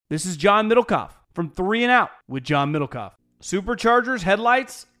This is John Middlecoff from 3 and Out with John Middlecoff. Superchargers,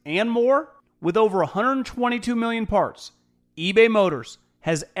 headlights, and more. With over 122 million parts, eBay Motors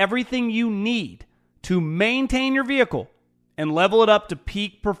has everything you need to maintain your vehicle and level it up to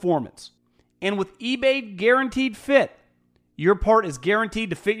peak performance. And with eBay Guaranteed Fit, your part is guaranteed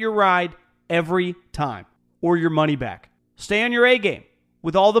to fit your ride every time or your money back. Stay on your A game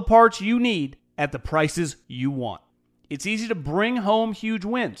with all the parts you need at the prices you want. It's easy to bring home huge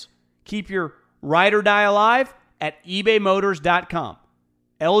wins. Keep your ride or die alive at ebaymotors.com.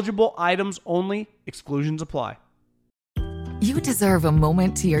 Eligible items only. Exclusions apply. You deserve a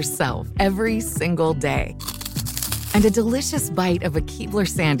moment to yourself every single day. And a delicious bite of a Keebler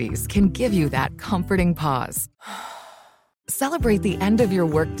Sandies can give you that comforting pause. Celebrate the end of your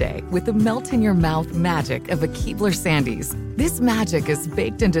workday with the melt-in-your-mouth magic of a Keebler Sandies. This magic is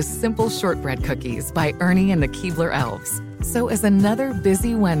baked into simple shortbread cookies by Ernie and the Keebler Elves. So as another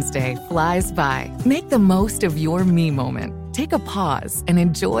busy Wednesday flies by, make the most of your me moment. Take a pause and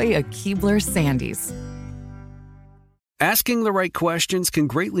enjoy a Keebler Sandies. Asking the right questions can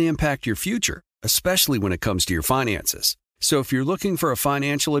greatly impact your future, especially when it comes to your finances. So if you're looking for a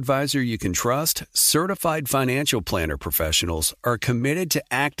financial advisor you can trust, certified financial planner professionals are committed to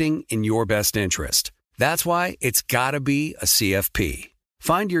acting in your best interest. That's why it's got to be a CFP.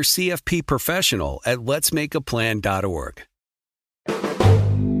 Find your CFP professional at letsmakeaplan.org.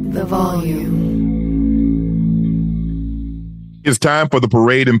 The volume. It's time for the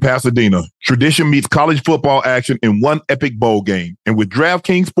parade in Pasadena. Tradition meets college football action in one epic bowl game. And with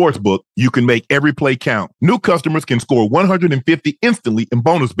DraftKings Sportsbook, you can make every play count. New customers can score $150 instantly in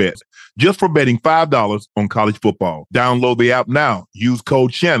bonus bets just for betting $5 on college football. Download the app now. Use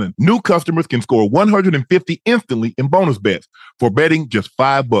code Shannon. New customers can score $150 instantly in bonus bets for betting just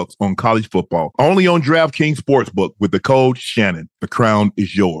 $5 on college football. Only on DraftKings Sportsbook with the code Shannon. The crown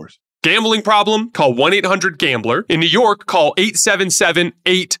is yours. Gambling problem? Call 1-800-GAMBLER. In New York, call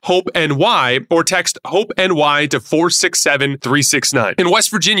 877-8-HOPE-NY or text HOPE-NY to 467-369. In West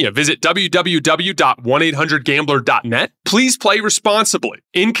Virginia, visit www.1800gambler.net. Please play responsibly.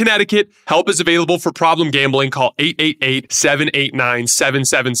 In Connecticut, help is available for problem gambling. Call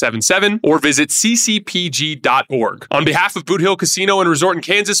 888-789-7777 or visit ccpg.org. On behalf of Boot Hill Casino and Resort in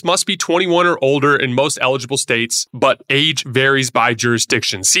Kansas, must be 21 or older in most eligible states, but age varies by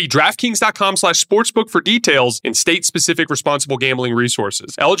jurisdiction. See DraftKings.com/sportsbook for details and state-specific responsible gambling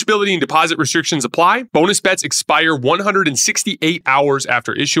resources. Eligibility and deposit restrictions apply. Bonus bets expire 168 hours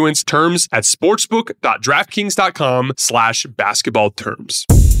after issuance. Terms at sportsbook.draftkings.com/basketball terms.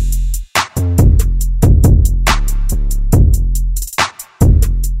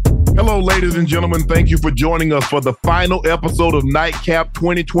 Hello, ladies and gentlemen. Thank you for joining us for the final episode of Nightcap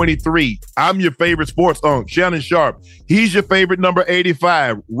 2023. I'm your favorite sports unk, Shannon Sharp. He's your favorite number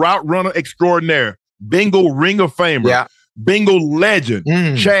 85, route runner extraordinaire, bingo ring of famer, bingo legend,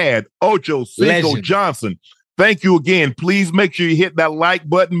 Chad, Ocho, Cinco Johnson. Thank you again. Please make sure you hit that like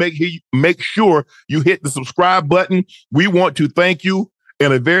button. Make sure you hit the subscribe button. We want to thank you.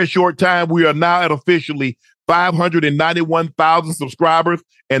 In a very short time, we are now at officially 591,000 subscribers,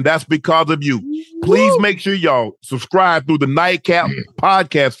 and that's because of you. Please make sure y'all subscribe through the Nightcap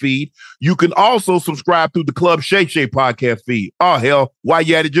podcast feed. You can also subscribe through the Club Shay Shay podcast feed. Oh, hell, why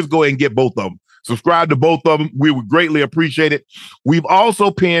you at it? Just go ahead and get both of them. Subscribe to both of them. We would greatly appreciate it. We've also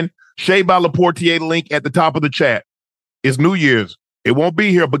pinned Shea by Laportier link at the top of the chat. It's New Year's. It won't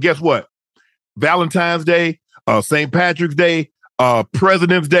be here, but guess what? Valentine's Day, St. Patrick's Day,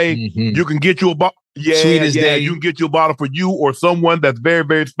 President's Day, you can get you a bottle. Sweetest day. You can get you a bottle for you or someone that's very,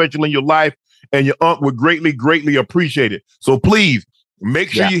 very special in your life, and your aunt would greatly, greatly appreciate it. So please make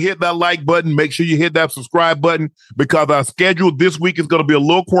sure you hit that like button. Make sure you hit that subscribe button, because our schedule this week is going to be a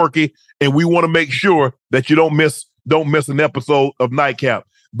little quirky, and we want to make sure that you don't miss an episode of Nightcap.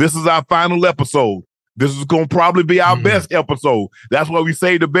 This is our final episode. This is going to probably be our best episode. That's why we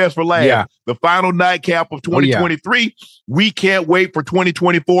saved the best for last. Yeah. The final Nightcap of 2023. We can't wait for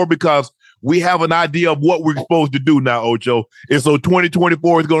 2024 because we have an idea of what we're supposed to do now, Ocho. And so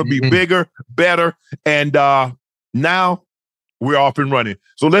 2024 is going to be bigger, better, and now we're off and running.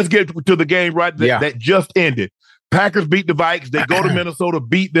 So let's get to the game that just ended. Packers beat the Vikings. They go to Minnesota,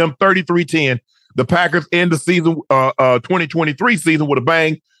 beat them 33-10. The Packers end the season, 2023 season with a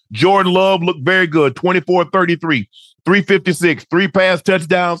bang. Jordan Love looked very good, 24-33, 356, 3 pass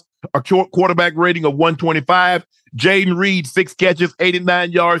touchdowns, a quarterback rating of 125. Jaden Reed, 6 catches,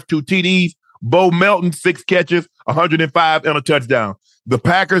 89 yards, 2 TDs. Bo Melton, 6 catches, 105 and a touchdown. The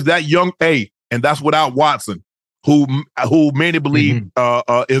Packers, that young and that's without Watson, who many believe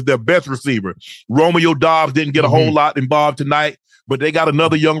is their best receiver. Romeo Doubs didn't get a whole lot involved tonight. but they got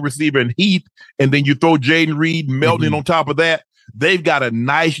another young receiver in Heath, and then you throw Jaden Reed, Melton on top of that. They've got a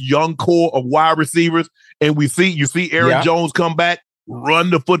nice young core of wide receivers, and you see Aaron Jones come back, run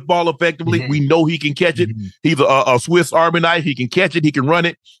the football effectively. We know he can catch it. He's a Swiss Army knife. He can catch it. He can run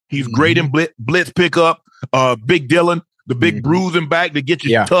it. He's great in blitz pickup. Big Dylan, the big bruising back to get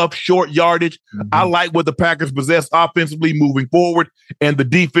you tough, short yardage. I like what the Packers possess offensively moving forward, and the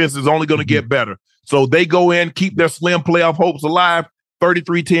defense is only going to get better. So they go in, keep their slim playoff hopes alive,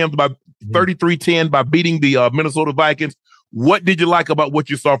 33-10 by beating the Minnesota Vikings. What did you like about what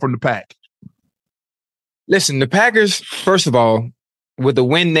you saw from the Pack? Listen, the Packers, first of all, with the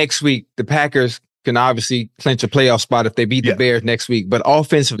win next week, the Packers can obviously clinch a playoff spot if they beat the Bears next week. But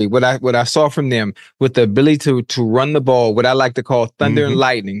offensively, what I saw from them with the ability to run the ball, what I like to call thunder and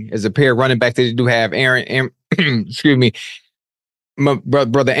lightning, as a pair of running backs that they do have, Aaron excuse me, my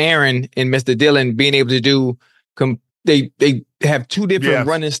brother Aaron and Mr. Dillon being able to do, they have two different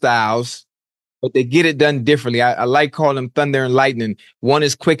running styles, but they get it done differently. I like calling them thunder and lightning. One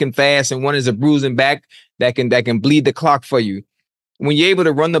is quick and fast, and one is a bruising back that can bleed the clock for you. When you're able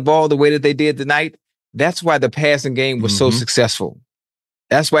to run the ball the way that they did tonight, that's why the passing game was so successful.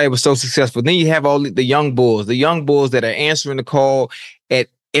 That's why it was so successful. Then you have all the young bulls that are answering the call at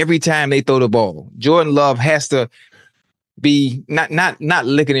every time they throw the ball. Jordan Love has to be not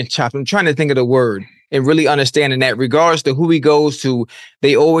licking and chopping. I'm trying to think of the word and really understanding that regards to who he goes to,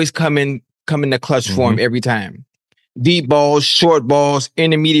 they always come in the clutch for him every time. Deep balls, short balls,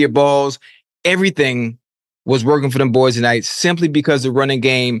 intermediate balls, everything was working for them boys tonight simply because the running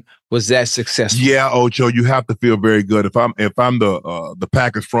game was that successful. Yeah, Ocho, you have to feel very good. If I'm the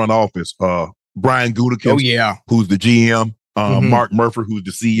Packers front office, Brian Gutekunst, who's the GM, Mark Murphy, who's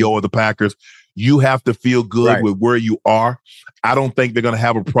the CEO of the Packers, you have to feel good with where you are. I don't think they're going to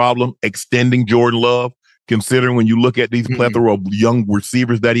have a problem extending Jordan Love, considering when you look at these plethora of young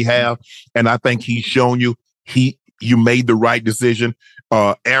receivers that he have. And I think he's shown you you made the right decision.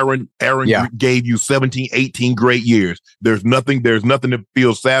 Aaron gave you 17, 18 great years. There's nothing to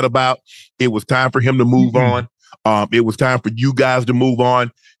feel sad about. It was time for him to move on. It was time for you guys to move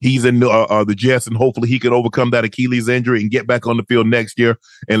on. He's in the Jets, and hopefully he can overcome that Achilles injury and get back on the field next year.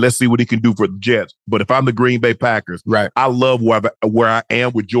 And let's see what he can do for the Jets. But if I'm the Green Bay Packers, I love where I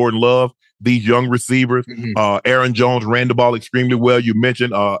am with Jordan Love. These young receivers, Aaron Jones ran the ball extremely well. You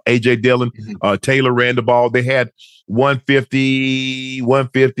mentioned A.J. Dillon, Taylor ran the ball. They had 150,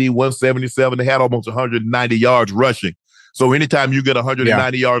 177. They had almost 190 yards rushing. So anytime you get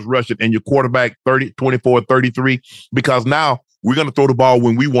 190 yards rushing and your quarterback 24, 33, because now we're going to throw the ball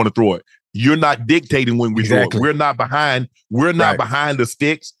when we want to throw it. You're not dictating when we throw it. We're not behind. We're not behind the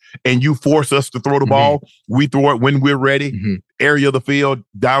sticks, and you force us to throw the ball. We throw it when we're ready, area of the field,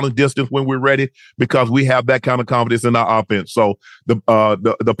 down and distance when we're ready, because we have that kind of confidence in our offense. So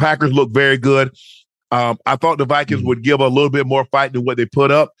the Packers look very good. I thought the Vikings would give a little bit more fight than what they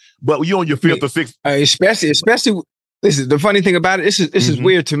put up, but you on your fifth or sixth, especially. Listen, the funny thing about it, this is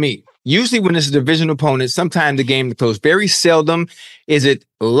weird to me. Usually when it's a divisional opponent, sometimes the game is close. Very seldom is it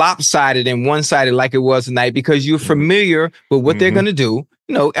lopsided and one-sided like it was tonight, because you're familiar with what they're going to do.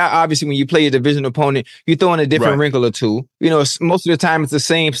 You know, obviously when you play a division opponent, you throw in a different wrinkle or two. You know, most of the time it's the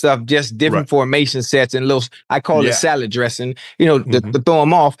same stuff, just different formation sets and little, I call it salad dressing, you know, to throw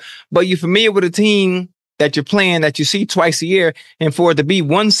them off. But you're familiar with a team that you're playing, that you see twice a year, and for it to be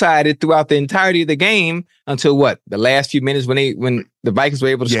one-sided throughout the entirety of the game until the last few minutes when the Vikings were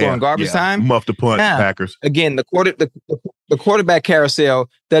able to score in garbage time. Muff the punt, Packers. Again, the quarterback carousel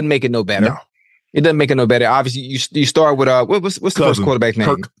doesn't make it no better. No. It doesn't make it no better. Obviously, you start with what's the first quarterback name?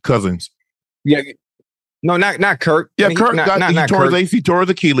 Kirk Cousins. Yeah, no, not Kirk. Yeah, Kirk he tore his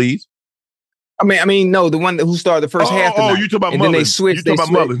Achilles. I mean, no, the one who started the first half. Oh, you talking about Mullins? Then they switched. You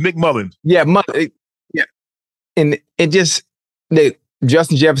talking about Mullins? Nick Mullins. Yeah, and it just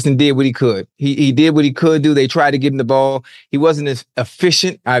Justin Jefferson did what he could. He did what he could do. They tried to give him the ball. He wasn't as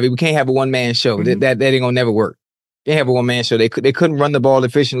efficient. I mean, we can't have a one-man show. That ain't gonna never work. Can't have a one-man show. They couldn't run the ball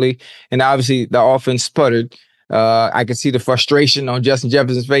efficiently, and obviously the offense sputtered. I could see the frustration on Justin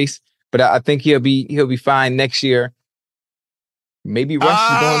Jefferson's face, but I think he'll be fine next year. Maybe Russ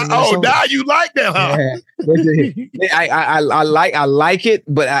is going to Minnesota. Oh, now you like that, huh? I like it,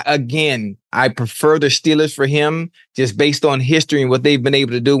 but again, I prefer the Steelers for him, just based on history and what they've been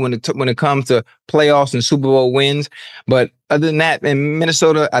able to do when it comes to playoffs and Super Bowl wins. But other than that, in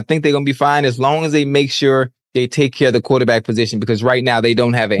Minnesota, I think they're going to be fine as long as they make sure they take care of the quarterback position, because right now they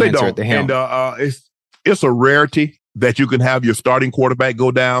don't have an answer at the helm. And it's a rarity that you can have your starting quarterback go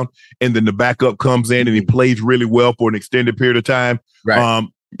down and then the backup comes in and he plays really well for an extended period of time. Right.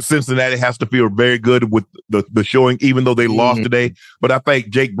 Cincinnati has to feel very good with the showing, even though they lost today. But I think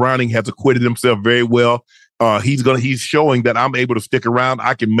Jake Browning has acquitted himself very well. He's showing that I'm able to stick around.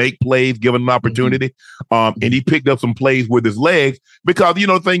 I can make plays given an opportunity. And he picked up some plays with his legs because,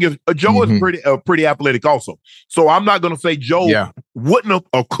 the thing is, Joe is pretty athletic also. So I'm not going to say Joe wouldn't have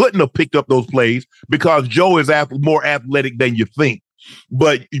or couldn't have picked up those plays because Joe is more athletic than you think.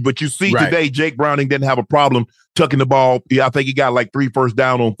 But you see today, Jake Browning didn't have a problem tucking the ball. I think he got like 3 first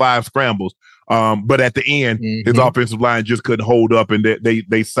down on 5 scrambles. But at the end, his offensive line just couldn't hold up, and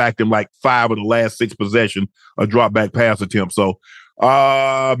they sacked him like 5 of the last 6 possessions, a drop back pass attempt. So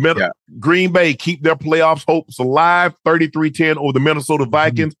Green Bay keep their playoffs hopes alive, 33-10 over the Minnesota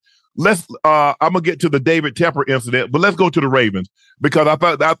Vikings. I'm gonna get to the David Tepper incident, but let's go to the Ravens because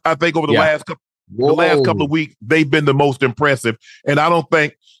I think over the last couple of weeks they've been the most impressive, and I don't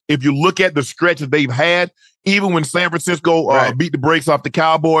think if you look at the stretch that they've had, even when San Francisco beat the brakes off the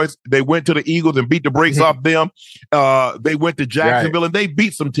Cowboys, they went to the Eagles and beat the brakes off them. They went to Jacksonville and they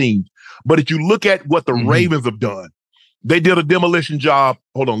beat some teams. But if you look at what the Ravens have done, they did a demolition job.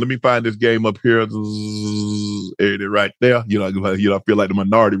 Hold on, let me find this game up here. Right there. I feel like the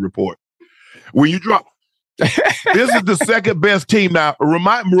Minority Report. When you drop, this is the second best team now.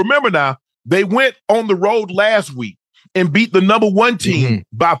 Remember now, they went on the road last week and beat the number 1 team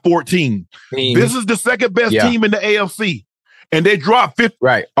by 14. This is the second best team in the AFC. And they dropped 50.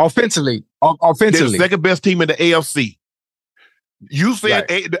 Right. Offensively. They're the second best team in the AFC. You said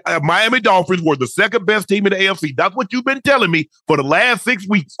Miami Dolphins were the second best team in the AFC. That's what you've been telling me for the last 6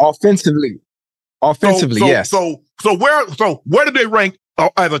 weeks. Offensively, yes. So where did they rank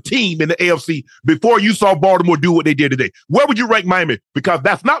as a team in the AFC before you saw Baltimore do what they did today? Where would you rank Miami? Because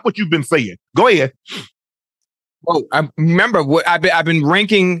that's not what you've been saying. Go ahead. Oh, I remember what I've been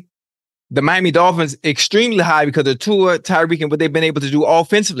ranking the Miami Dolphins extremely high because of Tua, Tyreek, and what they've been able to do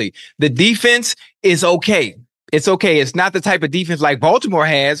offensively. The defense is okay. It's okay. It's not the type of defense like Baltimore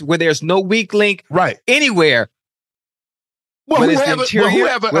has where there's no weak link anywhere. Well, who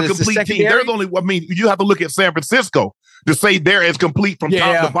have a complete team? There's only, you have to look at San Francisco to say they're as complete from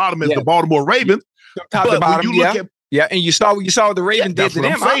top to bottom as the Baltimore Ravens. Top to bottom, and you saw what the Ravens did to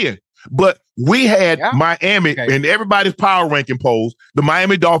them. That's what I'm saying. But we had Miami in everybody's power ranking polls. The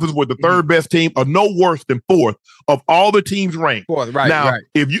Miami Dolphins were the third best team, or no worse than 4th of all the teams ranked.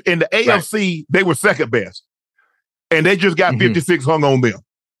 If you in the AFC, they were second best. And they just got 56 hung on them.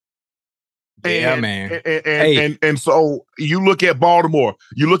 And so you look at Baltimore,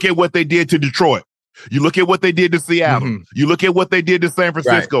 you look at what they did to Detroit, you look at what they did to Seattle, you look at what they did to San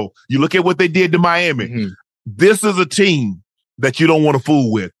Francisco, you look at what they did to Miami. This is a team that you don't want to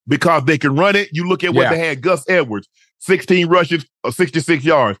fool with because they can run it. You look at what they had: Gus Edwards, 16 rushes, 66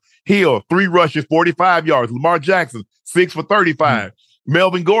 yards. Hill, 3 rushes, 45 yards. Lamar Jackson, 6 for 35.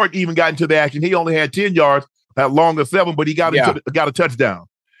 Melvin Gordon even got into the action. He only had 10 yards. That longer 7, but he got a touchdown.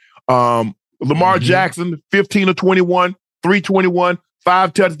 Lamar Jackson, 15 of 21, 321,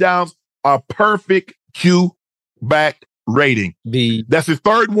 5 touchdowns, a perfect Q-back rating. That's his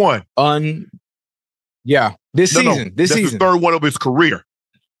third one. This season. That's his third one of his career.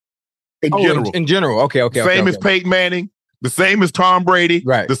 In general. Okay. Same as Peyton Manning. The same as Tom Brady,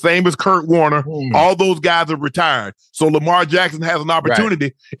 the same as Kurt Warner. All those guys are retired. So Lamar Jackson has an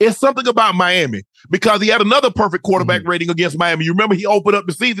opportunity. It's something about Miami because he had another perfect quarterback rating against Miami. You remember he opened up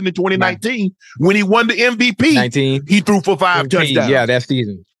the season in 2019 when he won the MVP. He threw for 5 touchdowns. Yeah, that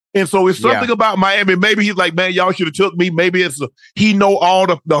season. And so it's something about Miami. Maybe he's like, man, y'all should have took me. Maybe it's he know all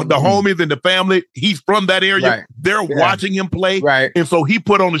the homies and the family. He's from that area. They're watching him play. And so he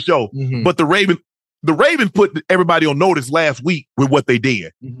put on the show. But the Ravens put everybody on notice last week with what they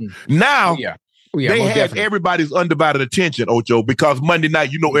did. Now, they have everybody's undivided attention, Ocho, because Monday night,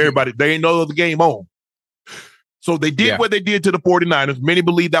 everybody, there ain't no other game on. So they did what they did to the 49ers. Many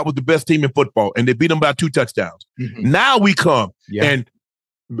believe that was the best team in football, and they beat them by 2 touchdowns. Now we come, and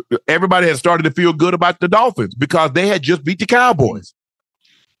everybody has started to feel good about the Dolphins because they had just beat the Cowboys.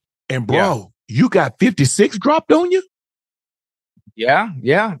 And, bro, you got 56 dropped on you? Yeah.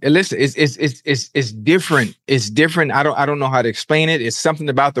 And listen, it's different. It's different. I don't know how to explain it. It's something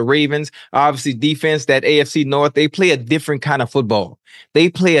about the Ravens. Obviously, defense, that AFC North, they play a different kind of football. They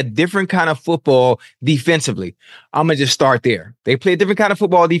play a different kind of football defensively. I'm gonna just start there. They play a different kind of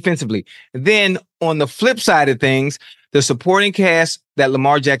football defensively. Then on the flip side of things, the supporting cast that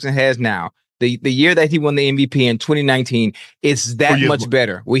Lamar Jackson has now, the year that he won the MVP in 2019, it's that much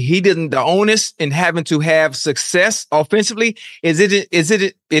better. Where he didn't, the onus in having to have success offensively it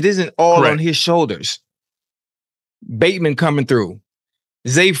isn't all on his shoulders. Bateman coming through,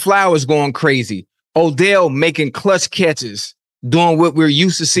 Zay Flowers going crazy, Odell making clutch catches. doing what we're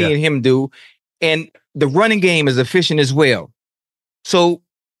used to seeing him do. And the running game is efficient as well. So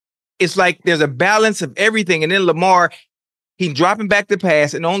it's like there's a balance of everything. And then Lamar, he's dropping back the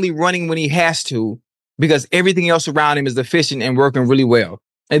pass and only running when he has to because everything else around him is efficient and working really well.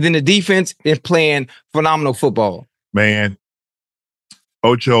 And then the defense is playing phenomenal football. Man,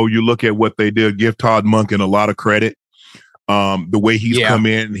 Ocho, you look at what they did, give Todd Monken a lot of credit. The way he's come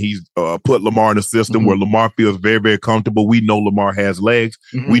in, he's put Lamar in a system where Lamar feels very, very comfortable. We know Lamar has legs.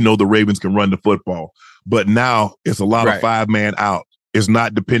 We know the Ravens can run the football. But now it's a lot of 5-man out. It's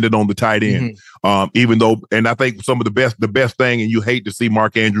not dependent on the tight end. Even though, and I think some of the best thing, and you hate to see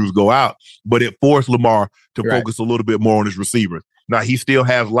Mark Andrews go out, but it forced Lamar to focus a little bit more on his receivers. Now, he still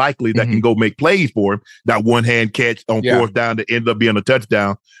has Likely that can go make plays for him. That one-hand catch on fourth down that ended up being a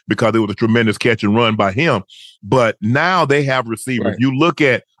touchdown because it was a tremendous catch and run by him. But now they have receivers. You look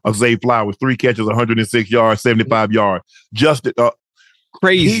at Zay Flowers, 3 catches, 106 yards, 75 yards. Just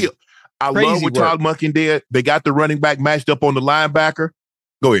crazy. I love what Todd Monken did. They got the running back matched up on the linebacker.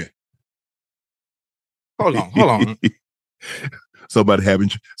 Go ahead. Hold on. Somebody having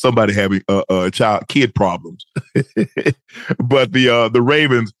kid problems. But the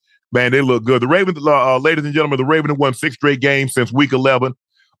Ravens, man, they look good. The Ravens, ladies and gentlemen, the Ravens have won 6 straight games since week 11.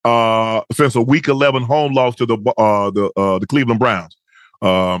 Since a week 11 home loss to the Cleveland Browns.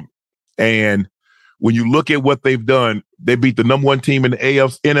 And when you look at what they've done, they beat the number 1 team in the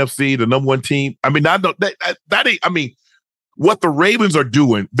NFC, the number 1 team. I mean, what the Ravens are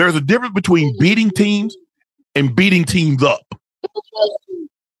doing, there's a difference between beating teams and beating teams up.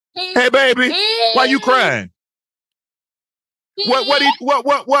 Hey, baby, why you crying?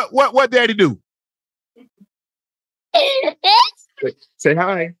 What daddy do? Wait, say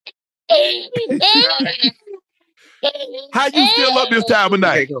hi. How you still up this time of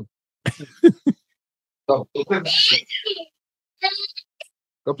night?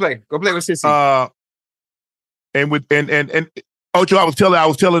 Okay, go play with Sissy. And Ocho, I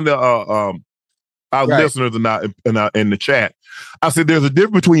was telling the our listeners in the chat. I said there's a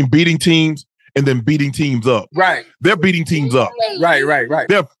difference between beating teams and then beating teams up. Right. They're beating teams up. Right.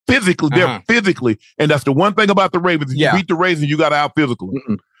 They're physically, and that's the one thing about the Ravens. You beat the Ravens, you got to out physical.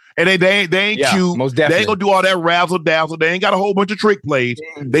 And they ain't cute. Most definitely. They ain't gonna do all that razzle dazzle. They ain't got a whole bunch of trick plays.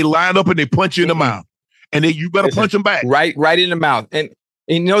 They line up and they punch you in the mouth, and then you better punch them back. Right in the mouth. And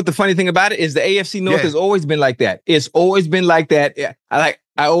you know what the funny thing about it is, the AFC North has always been like that. It's always been like that.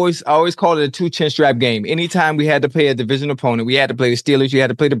 I always called it a 2-chin strap game. Anytime we had to play a division opponent, we had to play the Steelers, you had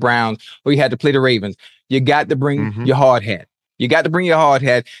to play the Browns, or you had to play the Ravens. You got to bring your hard hat. You got to bring your hard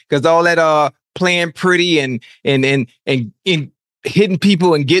hat, because all that playing pretty and hitting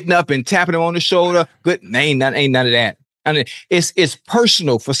people and getting up and tapping them on the shoulder, ain't none of that. I mean, it's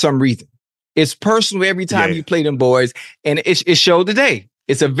personal for some reason. It's personal every time you play them boys, and it showed today.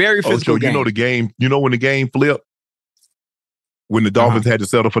 It's a very physical game. You know the game. You know when the game flipped? When the Dolphins had to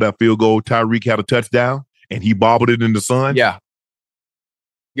settle for that field goal, Tyreek had a touchdown, and he bobbled it in the sun. Yeah.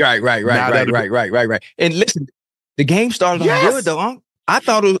 Right. And listen, the game started off good, though, huh? I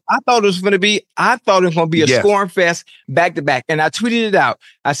thought it was going to be a scoring fest back to back. And I tweeted it out.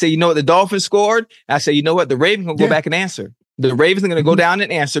 I said, you know what? The Dolphins scored. I said, you know what? The Ravens going to go back and answer. The Ravens are going to go down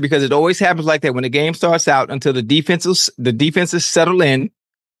and answer, because it always happens like that when the game starts out, until the defenses settle in.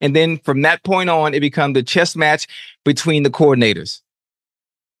 And then from that point on, it becomes the chess match between the coordinators.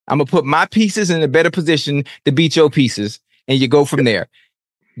 I'm going to put my pieces in a better position to beat your pieces, and you go from there.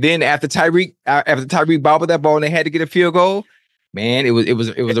 Then after Tyreek bobbled that ball and they had to get a field goal, man, it was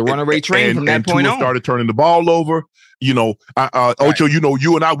a runaway train from that point on. Started turning the ball over. You know, Ocho, you know,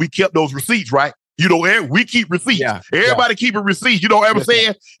 you and I, we kept those receipts, right? You know, we keep receipts. Yeah, everybody keep a receipt. You don't ever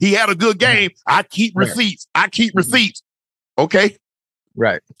say he had a good game. I keep receipts. I keep receipts. Okay.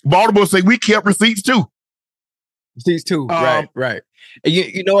 Right. Baltimore say we kept receipts too. Receipts too. Right. And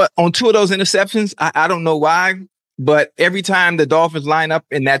you know what? On 2 of those interceptions, I don't know why, but every time the Dolphins line up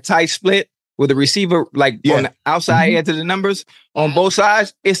in that tight split with the receiver on the outside edge of the numbers on both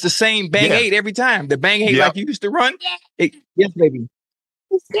sides, it's the same bang 8 every time. The bang 8 like you used to run. Yes, baby.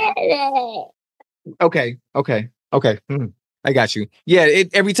 Okay. I got you. Yeah,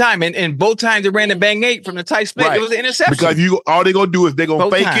 every time. And both times they ran the bang 8 from the tight split. It was an interception. Because all they're going to do is they're going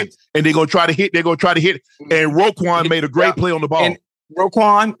to fake it, and they're going to try to hit. And Roquan made a great play on the ball. And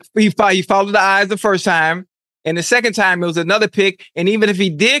Roquan, he followed the eyes the first time. And the second time, it was another pick. And even if he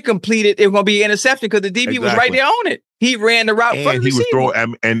did complete it, it was going to be an interception, because the DB was right there on it. He ran the route for the receiver. He was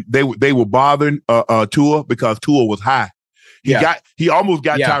throwing, and they were bothering Tua, because Tua was high. He almost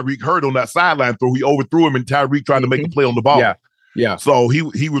got Tyreek hurt on that sideline throw. He overthrew him, and Tyreek tried to make a play on the ball. Yeah. So he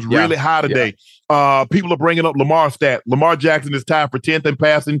was really high today. People are bringing up Lamar's stat. Lamar Jackson is tied for 10th in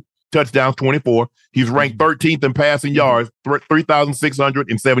passing touchdowns, 24. He's ranked 13th in passing yards,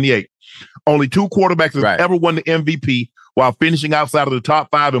 3,678. Only 2 quarterbacks have ever won the MVP while finishing outside of the top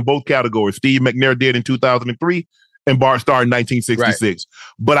 5 in both categories. Steve McNair did in 2003 and Bart Starr in 1966.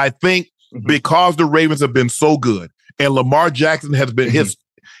 But I think because the Ravens have been so good and Lamar Jackson has been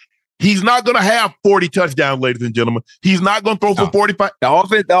he's not going to have 40 touchdowns, ladies and gentlemen. He's not going to throw for 45. The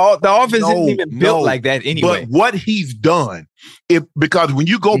offense isn't even built like that anyway. But what he's done, because when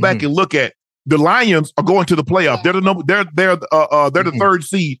you go back and look at the Lions are going to the playoffs. They're the third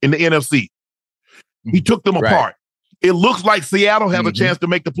seed in the NFC. He took them apart. It looks like Seattle has a chance to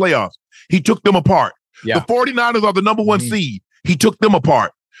make the playoffs. He took them apart. The 49ers are the number 1 seed. He took them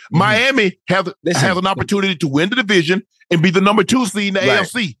apart. Miami has an opportunity to win the division and be the number 2 seed in the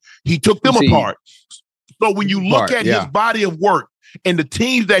AFC. He took them apart. So when you look at his body of work and the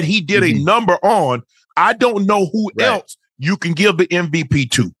teams that he did a number on, I don't know who else you can give the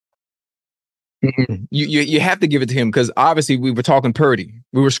MVP to. You have to give it to him because obviously we were talking Purdy.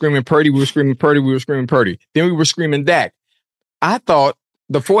 We were screaming Purdy. We were screaming Purdy. We were screaming Purdy. Then we were screaming Dak. I thought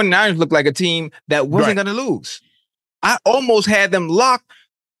the 49ers looked like a team that wasn't going to lose. I almost had them locked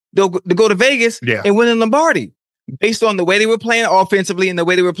to go to Vegas and win in Lombardi based on the way they were playing offensively and the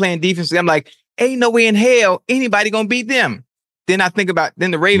way they were playing defensively. I'm like, ain't no way in hell anybody going to beat them. Then I think about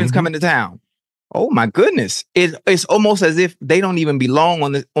the Ravens coming to town. Oh my goodness. It's almost as if they don't even belong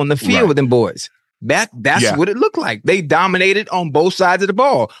on the field with them boys. That's what it looked like. They dominated on both sides of the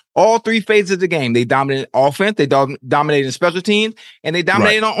ball. All 3 phases of the game. They dominated offense, they dominated special teams, and they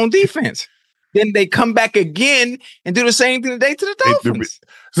dominated on defense. Then they come back again and do the same thing today to the Dolphins.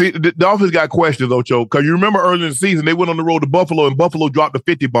 See, the Dolphins got questions, Ocho, because you remember early in the season, they went on the road to Buffalo, and Buffalo dropped a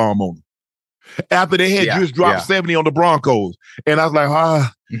 50 bomb on them after they had just dropped 70 on the Broncos. And I was like,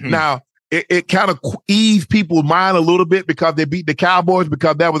 Now, it kind of eased people's mind a little bit because they beat the Cowboys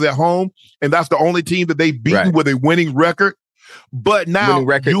because that was at home, and that's the only team that they've beaten with a winning record. But now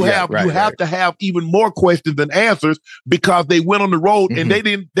you have to have even more questions than answers because they went on the road and they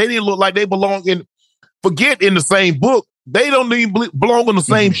didn't look like they belong in. Forget in the same book. They don't even belong on the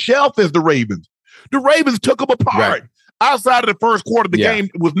same shelf as the Ravens. The Ravens took them apart. Outside of the first quarter, the game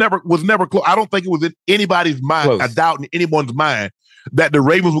was never close. I don't think it was in anybody's mind, a doubt in anyone's mind that the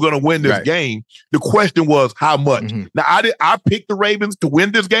Ravens were going to win this game. The question was how much. Now I picked the Ravens to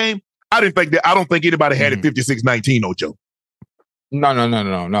win this game. I don't think anybody had it 56-19, Ocho. No,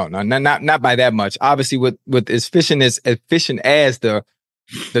 not by that much. Obviously, with as efficient as the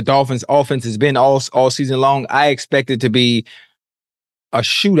Dolphins' offense has been all season long, I expect it to be a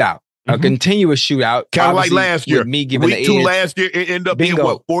shootout, a continuous shootout. Kind of like last year. Me giving Week 2 last year, it ended up being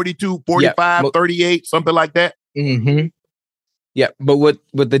what, 42, 45, 38, something like that. Yeah, but what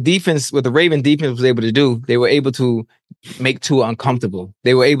the defense, what the Raven defense was able to do, they were able to make Tua uncomfortable.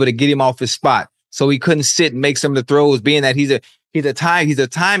 They were able to get him off his spot, so he couldn't sit and make some of the throws. Being that he's a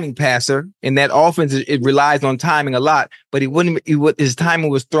timing passer, and that offense it relies on timing a lot. But his timing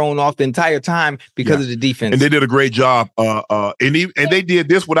was thrown off the entire time because of the defense. And they did a great job. And they did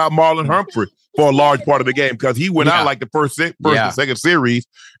this without Marlon Humphrey for a large part of the game because he went out like the first and second series,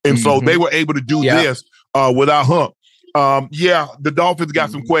 and so they were able to do this without Hump. The Dolphins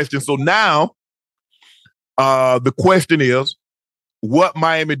got some questions. So now the question is, what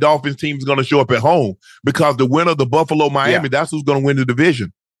Miami Dolphins team is going to show up at home? Because the winner of the Buffalo Miami, that's who's going to win the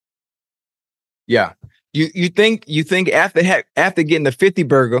division. Yeah. You think after getting the 50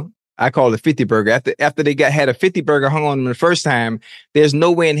 burger, I call it a 50 burger, after they had a 50 burger hung on them the first time, there's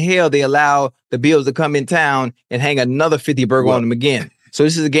no way in hell they allow the Bills to come in town and hang another 50 burger on them again. So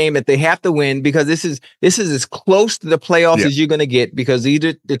this is a game that they have to win because this is as close to the playoffs as you're going to get because these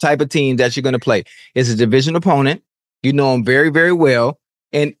are the type of teams that you're going to play. It's a division opponent. You know them very, very well.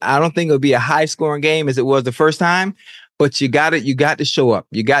 And I don't think it'll be a high scoring game as it was the first time, but you got to show up.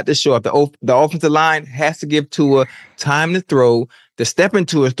 You got to show up. The offensive line has to give Tua time to throw, to step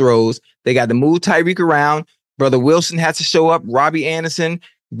into his throws. They got to move Tyreek around. Brother Wilson has to show up. Robbie Anderson,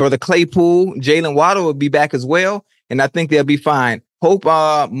 Brother Claypool, Jalen Waddle will be back as well. And I think they'll be fine. Hope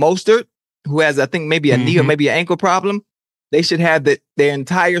Mostert, who has, I think, maybe a knee or maybe an ankle problem, they should have their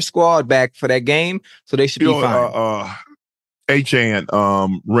entire squad back for that game, so they should be fine. Achan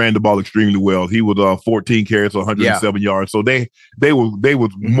ran the ball extremely well. He was 14 carries, 107 yards. So they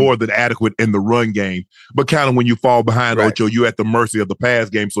was more than adequate in the run game. But kind of when you fall behind Ocho, you're at the mercy of the pass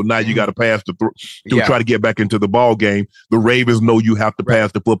game. So now you got to pass to try to get back into the ball game. The Ravens know you have to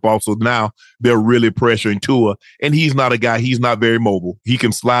pass the football. So now they're really pressuring Tua. And he's not a guy. He's not very mobile. He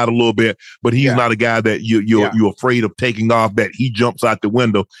can slide a little bit, but he's not a guy that you're afraid of taking off. That he jumps out the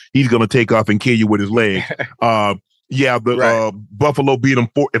window. He's going to take off and kill you with his legs. Buffalo beat them,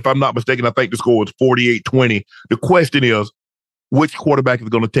 if I'm not mistaken, I think the score was 48-20. The question is, which quarterback is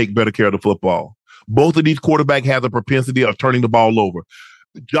going to take better care of the football? Both of these quarterbacks have the propensity of turning the ball over.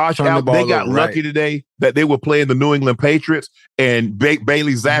 Josh Allen, they got lucky today that they were playing the New England Patriots, and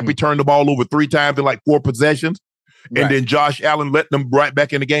Bailey Zappi turned the ball over 3 times in like 4 possessions. And then Josh Allen let them right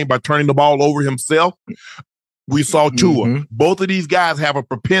back in the game by turning the ball over himself. We saw Tua. Both of these guys have a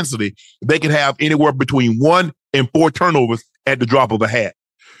propensity. They can have anywhere between 1 and 4 turnovers at the drop of a hat.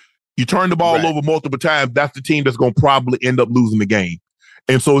 You turn the ball over multiple times, that's the team that's going to probably end up losing the game.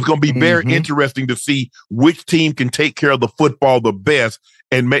 And so it's going to be very interesting to see which team can take care of the football the best,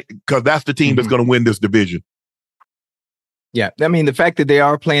 and because that's the team that's going to win this division. Yeah, I mean, the fact that they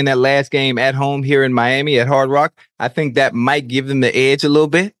are playing that last game at home here in Miami at Hard Rock, I think that might give them the edge a little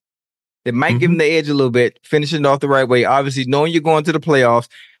bit. It might give them the edge a little bit, finishing it off the right way. Obviously, knowing you're going to the playoffs,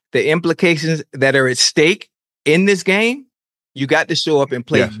 the implications that are at stake in this game, you got to show up and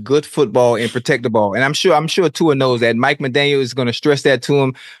play good football and protect the ball. And I'm sure Tua knows that. Mike McDaniel is going to stress that to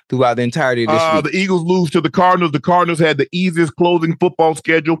him throughout the entirety of this week. The Eagles lose to the Cardinals. The Cardinals had the easiest closing football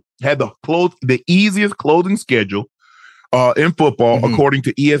schedule, the easiest closing schedule in football, according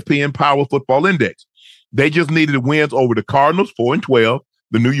to ESPN Power Football Index. They just needed wins over the Cardinals, 4-12,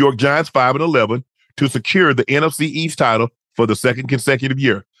 the New York Giants, 5-11, to secure the NFC East title for the second consecutive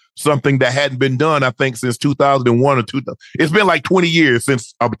year. Something that hadn't been done, I think, since 2001 or 2000. It's been like 20 years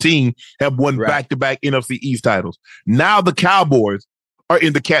since a team have won back-to-back NFC East titles. Now the Cowboys are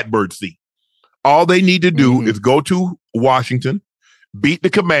in the catbird seat. All they need to do is go to Washington, beat the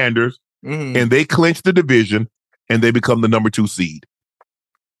Commanders, and they clinch the division, and they become the number 2 seed.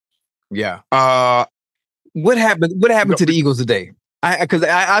 Yeah. What happened to the Eagles today? Because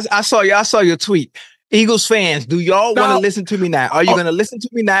I saw your tweet. Eagles fans, do y'all want to listen to me now? Are you going to listen to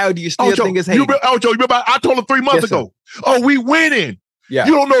me now, or do you still think it's hate? Ocho, you remember I told him 3 months ago. Oh, we winning. Yeah.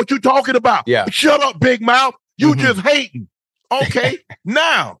 You don't know what you're talking about. Yeah. Shut up, big mouth. You just hating. Okay.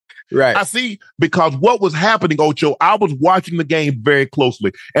 Now. Right. I see, because what was happening, Ocho, I was watching the game very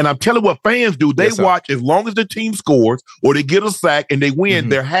closely. And I'm telling what fans do. They watch as long as the team scores or they get a sack and they win,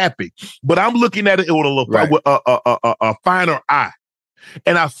 they're happy. But I'm looking at it with a finer eye.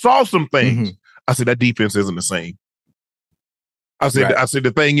 And I saw some things. I said, that defense isn't the same. I said,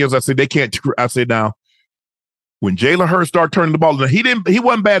 the thing is, they can't. I said, now, when Jalen Hurts started turning the ball, he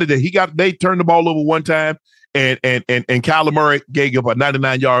wasn't bad at it. They turned the ball over one time, and Kyler Murray gave up a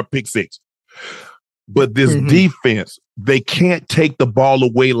 99-yard pick six. But this defense, they can't take the ball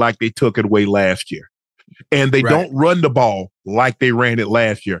away like they took it away last year. And they don't run the ball like they ran it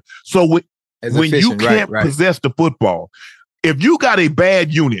last year. So when you can't possess the football, if you got a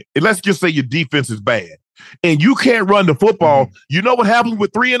bad unit, and let's just say your defense is bad, and you can't run the football, you know what happens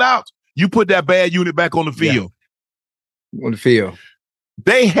with 3 and outs? You put that bad unit back on the field. On the field.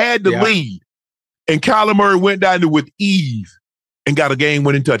 They had the lead, and Kyler Murray went down there with ease and got a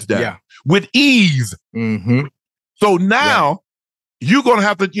game-winning touchdown. Yeah. With ease. So now you're going to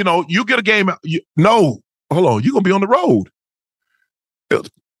have to, you get a game. Hold on. You're going to be on the road.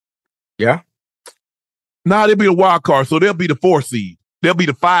 Yeah. Now they'll be a wild card, so they'll be the 4 seed. They'll be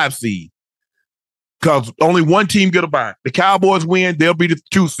the 5 seed. Because only one team get a bye. The Cowboys win, they'll be the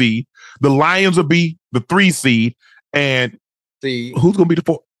 2 seed. The Lions will be the 3 seed. And who's going to be the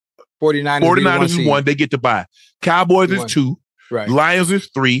 4? 49ers is 1. They get to bye. Cowboys is 2. Right. Lions is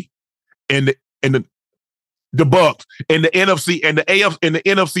 3. And the Bucks. And the NFC and the AFC and the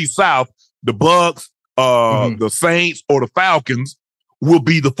NFC South, the Bucks, the Saints, or the Falcons will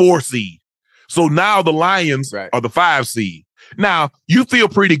be the 4 seed. So now the Lions are the 5 seed. Now, you feel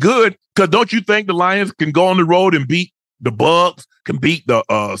pretty good, because don't you think the Lions can go on the road and beat the Bucks, can beat the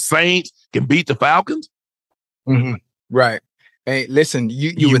Saints, can beat the Falcons? Right. Hey, listen,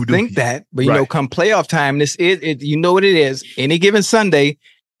 you would think that, but come playoff time, this is you know what it is. Any given Sunday,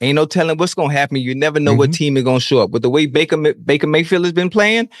 ain't no telling what's gonna happen. You never know what team is gonna show up. With the way Baker Mayfield has been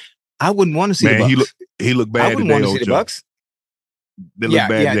playing, I wouldn't want to see the Bucks. He looked bad. I wouldn't want to see the Bucks. They look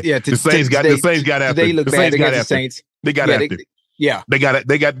bad. The Saints got after. They look bad against the Saints. They got after. They got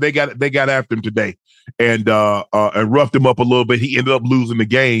after him today, and roughed him up a little bit. He ended up losing the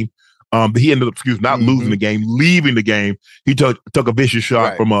game. He ended up, not losing the game, leaving the game. He took a vicious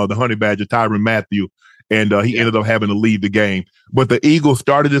shot from the Honey Badger, Tyrann Mathieu, and he ended up having to leave the game. But the Eagles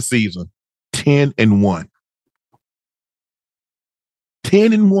started the season 10-1.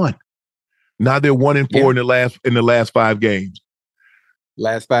 10-1. Now they're 1-4 in the last 5 games.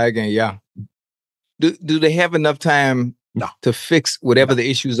 Last 5 games, yeah. Do they have enough time to fix whatever the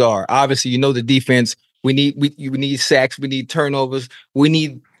issues are? Obviously, the defense. We need sacks. We need turnovers. We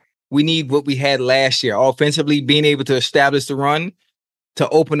need what we had last year. Offensively, being able to establish the run, to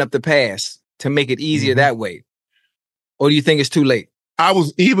open up the pass, to make it easier that way. Or do you think it's too late?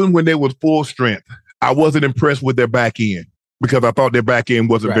 Even when they was full strength, I wasn't impressed with their back end because I thought their back end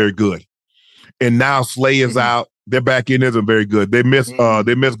wasn't very good. And now Slay is out. Their back end isn't very good. They miss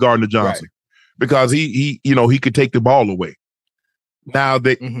Gardner Johnson because he could take the ball away. Now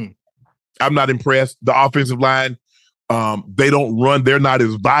I'm not impressed. The offensive line, they don't run. They're not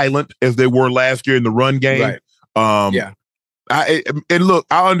as violent as they were last year in the run game. And look,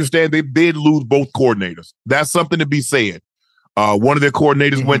 I understand they did lose both coordinators. That's something to be said. One of their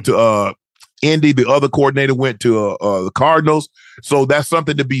coordinators went to Indy. The other coordinator went to the Cardinals. So that's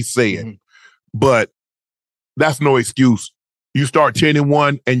something to be said. But that's no excuse. You start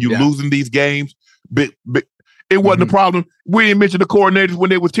 10-1 and you're losing these games. But it wasn't a problem. We didn't mention the coordinators when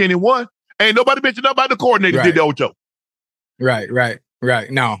they was 10-1. Ain't nobody mentioned about the coordinators did the Ocho. Right.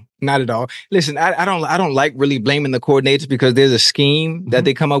 No, not at all. Listen, I don't like really blaming the coordinators because there's a scheme that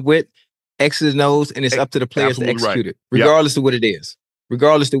they come up with, X's and O's, and it's up to the players to execute it, regardless of what it is.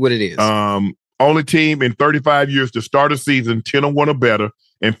 Only team in 35 years to start a season 10-1 or better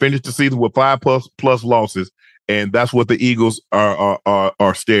and finish the season with 5+ losses, and that's what the Eagles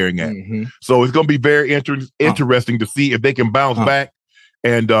are staring at. So it's going to be very interesting to see if they can bounce back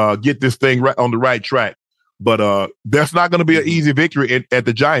and get this thing right on the right track. But that's not going to be an easy victory at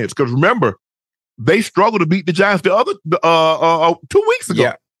the Giants because remember, they struggled to beat the Giants the 2 weeks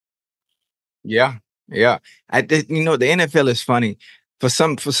ago. Yeah. The NFL is funny. For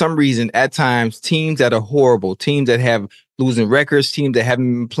some reason, at times, teams that are horrible, teams that have losing records, teams that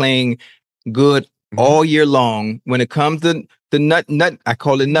haven't been playing good all year long, when it comes to the nut, I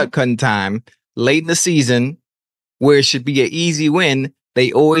call it nut cutting time, late in the season, where it should be an easy win,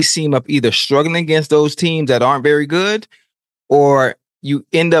 they always seem up either struggling against those teams that aren't very good, or you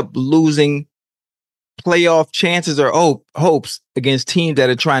end up losing playoff chances or hopes against teams that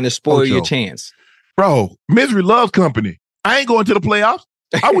are trying to spoil your chance. Bro, misery loves company. I ain't going to the playoffs.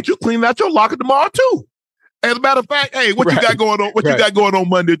 I want you cleaning out your locker tomorrow too. As a matter of fact, hey, what you got going on? What you got going on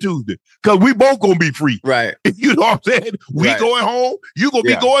Monday, Tuesday? Because we both gonna be free. Right. You know what I'm saying? We going home. You gonna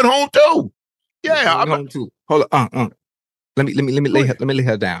be going home too. Yeah, I'm home too. Hold on. Let me lay her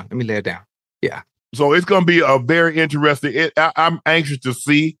down. Let me lay her down. Yeah. So it's gonna be a very interesting. I'm anxious to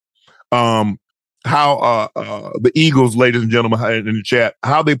see how the Eagles, ladies and gentlemen, in the chat,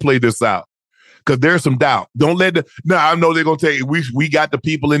 how they play this out. Because there's some doubt. Don't let I know they're gonna tell you we got the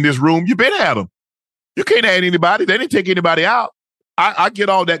people in this room. You been at them. You can't add anybody. They didn't take anybody out. I get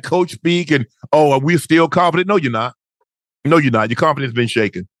all that coach speak and are we still confident? No, you're not. No, you're not. Your confidence has been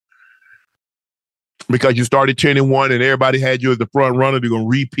shaken. Because you started 10-1 and everybody had you as the front runner. They're gonna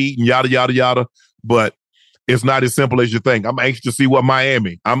repeat and yada yada yada. But it's not as simple as you think. I'm anxious to see what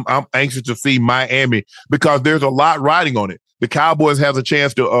Miami. I'm anxious to see Miami because there's a lot riding on it. The Cowboys has a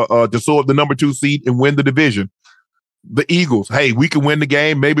chance to soar up the number 2 seed and win the division. The Eagles, hey, we can win the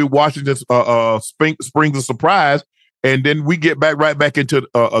game. Maybe Washington springs a surprise, and then we get right back into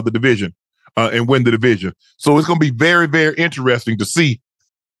the division and win the division. So it's going to be very, very interesting to see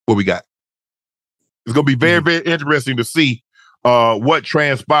what we got. It's going to be very, very interesting to see what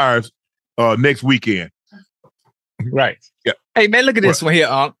transpires next weekend. Right. Yeah. Hey, man, look at this one here,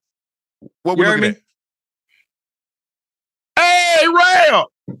 Unc. What we looking at? Hey,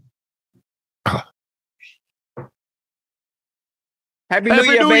 Rail! Happy New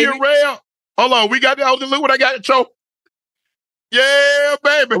Year, baby. Rail. Hold on, we got that. Look what I got, Cho. Yeah,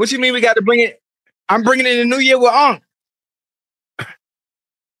 baby. What you mean we got to bring it? I'm bringing it in the New Year with Unc.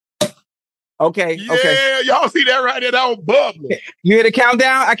 Okay. Yeah, y'all see that right there? That was bubbling. You hear the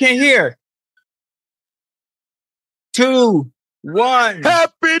countdown? I can't hear. 2, 1.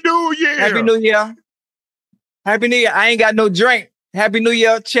 Happy New Year. Happy New Year. Happy New Year. I ain't got no drink. Happy New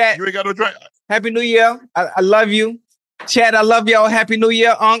Year, chat. You ain't got no drink. Happy New Year. I love you. Chat, I love y'all. Happy New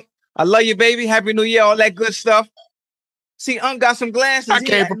Year, Unc. I love you, baby. Happy New Year, all that good stuff. See, Unc got some glasses. I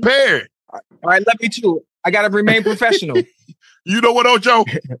came prepared. All right, love you too. I got to remain professional. You know what, Ocho?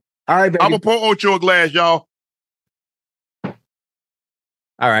 All right, baby. I'm going to pour Ocho a glass, y'all.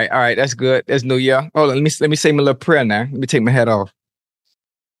 All right. That's good. That's New Year. Hold on, let me say my little prayer now. Let me take my hat off.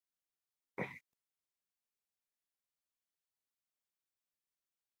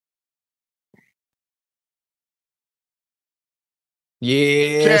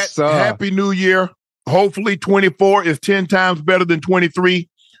 Yes, Chat, Happy New Year. Hopefully 24 is 10 times better than 23.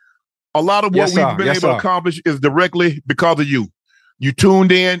 A lot of what we've been able to accomplish is directly because of you. You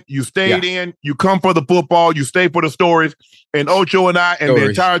tuned in, you stayed in, you come for the football, you stay for the stories. And Ocho and I and the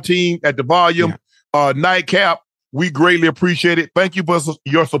entire team at the Volume, Nightcap, we greatly appreciate it. Thank you for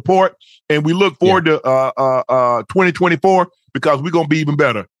your support. And we look forward to 2024 because we're going to be even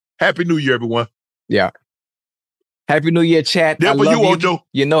better. Happy New Year, everyone. Yeah. Happy New Year, chat. Yeah, for you, Ocho.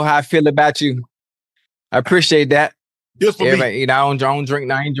 You know how I feel about you. I appreciate that. Just for me. You know, I don't drink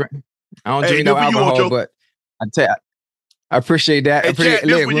no alcohol, but I tell you, I appreciate that.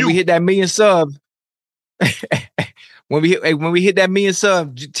 Look, when we hit that million subs, when we hit that million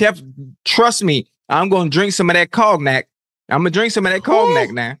subs, trust me, I'm gonna drink some of that cognac. I'm gonna drink some of that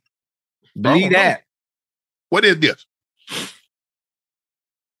cognac now. Believe that. What is this?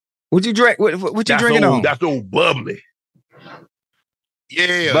 What you drink? What you drinking on? That's old bubbly.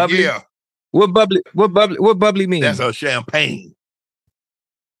 Yeah, bubbly? Yeah. What bubbly mean? That's a champagne.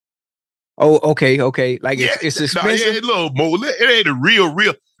 Oh, okay. Like it's expensive. It ain't a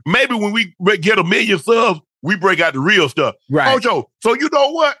real. Maybe when we get a million subs, we break out the real stuff. Right. Ocho, so you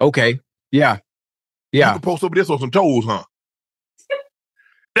know what? Okay. Yeah. You can post over this on some toes, huh?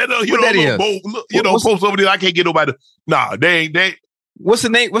 Post over this. I can't get nobody. Nah, they ain't. What's the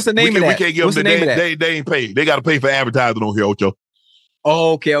name of that? We can't give them. They ain't paid. They got to pay for advertising on here, Ocho.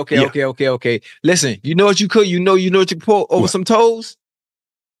 Oh, okay. Listen, you know what you could? You know what you could pour over some toes?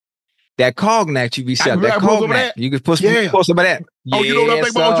 That cognac you be selling. That cognac. You could put some of that. Oh, you know what I'm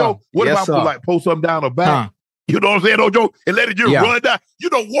thinking about, Ocho? What if I post something down the back? Huh? You know what I'm saying, Ocho? And let it just run down. You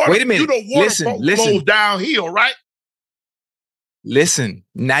know water. Wait a minute. You know water flows downhill, right? Listen,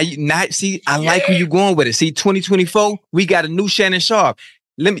 now see, I like where you're going with it. See, 2024, we got a new Shannon Sharp.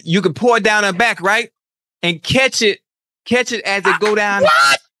 You can pour it down her back, right? And catch it as it go down the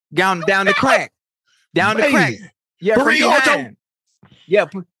crack. Down the crack. Yeah, from behind. Yeah.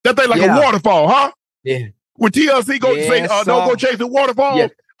 That thing like a waterfall, huh? Yeah. When TLC go say, don't go chase the waterfall,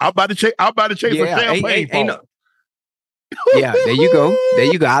 I'm about to chase a champagne fall. Yeah, there you go.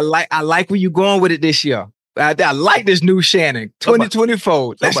 I like where you going with it this year. I like this new Shannon.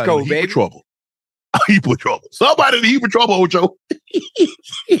 2024. Let's go, baby. Trouble. Heap of trouble. Somebody in heap of trouble, Ocho.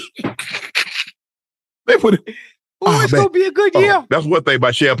 They put it. It's going to be a good year. That's one thing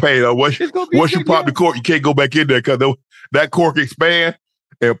about champagne. Once you pop the cork, you can't go back in there because that cork expand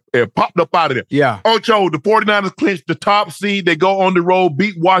and popped up out of there. Yeah. Ocho, the 49ers clinched the top seed. They go on the road,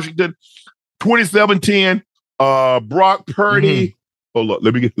 beat Washington 27-10. Brock Purdy. Mm-hmm. Hold up.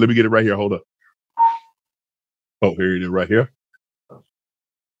 Let me get it right here. Hold up. Oh, here it is right here.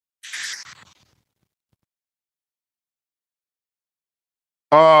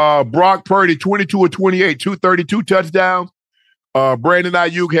 Brock Purdy, 22 of 28, 232 touchdowns. Brandon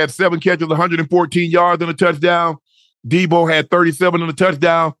Ayuk had 7 catches, 114 yards and a touchdown. Debo had 37 and a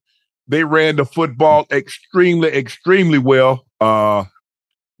touchdown. They ran the football extremely well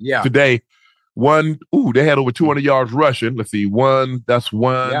today. They had over 200 yards rushing. Let's see, that's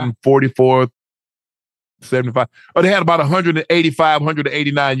 144, 75. They had about 185,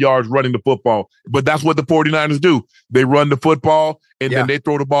 189 yards running the football. But that's what the 49ers do. They run the football, and then they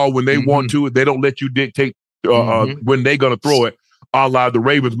throw the ball when they want to. They don't let you dictate when they're going to throw it. A la the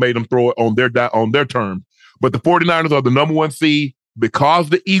Ravens made them throw it on their terms. But the 49ers are the number 1 seed. Because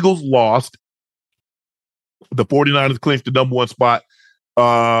the Eagles lost, the 49ers clinched the number 1 spot.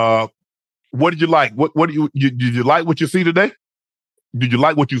 What did you like? Did you like what you see today? Did you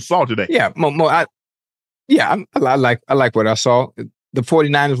like what you saw today? Yeah, I like what I saw. The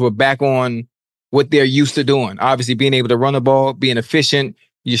 49ers were back on what they're used to doing. Obviously, being able to run the ball, being efficient,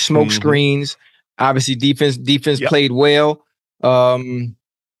 your smoke screens. Obviously, defense played well. Debo,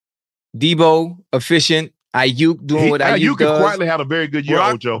 efficient. Ayuk doing what Ayuk does. Ayuk quietly had a very good year,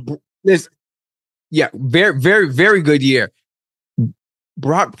 Ocho. Very, very, very good year.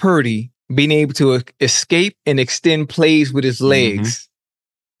 Brock Purdy being able to escape and extend plays with his legs,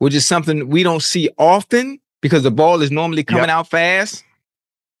 which is something we don't see often because the ball is normally coming out fast.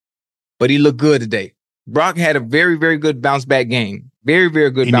 But he looked good today. Brock had a very, very good bounce back game. Very, very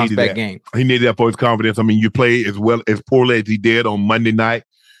good bounce back game. He needed that for his confidence. I mean, you play as well as poorly as he did on Monday night,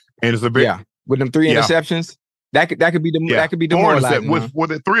 and it's a very with them 3 interceptions. That could be demoralizing.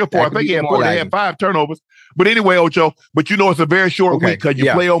 Was it 3 or 4? I think he had 4. They had 5 turnovers. But anyway, Ocho, it's a very short week because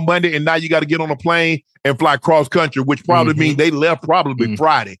you play on Monday and now you got to get on a plane and fly cross country, which probably means they left probably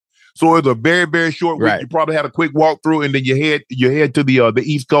Friday. So it's a very, very short week. You probably had a quick walkthrough and then you head to the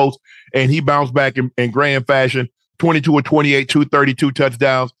East Coast, and he bounced back in grand fashion. 22 of 28, 232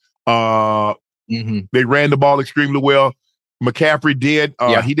 touchdowns. They ran the ball extremely well. McCaffrey did.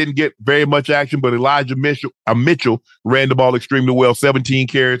 He didn't get very much action, but Elijah Mitchell ran the ball extremely well. 17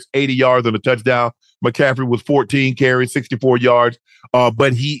 carries, 80 yards, and a touchdown. McCaffrey was 14 carries, 64 yards.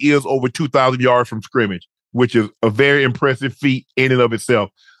 But he is over 2,000 yards from scrimmage, which is a very impressive feat in and of itself.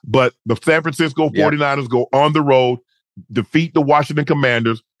 But the San Francisco 49ers go on the road, defeat the Washington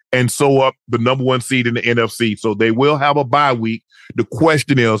Commanders, and sew up the number 1 seed in the NFC. So they will have a bye week. The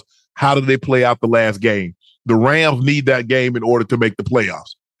question is, how do they play out the last game? The Rams need that game in order to make the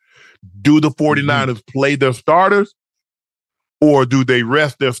playoffs. Do the 49ers play their starters, or do they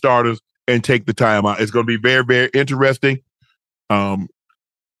rest their starters and take the time out? It's going to be very, very interesting.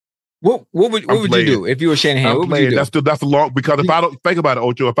 What would you do if you were Shanahan? What would you do? That's a long, because if I don't think about it,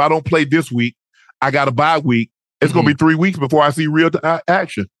 Ocho, if I don't play this week, I got a bye week. It's going to be 3 weeks before I see real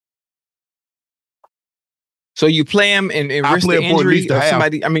action. So you play him and risk the injury of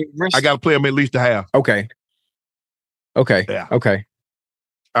somebody. I mean, I got to play him at least a half. Okay. Yeah. Okay.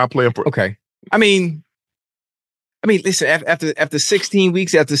 I'll play him for. Okay. I mean, listen. After 16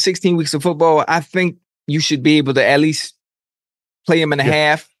 weeks, of football, I think you should be able to at least play him in a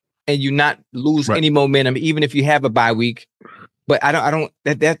half, and you not lose any momentum, even if you have a bye week. But I don't.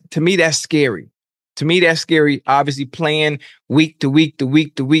 That to me, that's scary. To me, that's scary. Obviously, playing week to week,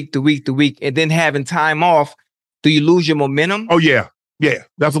 and then having time off. Do you lose your momentum? Oh yeah.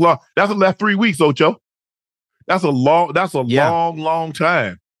 That's a lot. That's the last 3 weeks, Ocho. That's a long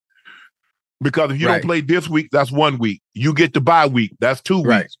time. Because if you don't play this week, that's 1 week. You get the bye week. That's 2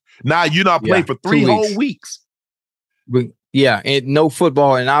 weeks. Now you're not playing for 3 whole weeks. Yeah, and no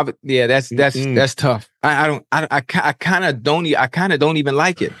football, and that's tough. I kind of don't even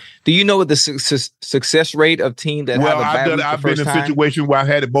like it. Do you know what the success rate of teams that have a bye week I've been in a situation where I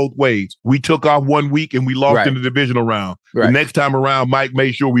had it both ways. We took off 1 week and we lost in the divisional round. The next time around, Mike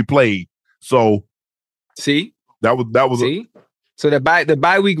made sure we played. So see, that was so the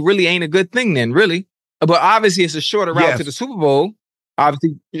bye week really ain't a good thing then, really. But obviously, it's a shorter route to the Super Bowl.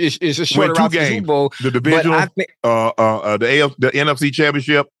 Obviously, it's a shorter route to the Super Bowl. The divisional, the NFC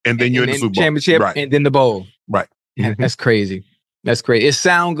Championship, and then you're in the Super Bowl. Championship, and then the bowl. Right. That's crazy. That's crazy. It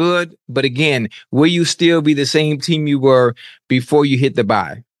sounds good, but again, will you still be the same team you were before you hit the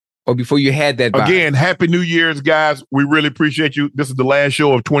bye? Or before you had that bye? Again, Happy New Year's, guys. We really appreciate you. This is the last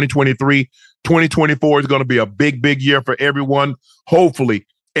show of 2023. 2024 is going to be a big, big year for everyone. Hopefully,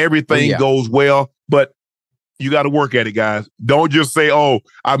 everything goes well. But you got to work at it, guys. Don't just say,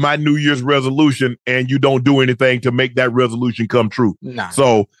 my New Year's resolution, and you don't do anything to make that resolution come true. Nah.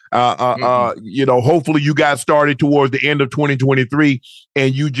 So, hopefully you got started towards the end of 2023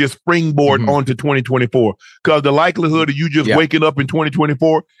 and you just springboard onto 2024. Because the likelihood of you just waking up in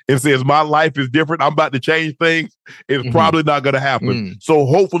 2024 and says, my life is different, I'm about to change things, is probably not going to happen. So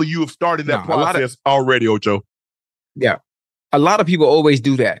hopefully you have started that process already, Ocho. Yeah. A lot of people always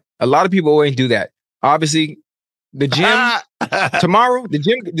do that. Obviously, the gym tomorrow, the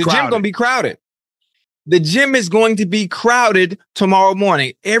gym going to be crowded. The gym is going to be crowded tomorrow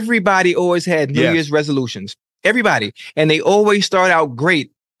morning. Everybody always had New Year's resolutions. Everybody. And they always start out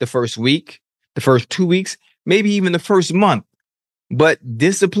great the first week, the first 2 weeks, maybe even the first month. But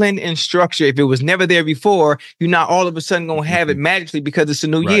discipline and structure, if it was never there before, you're not all of a sudden going to have it magically because it's a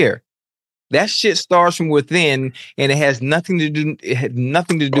new year. That shit starts from within, and it has nothing to do. It had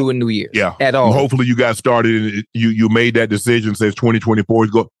nothing to do with New Year's. At all. Hopefully, you got started. You made that decision. Says 2024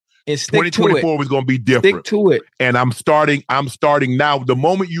 is going. 2024 was going to be different. Stick to it. And I'm starting now. The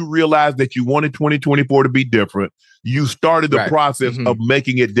moment you realize that you wanted 2024 to be different, you started the process of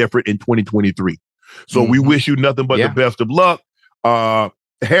making it different in 2023. So we wish you nothing but the best of luck.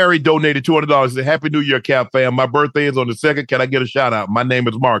 Harry donated $200. He said, Happy New Year, Cap fam. My birthday is on the 2nd. Can I get a shout out? My name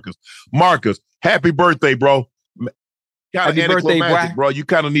is Marcus. Marcus, happy birthday, bro. Happy birthday, bro. You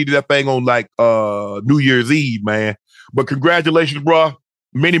kind of needed that thing on like New Year's Eve, man. But congratulations, bro.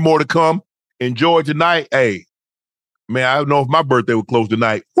 Many more to come. Enjoy tonight. Hey, man, I don't know if my birthday was close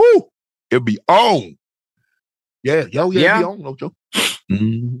tonight. Woo! It'll be on. Yeah. It'll be on, Ocho.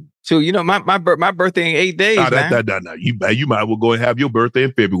 So, my birthday in 8 days, man. You might as well go and have your birthday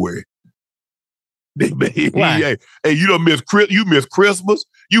in February. Hey, you miss Christmas.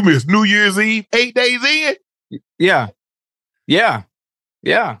 You miss New Year's Eve. 8 days in. Yeah. I'm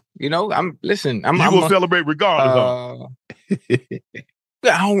gonna celebrate regardless.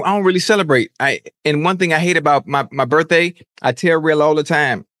 I don't really celebrate. And one thing I hate about my birthday, I tell Real all the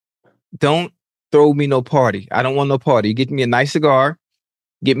time, don't throw me no party. I don't want no party. Get me a nice cigar.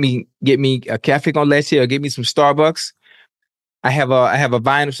 Get me a cafe con leche, or get me some Starbucks. I have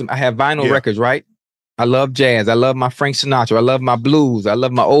vinyl records, right? I love jazz. I love my Frank Sinatra. I love my blues. I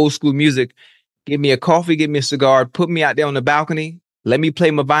love my old school music. give me a coffee, give me a cigar, put me out there on the balcony, let me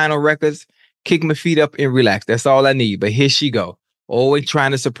play my vinyl records, kick my feet up and relax. That's all I need. But here she go. Always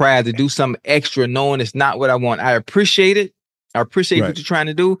trying to surprise, to do something extra, knowing it's not what I want. I appreciate it. I appreciate what you're trying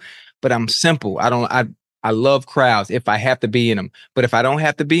to do, but I'm simple. I love crowds if I have to be in them. But if I don't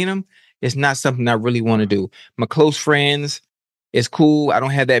have to be in them, it's not something I really want to do. My close friends, it's cool. I don't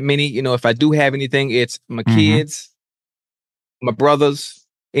have that many. You know, if I do have anything, it's my kids, my brothers.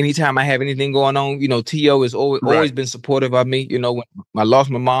 Anytime I have anything going on, you know, T.O. has always been supportive of me. You know, when I lost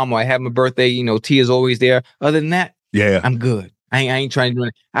my mom or I have my birthday, you know, T is always there. Other than that, I'm good. I ain't trying to do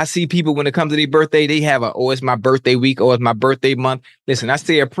it. I see people when it comes to their birthday, they have it's my birthday week or it's my birthday month. Listen, I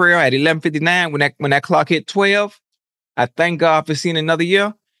say a prayer at 11:59 when that clock hit 12. I thank God for seeing another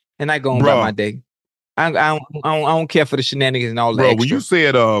year, and I go on about my day. I don't care for the shenanigans and all that. Bro, when you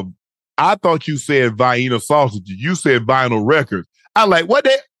said I thought you said Vienna sausage. You said vinyl records. I like what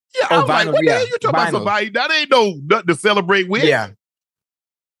that? Yeah, I was vinyl, like, what the hell you talking about? Some vinyl? That ain't nothing to celebrate with. Yeah.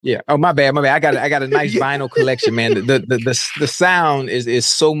 Oh, my bad. I got a nice vinyl collection, man. The sound is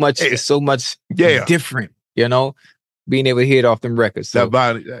so much different, you know, being able to hear it off them records. So,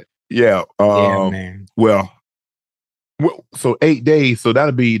 man. Well, so 8 days. So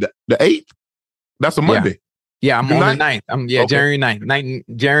that'll be the 8th. That's a Monday. Yeah, I'm on the 9th. January 9th.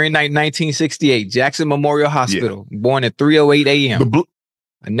 January 9th, 1968. Jackson Memorial Hospital. Born at 3:08 a.m.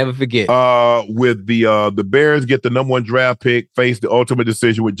 I never forget. With the Bears get the #1 draft pick, face the ultimate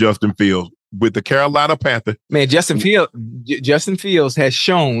decision with Justin Fields. With the Carolina Panthers. Man, Justin Fields has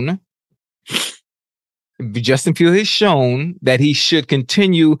shown that he should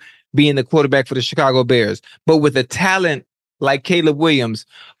continue being the quarterback for the Chicago Bears. But with a talent like Caleb Williams,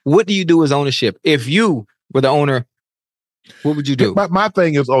 what do you do as ownership? If you were the owner, what would you do? My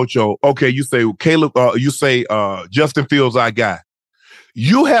thing is, Ocho, okay, you say Caleb, Justin Fields, our guy.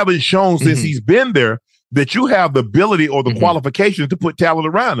 You haven't shown since he's been there that you have the ability or the qualifications to put talent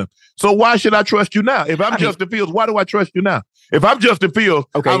around him. So why should I trust you now? If I'm Justin Fields, why do I trust you now? If I'm Justin Fields,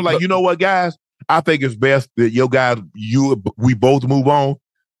 I'm like, you know what, guys? I think it's best that your guys, we both move on.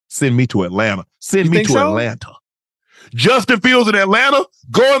 Send me to Atlanta. Send me to Atlanta. Justin Fields in Atlanta,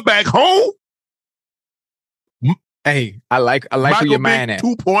 going back home. Hey, I like where your mind at.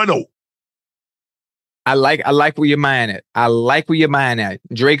 2.0. I like where your mind at. I like where your mind at.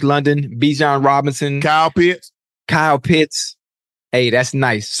 Drake London, Bijan Robinson, Kyle Pitts. Hey, that's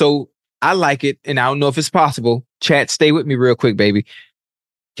nice. So I like it, and I don't know if it's possible. Chat, stay with me real quick, baby.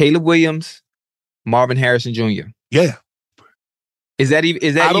 Caleb Williams, Marvin Harrison Jr. Yeah. Is that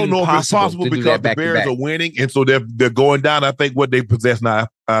even I don't know if it's possible because the Bears are winning, and so they're going down. I think what they possess now,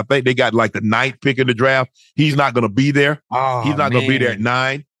 I think they got like the 9th pick in the draft. He's not going to be there. He's not going to be there at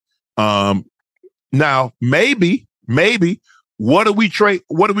 9. Now, maybe, what do we trade?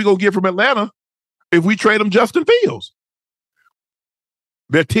 What are we going to get from Atlanta if we trade them Justin Fields?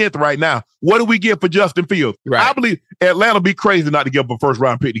 They're 10th right now. What do we get for Justin Fields? Right. I believe Atlanta be crazy not to give up a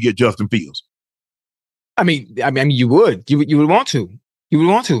first-round pick to get Justin Fields. I mean, you would. You would want to. You would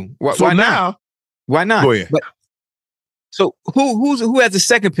want to. Why not? Why not? Go ahead. But, so who has the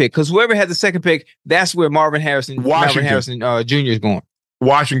second pick? Because whoever has the second pick, that's where Marvin Harrison Jr. is going.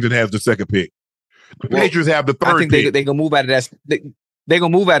 Washington has the second pick. The Patriots have the 3rd pick. They're gonna move out of that. They're gonna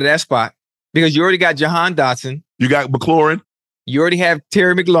move out of that spot because you already got Jahan Dotson. You got McLaurin. You already have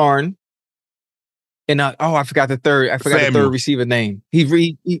Terry McLaurin. And I forgot the third. I forgot the third receiver name.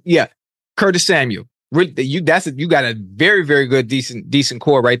 Curtis Samuel. You got a very, very good, decent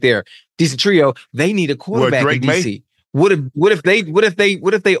core right there. Decent trio. They need a quarterback in DC. What if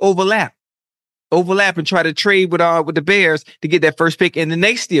they overlap and try to trade with the Bears to get that first pick, and then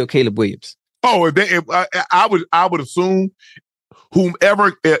they steal Caleb Williams? Oh, I would assume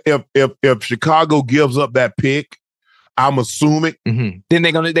whomever if Chicago gives up that pick, I'm assuming then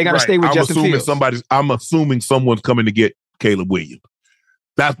they're gonna stay with Justin Fields. I'm assuming someone's coming to get Caleb Williams.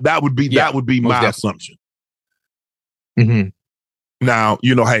 That would be my assumption. Now,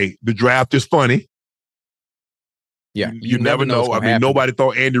 hey, the draft is funny. Yeah, you never know. I mean, nobody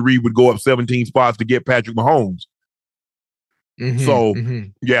thought Andy Reid would go up 17 spots to get Patrick Mahomes. So,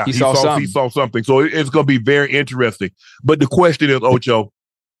 yeah, he saw something. So it's going to be very interesting. But the question is, Ocho,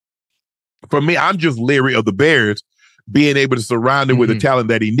 for me, I'm just leery of the Bears being able to surround him with the talent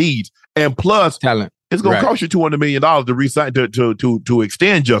that he needs. And plus, talent. It's going to cost you $200 million to resign to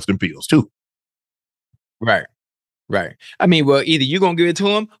extend Justin Fields, too. Right. I mean, well, either you're going to give it to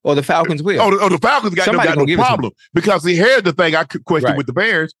him or the Falcons will. Oh, the Falcons got no problem. Because here's the thing I could question with the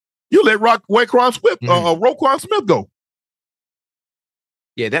Bears. You let Roquan Smith go.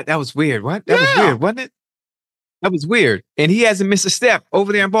 Yeah, that was weird. What? That was weird, wasn't it? That was weird. And he hasn't missed a step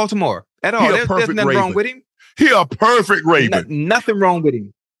over there in Baltimore. At all. There's nothing wrong with him. He a perfect Raven. Nothing wrong with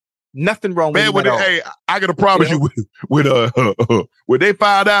him. Nothing wrong with him at all. Hey, I gotta promise you, when they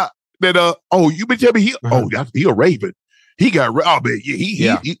find out that you been telling me he a Raven. He got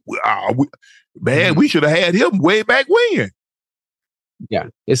man, we should have had him way back when. Yeah,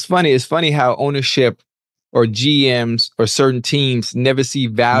 it's funny. It's funny how ownership or GMs or certain teams never see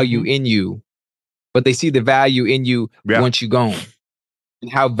value in you, but they see the value in you once you're gone.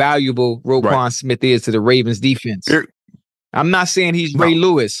 And how valuable Roquan Smith is to the Ravens defense. I'm not saying he's Ray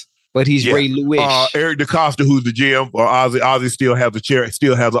Lewis, but he's Ray Lewis. Eric DeCosta, who's the GM, or Ozzy still has a chair,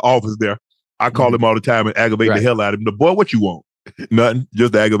 still has an office there. I call him all the time and aggravate the hell out of him. The boy, what you want? Nothing,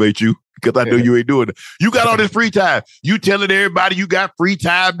 just to aggravate you, because I know you ain't doing it. You got all this free time. You telling everybody you got free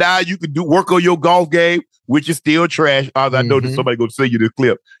time now. You can work on your golf game, which is still trash. Ozzy, I know that somebody gonna send you this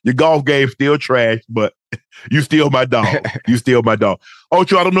clip. Your golf game still trash, but you still my dog. You still my dog.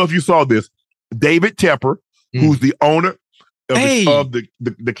 Ocho, I don't know if you saw this. David Tepper, who's the owner of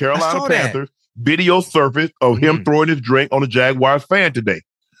the Carolina Panthers, video surfaced of him throwing his drink on a Jaguars fan today.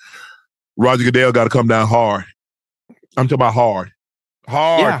 Roger Goodell got to come down hard. I'm talking about hard.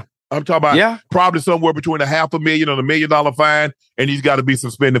 Yeah. I'm talking about probably somewhere between $500,000 and $1 million fine, and he's got to be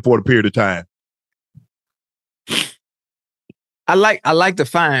suspended for a period of time. I like the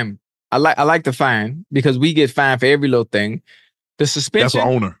fine. I like the fine because we get fined for every little thing. The suspension. That's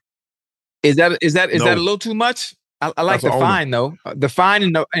an owner. Is that a little too much? I like the fine though. The fine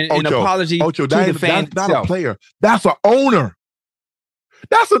and apology to the fan. That's not a player. That's an owner.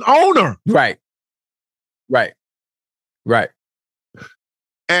 That's an owner. Right.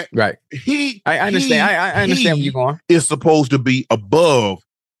 And I understand. I understand where you're going. Is supposed to be above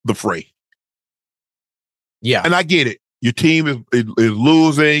the fray. Yeah. And I get it. Your team is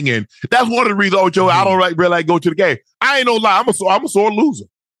losing, and that's one of the reasons, Ocho, I don't really like go to the game. I ain't no lie. I'm a sore loser.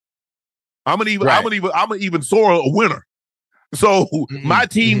 I'm an even sore winner. So my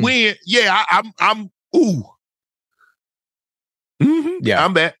team win. Yeah, I'm yeah,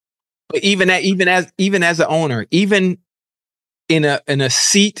 I'm that. But even as an owner, even in a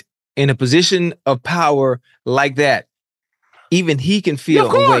seat in a position of power like that, even he can feel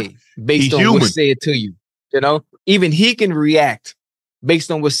a way based on what's said to you. You know, even he can react based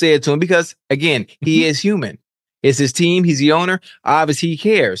on what's said to him because again, he is human. It's his team. He's the owner. Obviously, he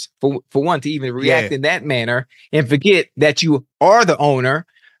cares for one to even react in that manner and forget that you are the owner.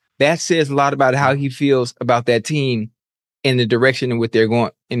 That says a lot about how he feels about that team in the direction in which they're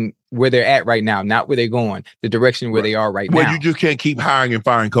going and where they're at right now, not where they're going, the direction where they are right now. Well, you just can't keep hiring and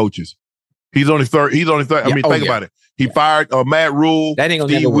firing coaches. He's only third. I mean, think about it. He fired Matt Rule. That ain't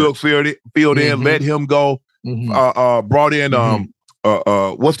gonna Steve Wilkes filled in, let him go. Brought in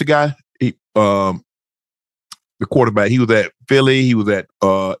what's the guy? The quarterback. He was at Philly. He was at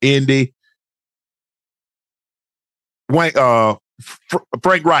Indy. Frank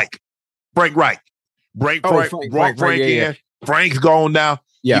Reich. Brought Frank in. Frank's gone now.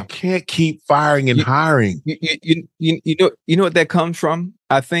 Yeah. You can't keep firing and hiring. You know what that comes from?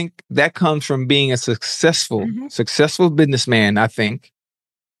 I think that comes from being a successful businessman, I think.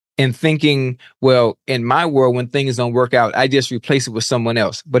 And thinking, well, in my world, when things don't work out, I just replace it with someone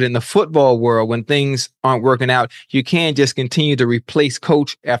else. But in the football world, when things aren't working out, you can't just continue to replace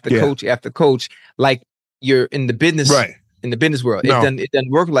coach after coach after coach like you're in the business. Right. In the business world, it doesn't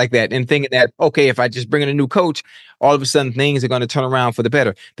work like that. And thinking that, okay, if I just bring in a new coach, all of a sudden things are going to turn around for the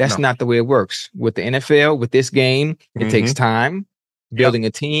better. That's not the way it works. With the NFL, with this game, it takes time, building a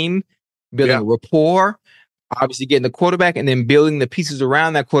team, building a rapport, obviously getting the quarterback, and then building the pieces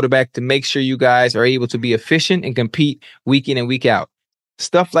around that quarterback to make sure you guys are able to be efficient and compete week in and week out.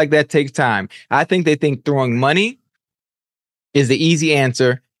 Stuff like that takes time. I think they think throwing money is the easy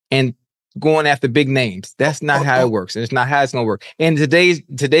answer and going after big names. That's not how it works. And it's not how it's going to work. And today's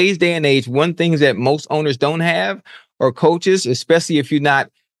day and age, one thing that most owners don't have, or coaches, especially if you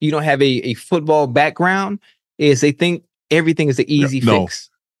don't have a football background, is they think everything is an easy fix.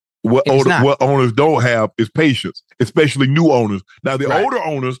 What owners don't have is patience, especially new owners. Now, the older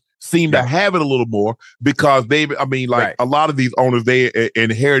owners seem to have it a little more because a lot of these owners, they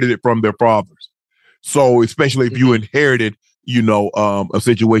inherited it from their fathers. So especially if you inherited a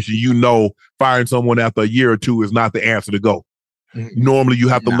situation, firing someone after a year or two is not the answer to go. Normally you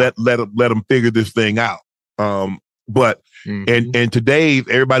have to let them figure this thing out. But today's,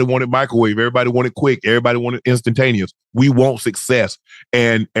 everybody wanted microwave, everybody wanted quick, everybody wanted instantaneous. We want success.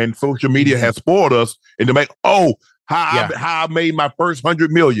 And social media has spoiled us into make, how I made my first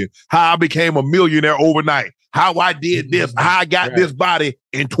 100 million, how I became a millionaire overnight, how I did this, how I got this body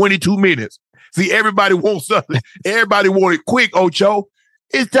in 22 minutes. See, everybody wants something. Everybody want it quick, Ocho.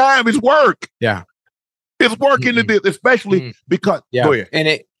 It's time. It's work. Yeah. It's work into this, especially because go ahead.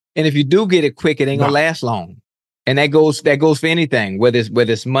 And if you do get it quick, it ain't gonna last long. And that goes for anything, whether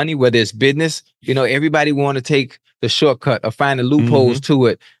it's money, whether it's business. You know, everybody want to take the shortcut or find the loopholes to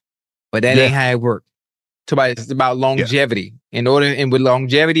it, but that ain't how it works. It's about longevity. And with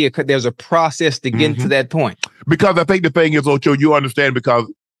longevity, there's a process to get to that point. Because I think the thing is, Ocho, you understand,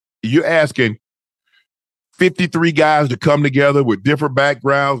 because you're asking 53 guys to come together with different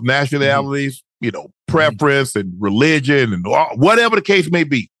backgrounds, nationalities, preference and religion and whatever the case may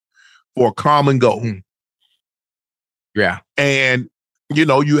be, for a common goal. Yeah. And,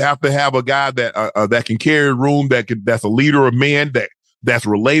 you have to have a guy that can carry a room, that's a leader of men, that's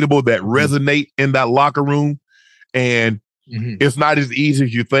relatable, that resonate in that locker room. And it's not as easy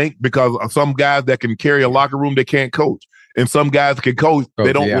as you think, because some guys that can carry a locker room, they can't coach. And some guys can coach,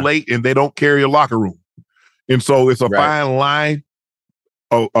 they don't relate, and they don't carry a locker room. And so it's a fine line,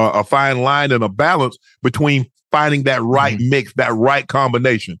 a fine line and a balance between finding that right mix, that right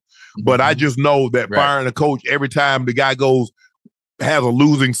combination. But I just know that firing a coach every time the guy has a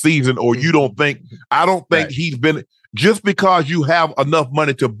losing season, or I don't think he's been, just because you have enough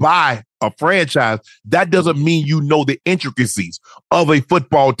money to buy a franchise, that doesn't mean you know the intricacies of a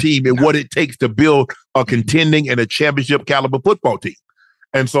football team and what it takes to build a contending and a championship caliber football team.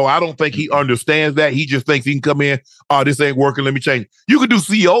 And so I don't think he understands that. He just thinks he can come in, this ain't working, let me change. You can do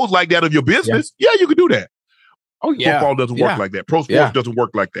CEOs like that of your business. Yeah, you can do that. Oh, yeah. Football doesn't work like that. Pro sports doesn't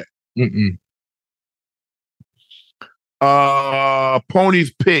work like that.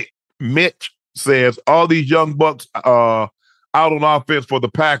 Pony's pick, Mitch says, all these young bucks out on offense for the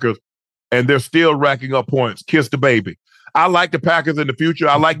Packers, and they're still racking up points. Kiss the baby. I like the Packers in the future.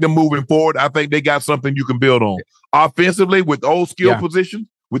 I like them moving forward. I think they got something you can build on. Offensively, with those skill positions,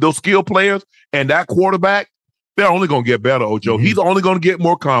 with those skill players, and that quarterback, they're only going to get better, Ocho. He's only going to get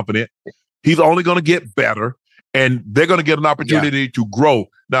more confident. He's only going to get better, and they're going to get an opportunity to grow.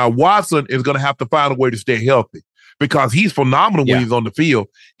 Now, Watson is going to have to find a way to stay healthy, because he's phenomenal when he's on the field.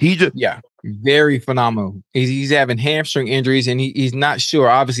 Very phenomenal. He's having hamstring injuries, and he's not sure.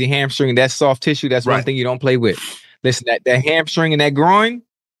 Obviously, hamstring, that's soft tissue. That's one thing you don't play with. Listen, that hamstring and that groin,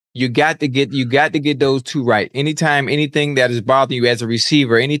 you got to get those two right. Anytime anything that is bothering you as a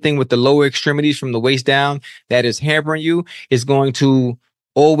receiver, anything with the lower extremities from the waist down that is hampering you, is going to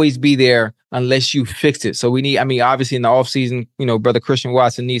always be there unless you fix it. So obviously in the offseason, Brother Christian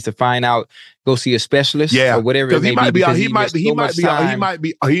Watson needs to go see a specialist or whatever it may be. He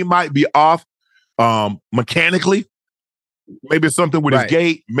might be off mechanically. Maybe it's something with his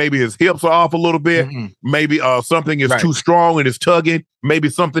gait. Maybe his hips are off a little bit. Maybe something is too strong and it's tugging. Maybe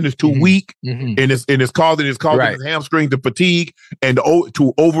something is too weak and it's causing his hamstring to fatigue and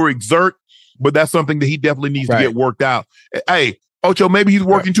to overexert. But that's something that he definitely needs to get worked out. Hey, Ocho, maybe he's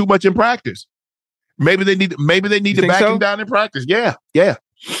working too much in practice. Maybe they need to back him down in practice. Yeah.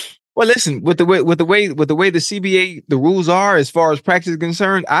 Well, listen, with the way the CBA, the rules are as far as practice is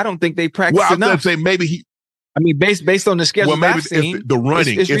concerned, I don't think they practice enough. I was going to say maybe he. Based on the schedule, well, maybe it's the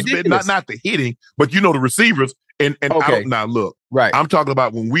running, it's not the hitting, but the receivers. And now look, I'm talking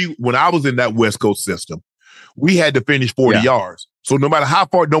about when I was in that West Coast system, we had to finish 40 yards. So no matter how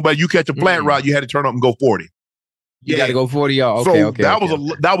far, you catch a flat route, you had to turn up and go 40. You got to go 40 yards. That was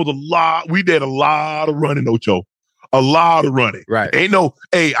a lot. We did a lot of running, Ocho. A lot of running. Right. Ain't no,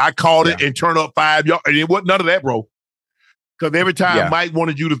 hey, I called it and turn up 5 yards. And it wasn't none of that, bro. Because every time Mike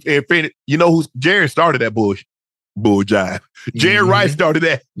wanted you to finish, Jerry started that bull jive. Jerry Rice started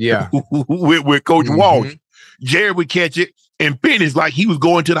that with Coach Walsh. Jerry would catch it and finish like he was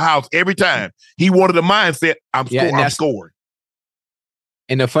going to the house every time. He wanted a mindset, I'm scoring.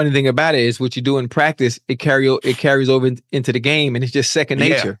 And the funny thing about it is what you do in practice, it carries over into the game, and it's just second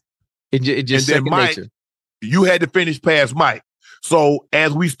nature. It just second nature. You had to finish past Mike. So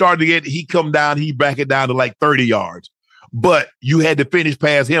as we started to get, he come down, he back it down to like 30 yards. But you had to finish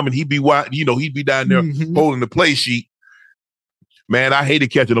past him, and he'd be down there holding the play sheet. Man, I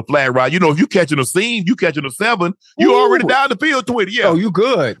hated catching a flat route. If you catching a seam, you catching a 7, you already down the field 20. Yeah. Oh, you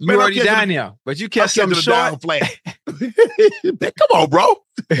good. You already down there. But you catch something short. Down flat. Come on, bro.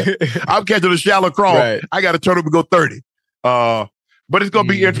 I'm catching a shallow crawl. Right. I got to turn up and go 30. But it's going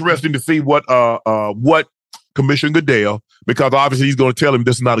to be interesting to see what Commissioner Goodell, because obviously he's going to tell him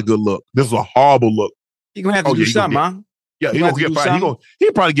this is not a good look. This is a horrible look. You're going to have to do something, huh? Yeah, he'll get fined.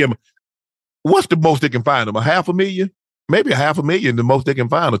 He'll probably give him, what's the most they can find him? $500,000? Maybe $500,000, the most they can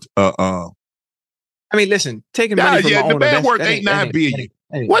find. Listen, taking money from the owner. The bad work ain't $9 billion.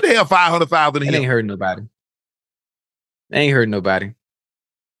 What the hell, $500,000? It ain't hurting nobody.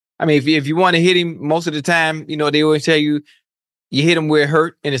 If you want to hit him most of the time, they always tell you, You hit them where it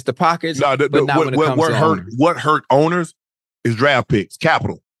hurt, and it's the pockets. No, but not when it comes to owners. What hurt owners is draft picks,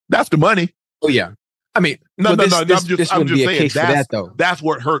 capital. That's the money. Oh yeah. I mean, no. This I'm just wouldn't be a saying case for that though. That's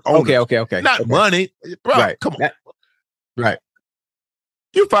what hurt owners. Okay. Not money, bro. Right. Come on. Right.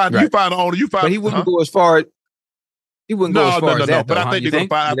 You find an owner. But he wouldn't go as far. He wouldn't go as far as that. But though, I think they're they're gonna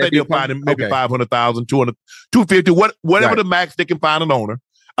find. I think they'll find him maybe 500,000, 200, 250, whatever the max they can find an owner.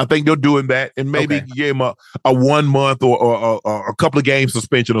 I think they're doing that, and maybe give him a 1 month or a couple of games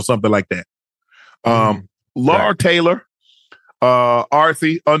suspension or something like that. Laura Taylor,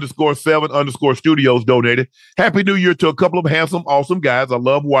 RC_7_studios donated. Happy New Year to a couple of handsome, awesome guys. I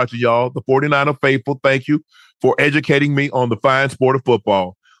love watching y'all. The 49er faithful. Thank you for educating me on the fine sport of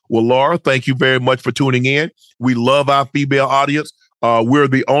football. Well, Laura, thank you very much for tuning in. We love our female audience. We're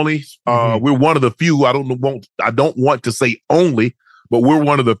the only, we're one of the few, I don't want to say only, but we're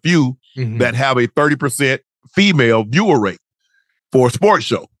one of the few that have a 30% female viewer rate for a sports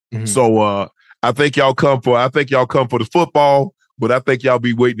show. So I think y'all come for the football, but I think y'all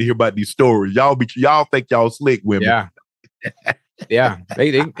be waiting to hear about these stories. Y'all think y'all slick women. Yeah. Yeah.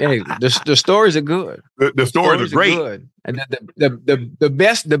 The stories are good. The stories are great. Good. And the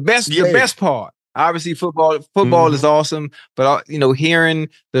best part. Obviously, football is awesome, but hearing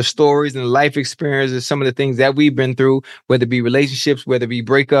the stories and the life experiences, some of the things that we've been through, whether it be relationships, whether it be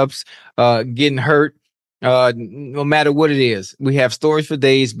breakups, getting hurt, no matter what it is, we have stories for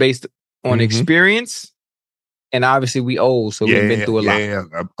days based on experience, and obviously we old, so we've been through a lot. Yeah,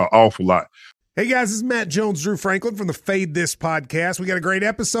 an awful lot. Hey guys, this is Matt Jones, Drew Franklin from the Fade This podcast. We got a great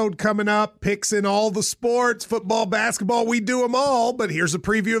episode coming up, picks in all the sports, football, basketball, we do them all, but here's a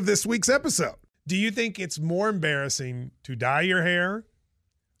preview of this week's episode. Do you think it's more embarrassing to dye your hair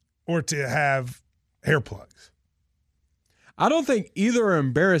or to have hair plugs? I don't think either are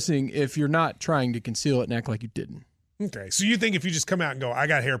embarrassing if you're not trying to conceal it and act like you didn't. Okay, so you think if you just come out and go, I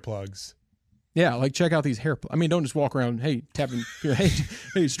got hair plugs. Yeah, like check out these hair plugs. I mean, don't just walk around, hey, tapping,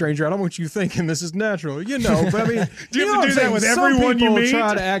 hey, stranger, I don't want you thinking this is natural. But I mean, do you have to do that with everyone you meet?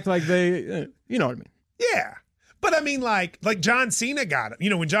 Try to act like they, you know what I mean? Yeah. But I mean, like John Cena got it.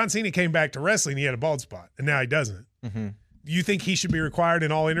 When John Cena came back to wrestling, he had a bald spot, and now he doesn't. Do you think he should be required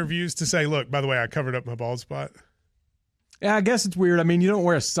in all interviews to say, look, by the way, I covered up my bald spot? Yeah, I guess it's weird. I mean, you don't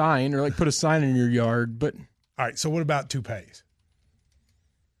wear a sign or put a sign in your yard, but. All right, so what about toupees?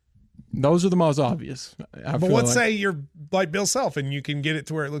 Those are the most obvious. But let's say you're like Bill Self and you can get it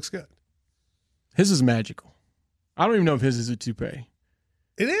to where it looks good. His is magical. I don't even know if his is a toupee.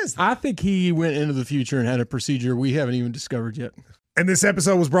 It is. I think he went into the future and had a procedure we haven't even discovered yet. And this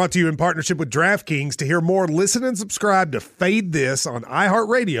episode was brought to you in partnership with DraftKings. To hear more, listen and subscribe to Fade This on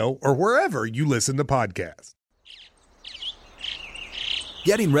iHeartRadio or wherever you listen to podcasts.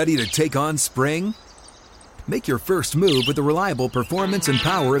 Getting ready to take on spring? Make your first move with the reliable performance and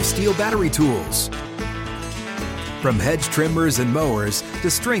power of Steel battery tools. From hedge trimmers and mowers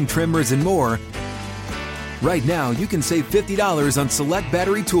to string trimmers and more, right now you can save $50 on select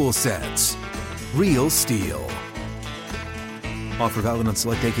battery tool sets. Real Steel. Offer valid on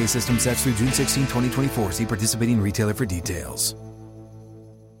select AK system sets through June 16, 2024. See participating retailer for details.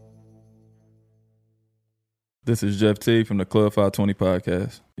 This is Jeff T from the Club 520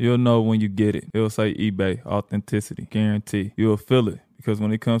 podcast. You'll know when you get it. It'll say eBay, authenticity, guarantee. You'll feel it because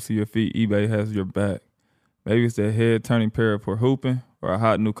when it comes to your feet, eBay has your back. Maybe it's that head-turning pair for hooping or a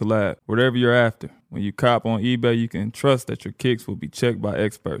hot new collab. Whatever you're after, when you cop on eBay, you can trust that your kicks will be checked by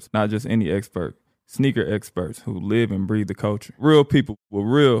experts, not just any expert. Sneaker experts who live and breathe the culture. Real people with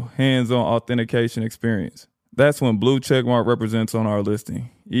real hands-on authentication experience. That's when blue checkmark represents on our listing.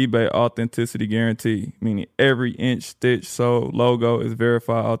 eBay authenticity guarantee, meaning every inch, stitch, sole, logo is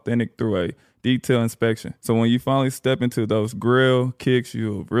verified authentic through a detailed inspection. So when you finally step into those grill kicks,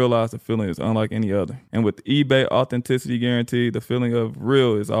 you'll realize the feeling is unlike any other. And with eBay authenticity guarantee, the feeling of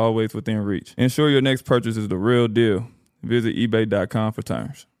real is always within reach. Ensure your next purchase is the real deal. Visit ebay.com for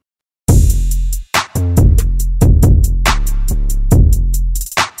terms.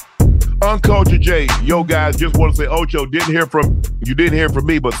 Uncultured J, yo guys, just want to say, Ocho, you didn't hear from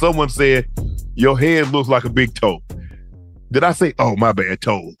me, but someone said your head looks like a big toe. Did I say, oh, my bad,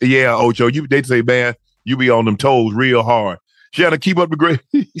 toes? Yeah, Ocho, they say, man, you be on them toes real hard. Shannon, keep up the great.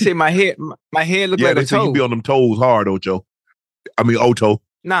 You say my head look like a toe. They say you be on them toes hard, Ocho. I mean, Ocho.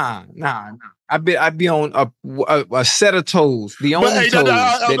 Nah. I be on a set of toes. The only toes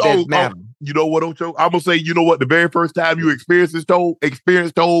that matter. You know what, Ocho? I'm gonna say, you know what? The very first time you experienced toes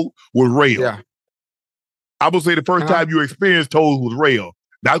was rail. Yeah. I'm gonna say the first time you experienced toes was rail.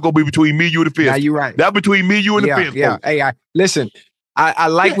 That's gonna be between me, you, and the fence. Now you're right. That's between me, you, and the fence. Yeah. Hey, listen. I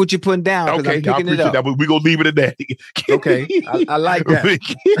like what you're putting down. Okay, I'm picking I appreciate it up. that, but we're going to leave it at that. Okay, I like that.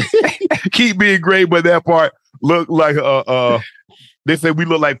 Keep being great, but that part look like, they say we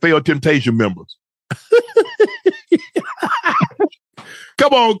look like failed temptation members.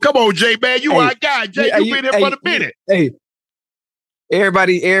 Come on, Jay, man. You our guy. Jay, you been here for a minute. Hey,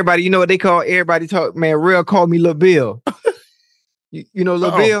 everybody, you know what they call everybody talk, man, real call me Lil Bill. You know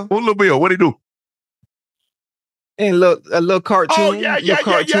Lil Bill? What's Lil Bill? What he do? And a little cartoon. Oh, yeah. I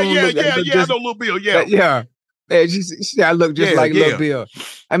know Lil Bill, yeah. I look just like Lil Bill.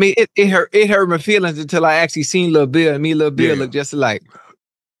 I mean, it hurt my feelings until I actually seen Lil Bill, and me and Lil Bill look just alike.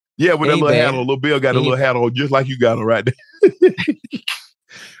 Yeah, with that little hat on. Lil Bill got a little hat on just like you got on right there.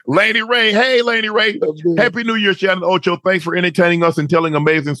 Lady Ray. Hey, Lady Ray. Happy New Year, Shannon Ocho. Thanks for entertaining us and telling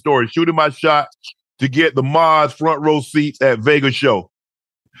amazing stories. Shooting my shot to get the Mods front row seats at Vegas show.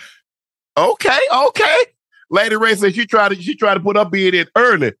 Okay. Lady Ray said she tried to put her bid in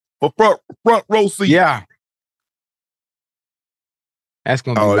early for front row seats. Yeah. That's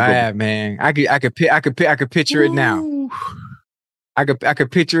gonna be live, man. I could picture it now. I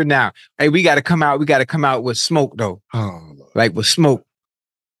could picture it now. Hey, we gotta come out with smoke though. Like with smoke.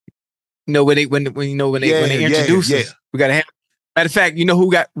 You know when they introduce us, we gotta have. Matter of fact, you know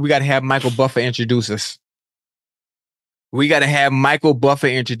we gotta have Michael Buffer introduce us. We gotta have Michael Buffer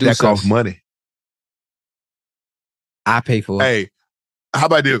introduce us. That costs money. I pay for it. Hey, how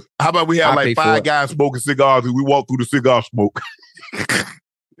about this? How about we have like 5 guys smoking cigars and we walk through the cigar smoke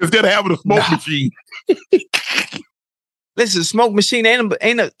instead of having a smoke machine. Listen, smoke machine I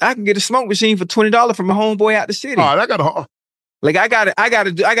can get a smoke machine for $20 from a homeboy out the city. Oh, I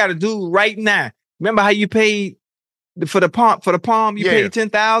gotta do right now. Remember how you paid for the palm? You paid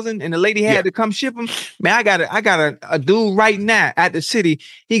 $10,000 and the lady had to come ship them. Man, I got a dude right now at the city.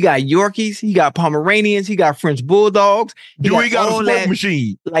 He got Yorkies, he got Pomeranians, he got French Bulldogs. He got a smoke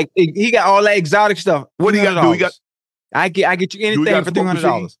machine? Like he got all that exotic stuff. What do you got to do? I get you anything for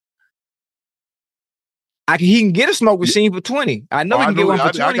 $300. He can get a smoke machine for $20. I know he can get one for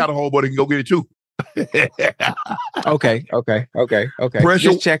 $20. I got a homeboy that can go get it too. Okay. Pressure,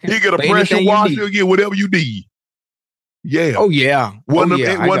 just checking. He get a pressure washer. He'll get whatever you need. Yeah. Oh yeah. One of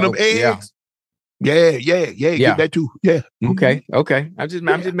them eggs. Yeah. Get that too. Yeah. Mm-hmm. Okay. I'm just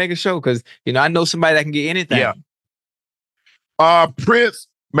making sure because I know somebody that can get anything. Yeah. Prince,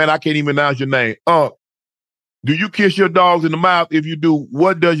 man, I can't even announce your name. Do you kiss your dogs in the mouth? If you do,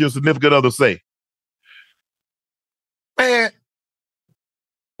 what does your significant other say? Man,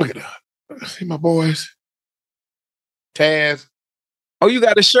 look at that. See my boys. Taz. Oh, you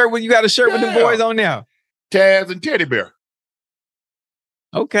got a shirt with the boys on there. Taz and Teddy Bear.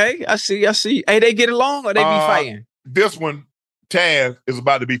 Okay, I see. Hey, they get along or they be fighting? This one, Taz, is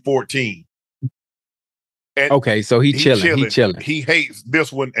about to be 14. And okay, so he chilling. He hates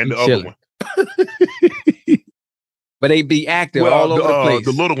this one and the other one. But they be active all over the place.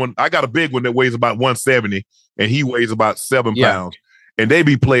 The little one, I got a big one that weighs about 170 and he weighs about 7 pounds. And they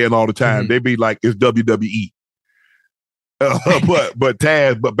be playing all the time. Mm-hmm. They be like, it's WWE. But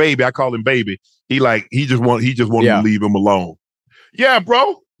Taz, but baby, I call him baby. He just want to leave him alone. Yeah,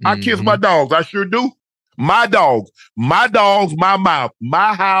 bro. I kiss my dogs. I sure do. My dogs, my mouth,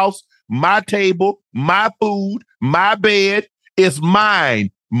 my house, my table, my food, my bed. It's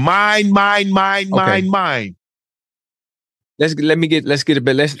mine. Mine. Let's get a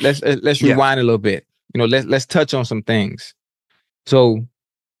bit. Let's rewind a little bit. Let's touch on some things. So,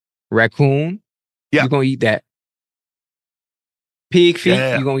 raccoon, you're gonna eat that. Pig feet,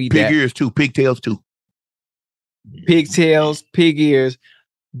 you're gonna eat that. Pig ears too. Pigtails too. Pigtails, pig ears,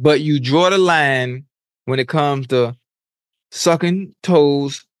 but you draw the line when it comes to sucking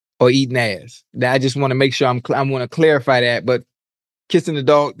toes or eating ass. Now, I just want to make sure I want to clarify that, but. Kissing the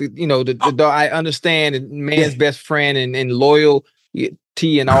dog, the dog. I understand, and man's best friend and loyalty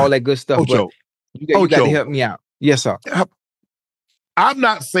and all that good stuff. Ocho. But you got to help me out. Yes, sir. I'm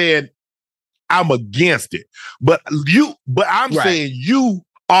not saying I'm against it, but I'm saying you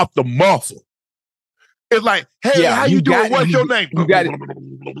off the muscle. It's like, hey, how you doing? What's your name? You got it.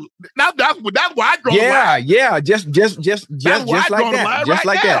 Now that's why I draw the line. Yeah, just like that, just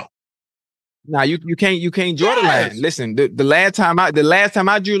like that. Now you can't draw the line. Listen, the last time I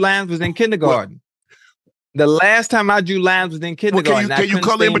drew lines was in kindergarten. The last time I drew lines was in kindergarten. Can you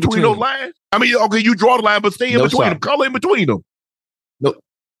color in between those lines? I mean, okay, you draw the line, but stay in between them. Color in between them. No,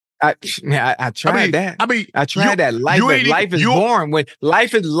 I tried that. I tried that. Life is boring. When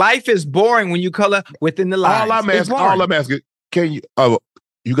life is boring when you color within the lines. All I'm asking, can you?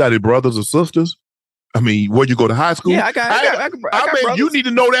 You got any brothers or sisters? I mean, where'd you go to high school? Yeah, I got you need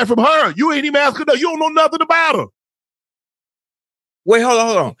to know that from her. You ain't even asking her. You don't know nothing about her. Wait, hold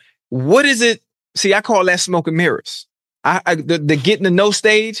on. What is it? See, I call that smoke and mirrors. The getting to know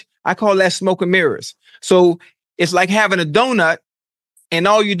stage, I call that smoke and mirrors. So it's like having a donut and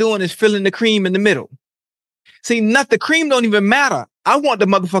all you're doing is filling the cream in the middle. See, the cream don't even matter. I want the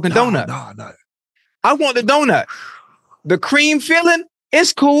motherfucking donut. No. I want the donut. The cream filling,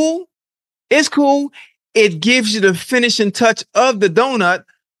 it's cool. It's cool. It gives you the finishing touch of the donut,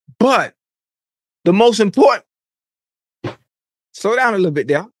 but the most important, slow down a little bit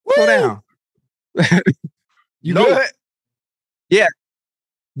there. Slow down. You good? Yeah.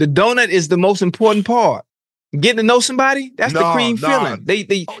 The donut is the most important part. Getting to know somebody, that's the cream filling. They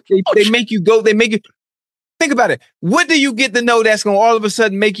make you go, they make you think about it. What do you get to know that's gonna all of a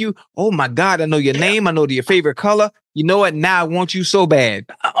sudden make you, oh my God, I know your name, I know your favorite color. You know what? Now I want you so bad.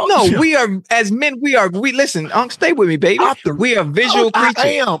 We are, as men, we listen, stay with me, baby. We are visual creatures.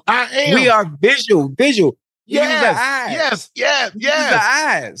 I am. We are visual. Yes. Use the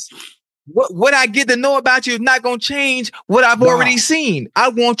eyes. What I get to know about you is not going to change what I've already seen. I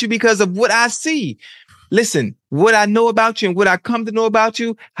want you because of what I see. Listen, what I know about you and what I come to know about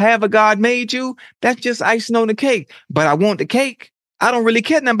you, however God made you, that's just icing on the cake. But I want the cake. I don't really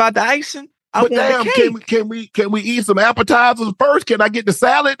care nothing about the icing. I want the cake. Can we eat some appetizers first? Can I get the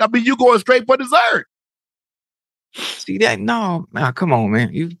salad? I mean, you going straight for dessert. See that? No, come on,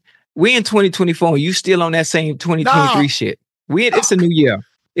 man. We in 2024. And you still on that same 2023 shit. It's a new year.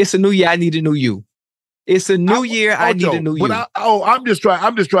 It's a new year. I need a new you. It's a new year. I need a new you. I'm just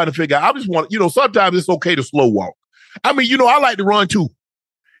trying to figure out. I just want, sometimes it's okay to slow walk. I mean, I like to run too.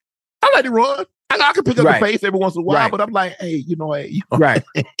 I like to run. I can pick up the pace every once in a while, but I'm like, hey, right. like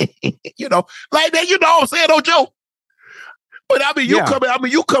that, what I'm saying, Ocho? But I mean,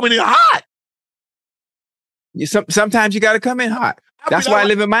 you coming in hot. Sometimes you got to come in hot. That's why I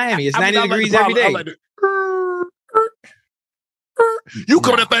live in Miami. It's 90 degrees every day. You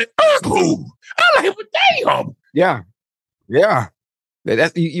come in that thing, I like, damn. Yeah.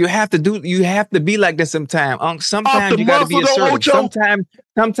 That's you have to be like that sometimes. Sometimes you got to be assertive. Sometimes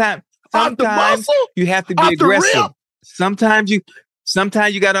you have to be aggressive. Sometimes you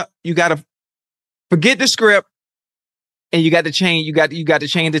gotta forget the script and you got to change. You got to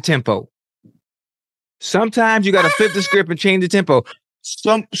change the tempo. Sometimes you got to flip the script and change the tempo.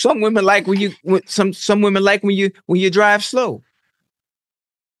 Some women like when you drive slow.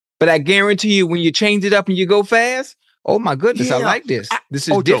 But I guarantee you, when you change it up and you go fast, oh my goodness, I like this. This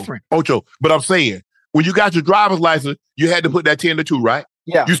is different. Ocho, but I'm saying, when you got your driver's license, you had to put that 10 to 2, right?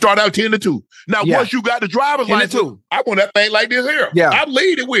 Yeah. You start out 10 to 2. Now, once you got the driver's license, I want that thing like this here. Yeah. I'm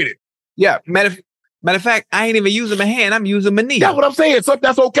leading with it. Yeah. Matter of fact, I ain't even using my hand. I'm using my knee. That's what I'm saying. So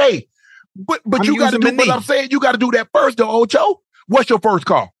that's okay. But you got to do what I'm saying. You got to do that first, though, Ocho. What's your first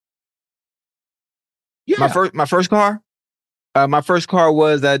car? Yeah. My first car? My first car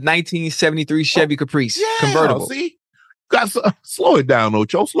was a 1973 Chevy Caprice convertible. See? Slow it down,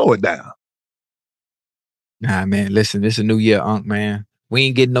 Ocho. Slow it down. Nah, man. Listen, this is a new year, Unc, man. We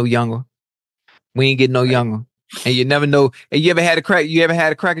ain't getting no younger. And you never know. And you ever had a Cracker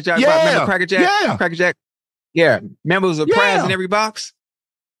Jack? Yeah. Remember Cracker Jack? Yeah. Cracker Jack? Yeah. Remember it was a prize in every box?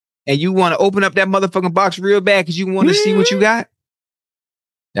 And you want to open up that motherfucking box real bad because you want to see what you got?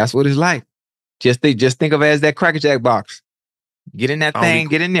 That's what it's like. Just think of it as that Cracker Jack box. Get in that thing,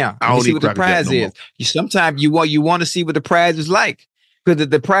 get in there. You see what the prize is. Sometimes you want to see what the prize is like. Because if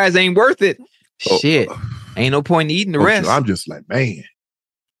the prize ain't worth it, shit. Ain't no point in eating the rest. I'm just like, man.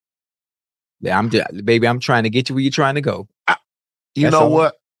 Yeah, I'm trying to get you where you're trying to go. You know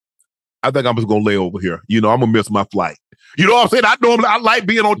what? I think I'm just gonna lay over here. I'm gonna miss my flight. You know what I'm saying? I like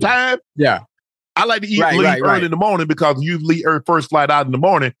being on time. Yeah. I like to leave early in the morning because usually first flight out in the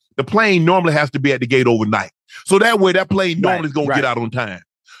morning, the plane normally has to be at the gate overnight. So that way that plane normally is going to get out on time.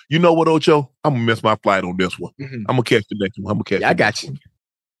 You know what, Ocho? I'm going to miss my flight on this one. Mm-hmm. I'm going to catch the next one.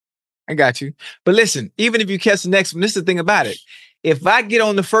 I got you. But listen, even if you catch the next one, this is the thing about it. If I get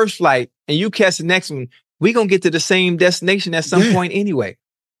on the first flight and you catch the next one, we're going to get to the same destination at some point anyway.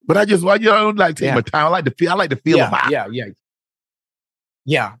 But I just like to take my time. I like to feel about.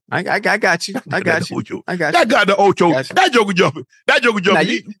 Yeah, I got you. I got you. That guy, the Ocho, that joker jumping.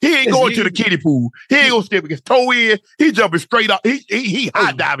 He ain't going to the kiddie pool. He ain't gonna stick his toe in. He jumping straight up. He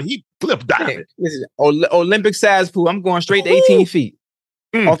high diving. He cliff diving. This is Olympic size pool. I'm going straight to 18 feet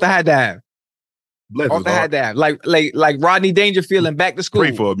off the high dive. Off the high dive, like Rodney Dangerfield and Back to School.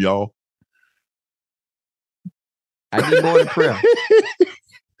 Pray for him, y'all. I need more than prayer.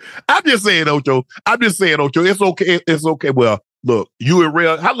 I'm just saying, Ocho. It's okay. It's okay. Well. Look, you and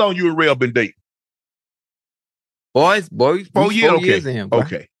Rail, how long you and Rail been dating? Boys, 4 years. 4 years? Okay. 4 years in him. Bro.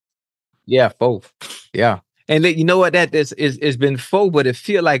 Okay. Yeah, 4. Yeah. And you know what? That is it's been full, but it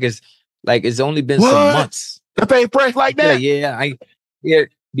feel like it's only been some months. That ain't fresh like that.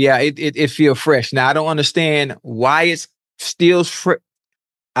 It feels fresh. Now I don't understand why it's still fresh.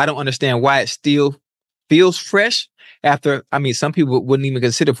 I don't understand why it still feels fresh after. I mean, some people wouldn't even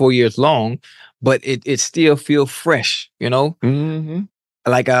consider 4 years long, but it still feels fresh. You know,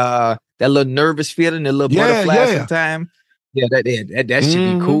 like that little nervous feeling, that little butterfly sometimes. Yeah, that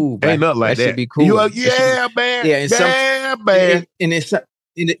should be cool. Bro. Ain't nothing like that. Should be cool. Man. Yeah, man. And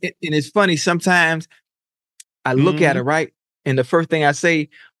it's funny. Sometimes I look at it, right, and the first thing I say,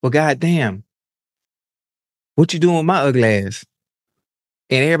 well, goddamn, what you doing with my ugly ass?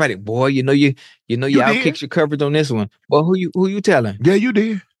 And everybody, boy, you outkicked your coverage on this one. Well, who you telling? Yeah, you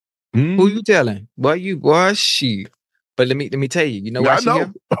did. Who you telling? Boy, she. But let me tell you, you know why she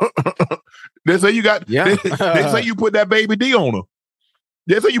here? They say you got. They say you put that baby D on her.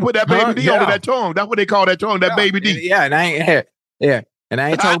 They say you put that baby D on that tongue. That's what they call that tongue. That baby D. Yeah, and I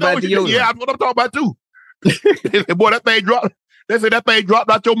ain't talking about deodorant. Yeah, that's what I'm talking about too. They say, boy, that thing dropped. They say that thing dropped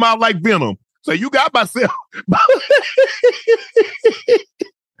out your mouth like venom. So you got myself.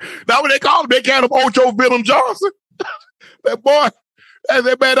 That's what they call him. They call him Ocho Venom Johnson. That boy, they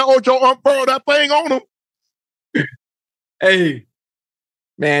made that Ocho unfurl that thing on him. Hey,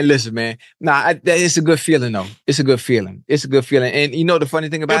 man, listen, man. Nah, it's a good feeling, though. It's a good feeling. It's a good feeling. And you know the funny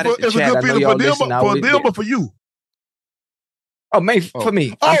thing about it's a good feeling for them or for you? Oh, man, for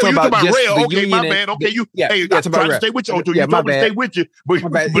me. Oh, I'm talking about just real. Okay, my and, bad. Okay, you. Hey, I'm trying to stay with you, Ocho. You told me to stay with you. But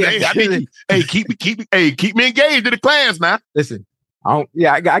hey, keep me engaged in the class now. Listen. I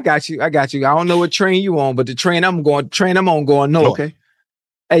got you. I don't know what train you on, but the train I'm on going north. Okay.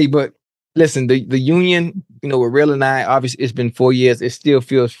 Hey, but listen, the union, with Real and I, obviously it's been 4 years. It still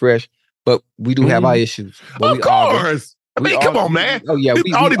feels fresh, but we do have our issues. But of course. Come on, man. Oh yeah,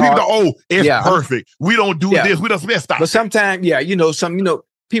 all these people it's perfect. We don't do this. We don't stop. But sometimes,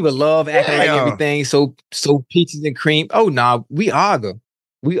 people love acting like everything so peaches and cream. Oh no, we argue.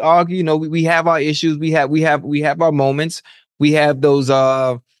 We we have our issues. We have our moments. We have those.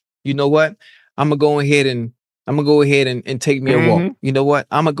 You know what? I'm gonna go ahead and take me a walk. You know what?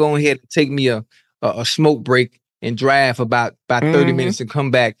 I'm gonna go ahead and take me a smoke break and drive about 30 minutes and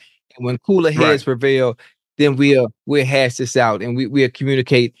come back. And when cooler heads prevail, then we'll hash this out and we'll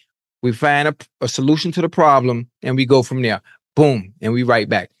communicate. We find a solution to the problem and we go from there. Boom, and we right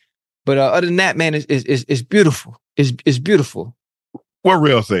back. But other than that, man, it's beautiful. It's beautiful. What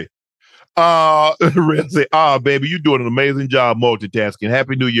Real say? Real say, baby, you're doing an amazing job multitasking.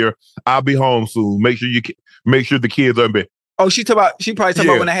 Happy New Year. I'll be home soon. Make sure the kids are in bed. Oh, she probably talking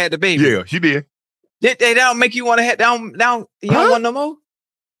about when I had the baby. Yeah, she did. They don't make you want to have down. You don't want no more?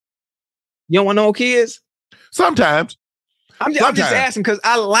 You don't want no more kids? Sometimes. I'm just asking because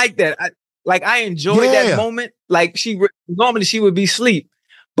I like that. I enjoyed that moment. Like normally she would be asleep,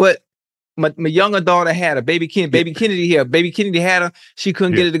 but my younger daughter had her. Baby Kennedy here. Baby Kennedy had her. She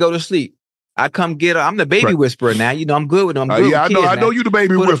couldn't get her to go to sleep. I come get her. I'm the baby whisperer now. I'm good with them. I know you the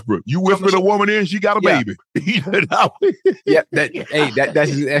baby whisperer. You whispered a woman in, she got a baby.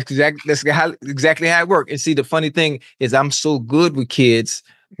 That's exactly how it works. And see, the funny thing is I'm so good with kids.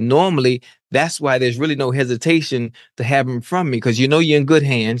 Normally, that's why there's really no hesitation to have them from me because you're in good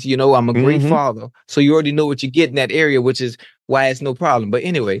hands. I'm a great father. So you already know what you get in that area, which is why it's no problem. But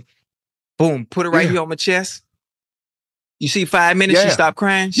anyway, boom, put it right here on my chest. You see 5 minutes, she stopped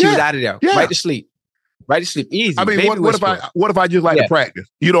crying. She was out of there. Right to sleep. Easy. I mean, what if I just like to practice?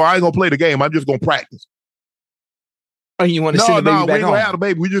 I ain't gonna play the game. I'm just gonna practice. Oh, you want to send the baby back home? No, we ain't gonna have the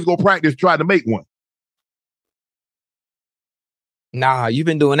baby. We just gonna practice trying to make one. Nah, you've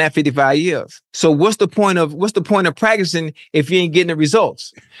been doing that 55 years. So what's the point of practicing if you ain't getting the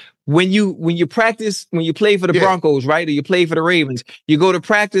results? When you practice, when you play for the Broncos, right? Or you play for the Ravens, you go to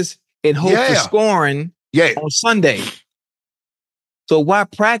practice and hope for scoring on Sunday. So why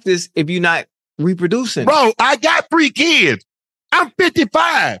practice if you're not reproducing? Bro, I got 3 kids. I'm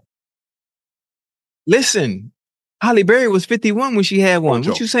 55. Listen, Holly Berry was 51 when she had one. Ocho.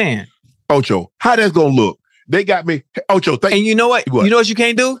 What you saying? Ocho, how that's gonna look? They got me. Ocho, and you know what? You know what you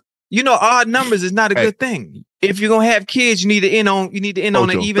can't do? Odd numbers is not a good thing. If you're gonna have kids, you need to end on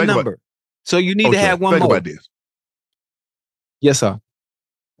an even number. So you need to have one more. Think about this. Yes, sir.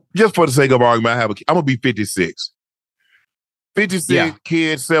 Just for the sake of argument, I'm gonna be 56. 56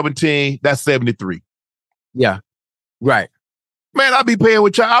 kids, 17. That's 73. Yeah, right. Man, I'll be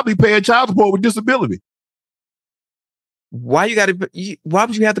paying child support with disability. Why why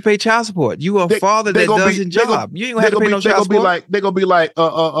would you have to pay child support? You are a father that does your job. You ain't gonna have to pay no child support. They're gonna be like,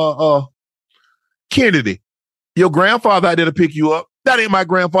 Kennedy, your grandfather out there to pick you up. That ain't my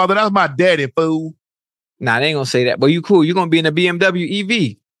grandfather. That's my daddy, fool. Nah, they ain't gonna say that. But you cool. You're gonna be in a BMW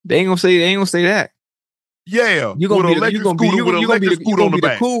EV. They ain't gonna say that. Yeah. You're gonna be the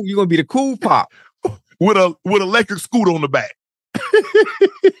cool. You're gonna be the cool pop. with electric scooter on the back.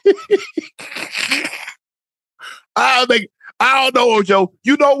 I don't know, Ocho.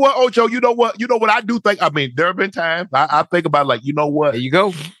 You know what, Ocho? You know what I do think? I mean, there have been times I think about like, you know what? There you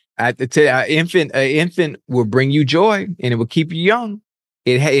go. I have to tell you, an infant will bring you joy and it will keep you young.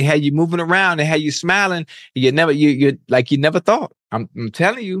 It had you moving around. It had you smiling. You never thought. I'm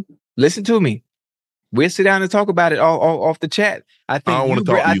telling you. Listen to me. We'll sit down and talk about it all off the chat. I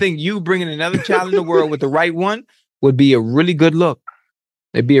think you bringing another child in the world with the right one would be a really good look.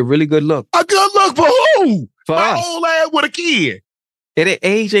 It'd be a really good look. A good look for who? For my us. old ass with a kid.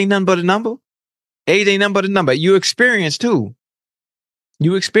 Age ain't nothing but a number. Age ain't nothing but a number. You experience too.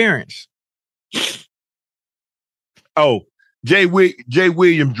 You experience. Oh, Jay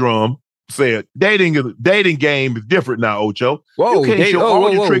Williams drum said dating game is different now, Ocho. Whoa, you can't show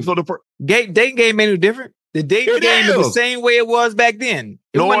all your tricks on the first. Dating game ain't no different. The dating game is the same way it was back then.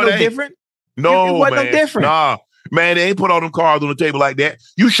 It wasn't no different. No, it wasn't no different. Nah, man, they ain't put all them cards on the table like that.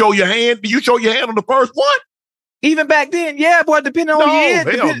 You show your hand. You show your hand on the first one. Even back then, yeah, boy. Depending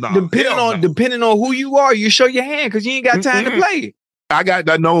on depending on who you are, you show your hand because you ain't got time to play. I got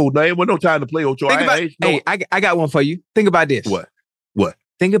that. No, there ain't no time to play, Ocho. I got one for you. Think about this. What?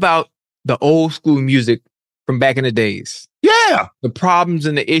 Think about the old school music from back in the days. Yeah. The problems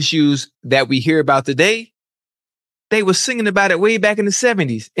and the issues that we hear about today, they were singing about it way back in the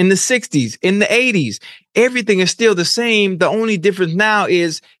 70s, in the 60s, in the 80s. Everything is still the same. The only difference now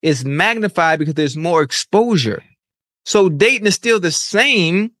is it's magnified because there's more exposure. So dating is still the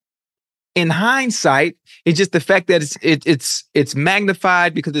same in hindsight. It's just the fact that it's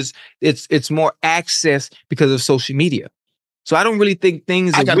magnified because it's more access because of social media. So I don't really think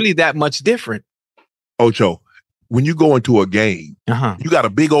things are really that much different. Ocho, when you go into a game, you got a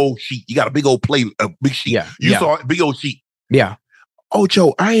big old sheet. You got a big old big sheet. Yeah. You saw a big old sheet. Yeah.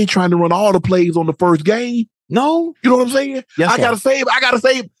 Ocho, I ain't trying to run all the plays on the first game. No. You know what I'm saying? Yes, I gotta save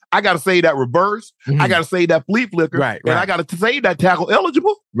that reverse. I gotta save that flea flicker. Right. And I gotta save that tackle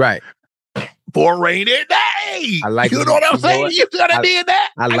eligible. Right. For a rainy day. I like you know what I'm saying? You gotta be in that.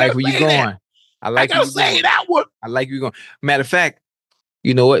 I like where you're going. I gotta say that one. I like where you're going. Matter of fact,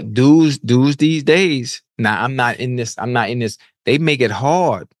 you know what? Dudes these days. Now I'm not in this. They make it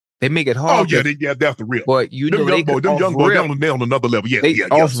hard. Oh yeah, that's the real. But you know, them young boys, on another level. Yeah,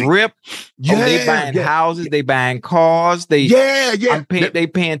 rip. Yeah, they buying houses. They buying cars. They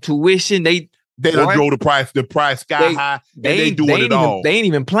paying tuition. They done drove the price sky high. They doing it all. They ain't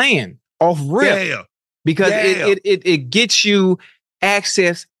even playing off rip. Yeah, because it gets you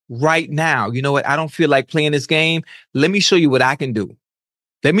access right now. You know what? I don't feel like playing this game. Let me show you what I can do.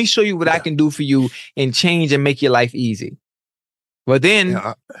 Let me show you what I can do for you and change and make your life easy. But then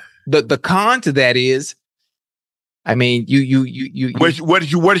the con to that is, I mean, you where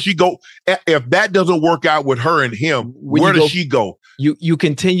does she go? If that doesn't work out with her and him, where does she go? You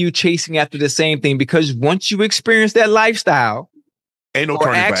continue chasing after the same thing because once you experience that lifestyle, ain't no or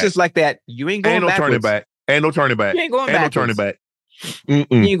turning access back. Like that, you ain't going backwards. Ain't no turning back. You ain't going backwards. No turning back. You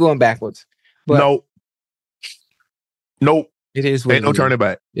ain't going backwards. But Nope. It is. What ain't no turning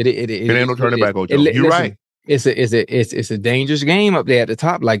back. It ain't no turning back, Ocho. You're right. It's a dangerous game up there at the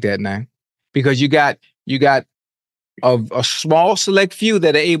top like that now, because you got a small select few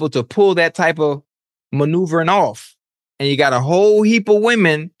that are able to pull that type of maneuvering off, and you got a whole heap of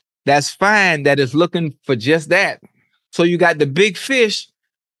women that's fine that is looking for just that. So you got the big fish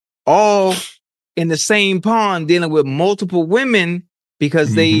all in the same pond dealing with multiple women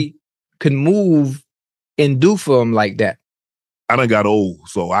because they can move and do for them like that. I done got old,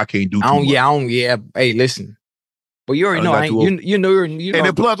 so I can't do too much. Yeah. Hey, listen. Well, you already know. And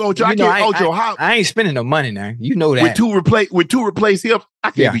then plus, Ocho, I ain't spending no money now. You know that. With two replace hips,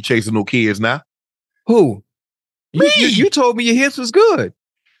 I can't be chasing no kids now. Who? Me. You told me your hips was good.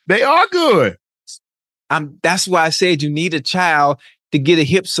 They are good. That's why I said you need a child to get a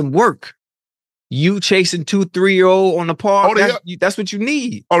hip some work. You chasing 2-3-year-old on the park. That's what you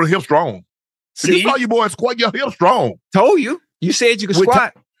need. Oh, the hip strong. See? You saw your boy squat your hip strong. Told you. You said you could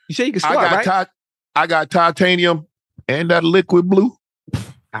squat. You said you could squat, right? I got titanium and that liquid blue.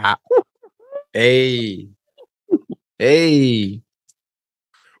 Hey.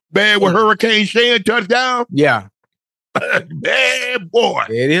 Bad with Hurricane Shane touchdown. Yeah. Bad boy.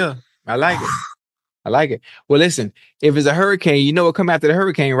 It is. I like it. Well, listen, if it's a hurricane, you know what come after the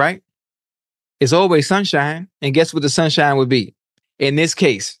hurricane, right? It's always sunshine. And guess what the sunshine would be? In this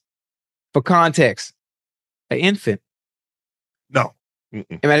case, for context, an infant. No.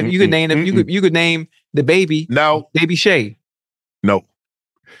 You could name them. You could name the baby. No. Baby Shay. No.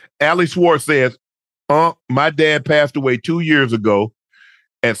 Allie Swartz says, my dad passed away 2 years ago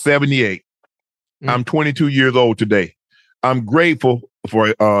at 78. I'm 22 years old today. I'm grateful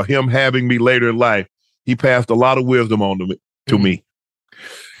for him having me later in life. He passed a lot of wisdom on to me.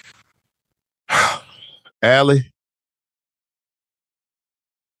 Allie.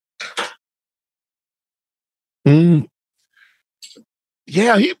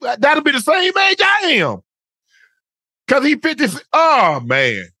 Yeah, that'll be the same age I am. Because he 50. Oh,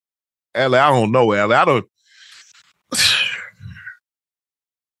 man. Allie, I don't know, Allie. I don't.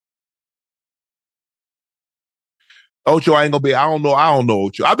 Ocho, I ain't gonna be. I don't know,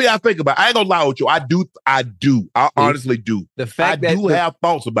 Ocho. I think about it. I ain't gonna lie, Ocho. I do. I honestly do. The fact I do have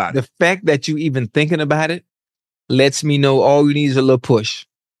thoughts about it. The fact that you even thinking about it lets me know all you need is a little push.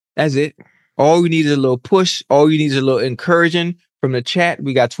 That's it. All you need is a little push. All you need is a little encouraging from the chat.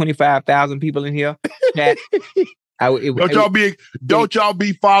 We got 25,000 people in here. Chat. Don't y'all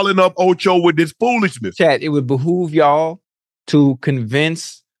be following up Ocho with this foolishness. Chat, it would behoove y'all to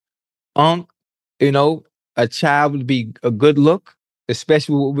convince a child would be a good look,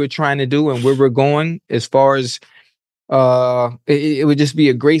 especially what we're trying to do and where we're going as far as it would just be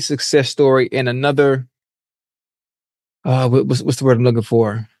a great success story and another what's the word I'm looking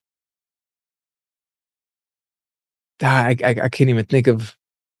for? I can't even think of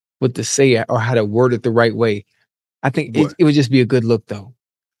what to say or how to word it the right way. I think it would just be a good look, though.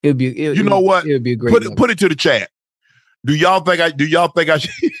 It would be. It would be a great. Put it to the chat. Do y'all think I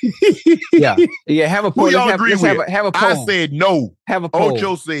should? Yeah. Have a poll. Who y'all agree with? Have a poll. I said no. Have a poll.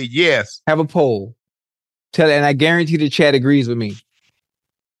 Ocho said yes. Have a poll. And I guarantee the chat agrees with me.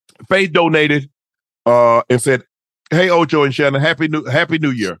 Faith donated and said, "Hey Ocho and Shannon, happy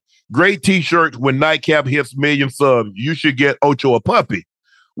New Year. Great T-shirts when Nightcap hits million subs. You should get Ocho a puppy.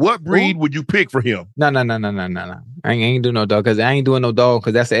 What breed would you pick for him?" No. I ain't doing no dog because I ain't doing no dog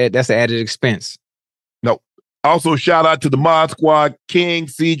because that's an added expense. No. Also, shout out to the Mod Squad, King,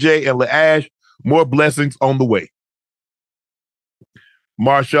 CJ, and LaAsh. More blessings on the way.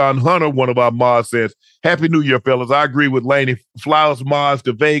 Marshawn Hunter, one of our mods, says, "Happy New Year, fellas. I agree with Laney. Fly us mods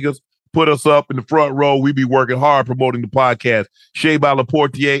to Vegas. Put us up in the front row. We be working hard promoting the podcast. Shea by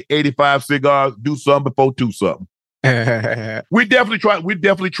Laportier, 85 cigars. Do something before do something." We definitely try.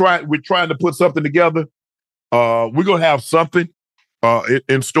 We're trying to put something together. We're gonna have something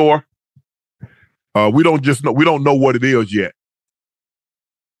in store. We don't know what it is yet.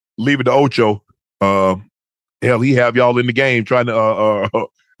 Leave it to Ocho. Hell, he have y'all in the game trying to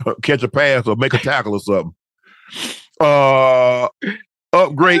catch a pass or make a tackle or something.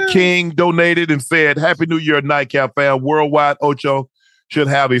 Upgrade King donated and said, "Happy New Year, Nightcap fan. Worldwide, Ocho should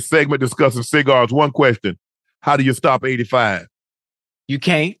have a segment discussing cigars. One question: how do you stop 85? You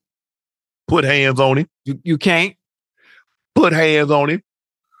can't. Put hands on him. You can't. Put hands on him.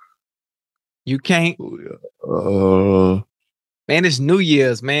 You can't. Man, it's New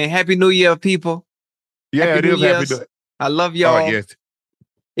Year's, man. Happy New Year, people. Yeah, Happy it is. Year's. Happy. I love y'all. Yes.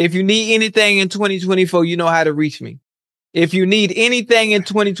 If you need anything in 2024, you know how to reach me. If you need anything in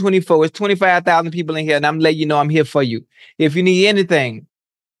 2024, it's 25,000 people in here, and I'm letting you know I'm here for you. If you need anything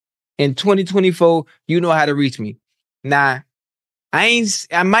in 2024, you know how to reach me. Now, I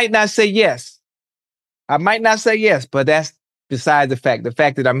might not say yes. But that's besides the fact. The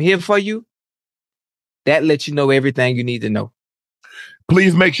fact that I'm here for you, that lets you know everything you need to know.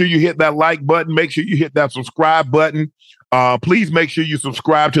 Please make sure you hit that like button. Make sure you hit that subscribe button. Please make sure you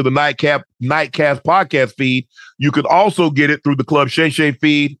subscribe to the Nightcast podcast feed. You could also get it through the Club Shay Shay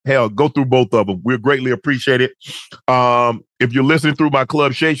feed. Hell, go through both of them. We'll greatly appreciate it. If you're listening through my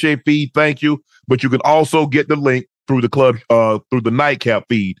Club Shay Shay feed, thank you. But you can also get the link through the club, through the Nightcap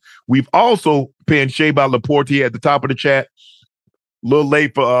feed. We've also pinned Shea by Laportier at the top of the chat. A little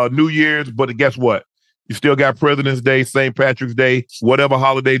late for New Year's, but guess what? You still got President's Day, St. Patrick's Day, whatever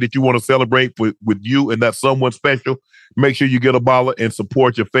holiday that you want to celebrate with you and that someone special. Make sure you get a bottle and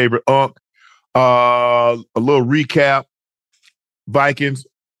support your favorite unk. A little recap. Vikings,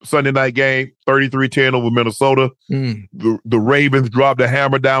 Sunday night game, 33-10 over Minnesota. The Ravens dropped the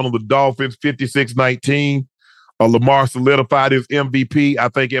hammer down on the Dolphins, 56-19. Lamar solidified his MVP. I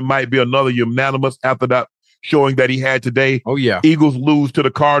think it might be another unanimous after that showing that he had today. Oh, yeah. Eagles lose to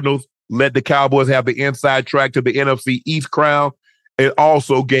the Cardinals. Let the Cowboys have the inside track to the NFC East crown. It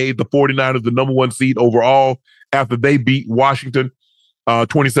also gave the 49ers the number one seed overall after they beat Washington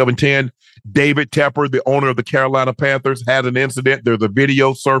 27-10. David Tepper, the owner of the Carolina Panthers, had an incident. There's a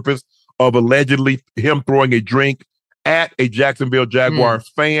video surfaced of allegedly him throwing a drink at a Jacksonville Jaguars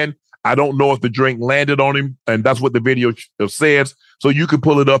fan. I don't know if the drink landed on him, and that's what the video says. So you can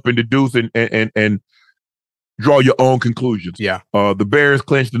pull it up and deduce and draw your own conclusions. Yeah. The Bears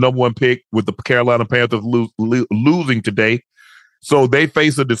clinched the number 1 pick with the Carolina Panthers losing today. So they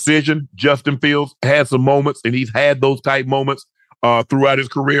face a decision. Justin Fields had some moments, and he's had those type moments throughout his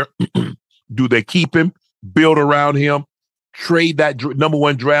career. Do they keep him, build around him, trade that number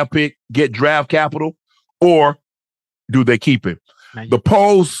 1 draft pick, get draft capital, or do they keep him? The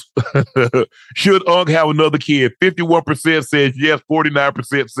polls, should Ugg have another kid? 51% says yes,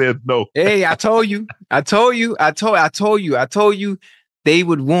 49% says no. Hey, I told you they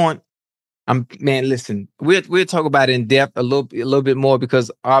would want. Man, listen, we'll talk about it in depth a little bit more,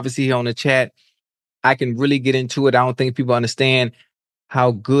 because obviously here on the chat, I can really get into it. I don't think people understand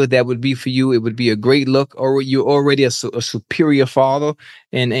how good that would be for you. It would be a great look, or you're already a superior father,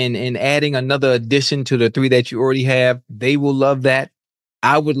 and adding another addition to the 3 that you already have, they will love that.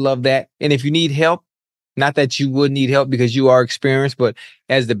 I would love that. And if you need help, not that you would need help because you are experienced, but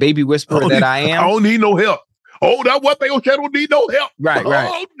as the baby whisperer that I am, I don't need no help. Oh, that's what they don't need no help. Right.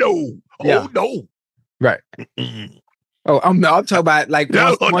 Oh no. Yeah. Oh no. Right. Oh, I'm talking about like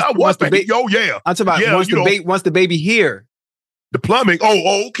once the baby. Oh yeah. I'm talking about once the baby here. The plumbing.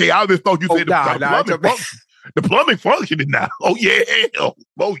 Oh, okay. I just thought you said the plumbing functioning now. Oh yeah.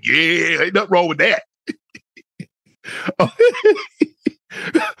 Oh yeah. Ain't nothing wrong with that.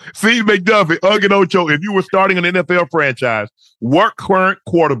 Steve McDuffie, Ugg and Ocho, if you were starting an NFL franchise, what current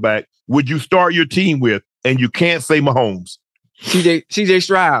quarterback would you start your team with? And you can't say Mahomes. CJ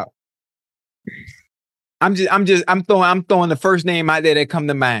Stroud. I'm throwing the first name out there that come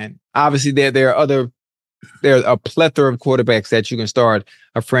to mind. Obviously, there's a plethora of quarterbacks that you can start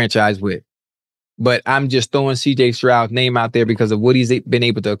a franchise with. But I'm just throwing CJ Stroud's name out there because of what he's been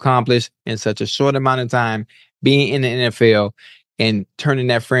able to accomplish in such a short amount of time, being in the NFL and turning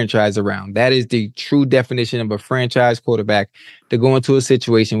that franchise around. That is the true definition of a franchise quarterback, to go into a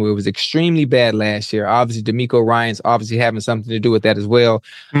situation where it was extremely bad last year. Obviously, DeMeco Ryans obviously having something to do with that as well.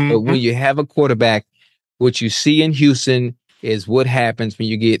 Mm-hmm. But when you have a quarterback, what you see in Houston is what happens when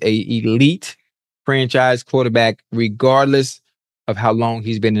you get a elite franchise quarterback, regardless of how long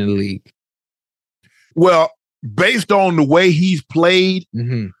he's been in the league. Well, based on the way he's played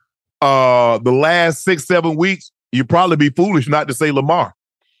the last 6-7 weeks, you'd probably be foolish not to say Lamar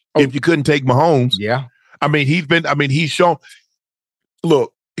if you couldn't take Mahomes. Yeah. He's shown,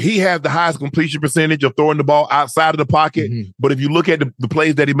 look, he had the highest completion percentage of throwing the ball outside of the pocket. Mm-hmm. But if you look at the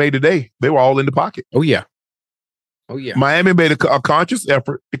plays that he made today, they were all in the pocket. Oh, yeah. Miami made a conscious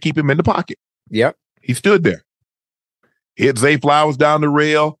effort to keep him in the pocket. Yep. He stood there. Hit Zay Flowers down the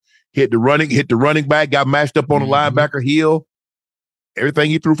rail, hit the running back, got mashed up on the linebacker heel.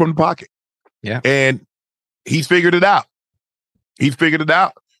 Everything he threw from the pocket. Yeah. And he's figured it out.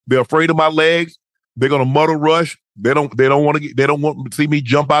 They're afraid of my legs. They're gonna muddle rush. They don't want to see me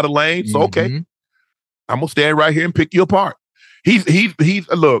jump out of lane. So okay, I'm gonna stand right here and pick you apart. He's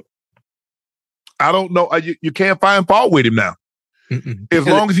look. I don't know. You can't find fault with him now. As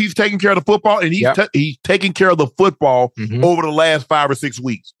long as he's taking care of the football, and he's taking care of the football over the last 5 or 6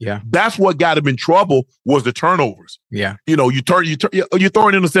 weeks. Yeah, that's what got him in trouble, was the turnovers. Yeah, you throw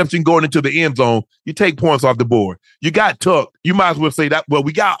an interception going into the end zone, you take points off the board. You got Tuck. You might as well say that. Well,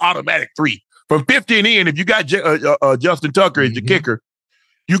 we got automatic 3 from 15 in. If you got Justin Tucker as your kicker,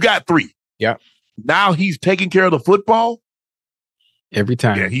 you got 3. Yeah. Now he's taking care of the football every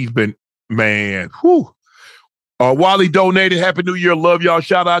time. Yeah, he's been, man. Whew. Wally donated, Happy New Year, love y'all.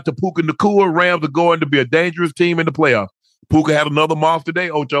 Shout out to Puka Nacua. Rams are going to be a dangerous team in the playoffs. Puka had another month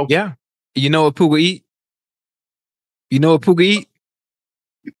today, Ocho. Yeah. You know what Puka eat?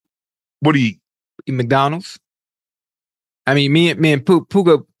 What do you eat? Eat McDonald's. I mean, me and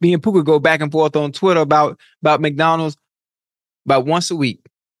Puka go back and forth on Twitter about McDonald's about once a week.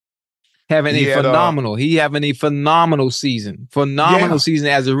 He having a phenomenal season. Season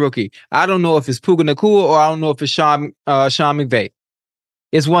as a rookie. I don't know if it's Puka Nacua or I don't know if it's Sean McVay.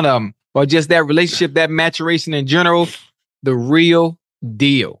 It's one of them. Or just that relationship, that maturation in general, the real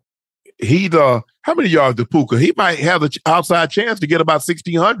deal. He's how many yards did Puka? He might have the outside chance to get about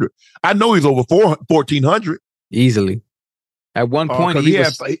 1,600. I know he's over 1,400 easily. At one point, he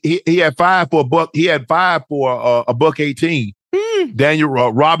had 5 for a buck. He had 5 for a $1.18. Daniel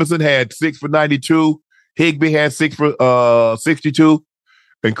Robinson had 6 for 92. Higbee had 6 for 62,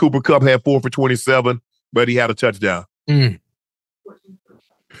 and Cooper Kupp had 4 for 27. But he had a touchdown. Puka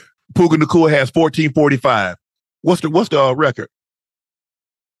Nacua has 1445. What's the record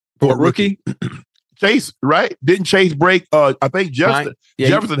for a rookie? Chase, right? Didn't Chase break? I think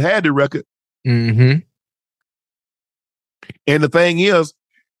Jefferson had the record. Mm-hmm. And the thing is,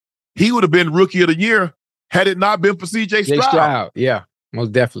 he would have been Rookie of the Year had it not been for C.J. Stroud. Yeah,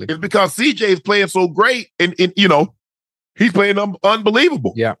 most definitely. It's because C.J. is playing so great, and he's playing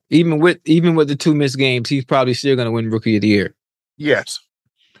unbelievable. Yeah, even with the 2 missed games, he's probably still going to win Rookie of the Year. Yes,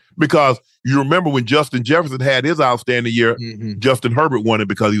 because you remember when Justin Jefferson had his outstanding year, Justin Herbert won it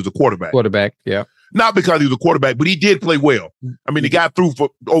because he was a quarterback. Yeah. Not because he was a quarterback, but he did play well. I mean, he got through for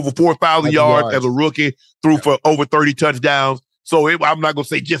over 4,000 yards as a rookie, threw for over 30 touchdowns. So I'm not going to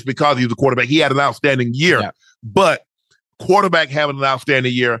say just because he was a quarterback. He had an outstanding year. Yeah. But quarterback having an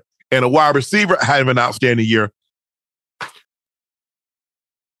outstanding year and a wide receiver having an outstanding year.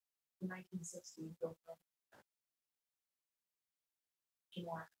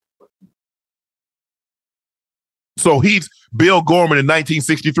 So he's Bill Gorman in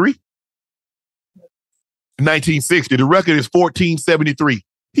 1963. 1960. The record is 1473.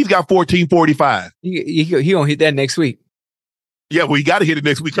 He's got 1445. He gonna hit that next week. Yeah, well, he got to hit it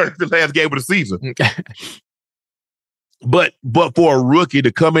next week. It's the last game of the season. But for a rookie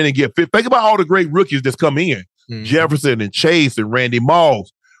to come in and get fit, think about all the great rookies that's come in. Jefferson and Chase and Randy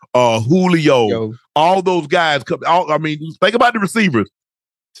Moss, Julio, all those guys. Think about the receivers.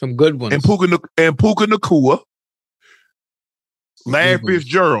 Some good ones. And Puka Nacua, Larry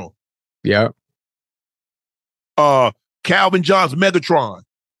Fitzgerald. Yeah. Calvin Johnson, Megatron,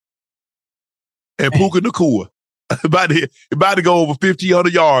 and Puka Nacua. about to go over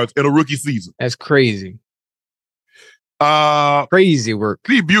 1,500 yards in a rookie season. That's crazy. Crazy work.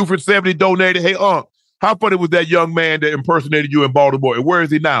 Steve Buford, 70, donated. Hey, how funny was that young man that impersonated you in Baltimore? And where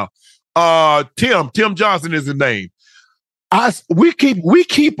is he now? Tim Johnson is his name. We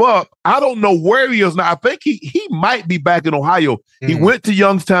keep up. I don't know where he is now. I think he might be back in Ohio. He went to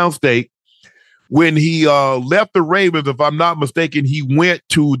Youngstown State. When he left the Ravens, if I'm not mistaken, he went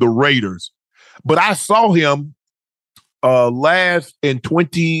to the Raiders. But I saw him last in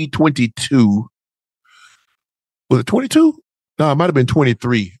 2022. Was it 22? No, it might have been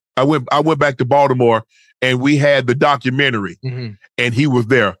 23. I went back to Baltimore and we had the documentary and he was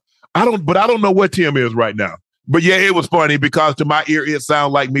there. I don't know what Tim is right now. But yeah, it was funny because to my ear, it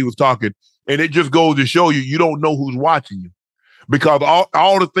sounded like me was talking. And it just goes to show you don't know who's watching you. Because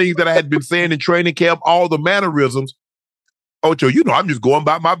all the things that I had been saying in training camp, all the mannerisms, Ocho, I'm just going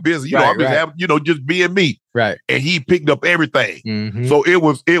about my business. I'm just having, just being me. Right. And he picked up everything. So it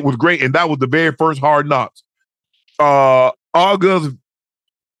was great. And that was the very first Hard Knocks. August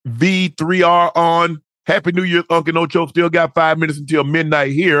V3R on. Happy New Year, Uncle Ocho. Still got 5 minutes until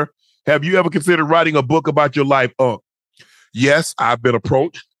midnight here. Have you ever considered writing a book about your life, Unc? Yes, I've been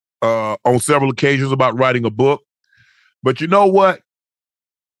approached on several occasions about writing a book. But you know what?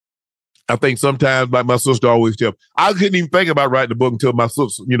 I think sometimes, like my sister always tells me, I couldn't even think about writing a book until my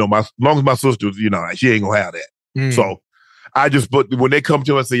sister, as long as my sister, she ain't gonna have that. So I just when they come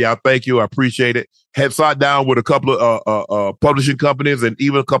to us and say, yeah, thank you, I appreciate it. Had sat down with a couple of publishing companies and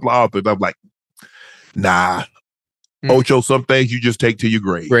even a couple of authors. I'm like, nah, Ocho, some things you just take to your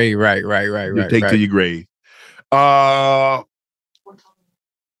grave. Right. You take to your grave. Or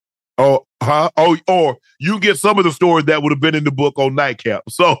you get some of the stories that would have been in the book on Nightcap.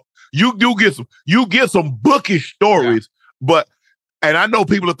 So you get some bookish stories, and I know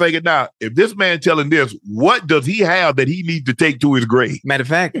people are thinking now, if this man telling this, what does he have that he needs to take to his grave? Matter of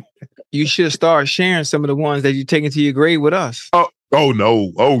fact, you should start sharing some of the ones that you're taking to your grave with us. Oh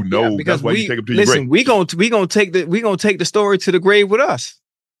no. Yeah, because that's why you take them to your grave. We gonna take the story to the grave with us.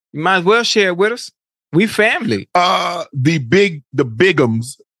 You might as well share it with us. We family. The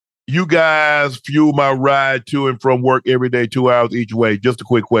Bigums. You guys fuel my ride to and from work every day, 2 hours each way. Just a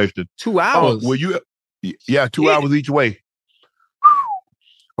quick question. 2 hours? Will you? Yeah, 2 hours each way.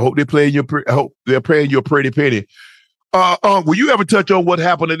 I hope they're paying you a pretty penny. Will you ever touch on what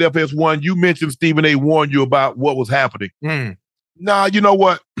happened at FS1? You mentioned Stephen A. warned you about what was happening. Nah, you know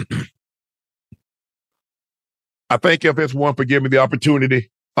what? I thank FS1 for giving me the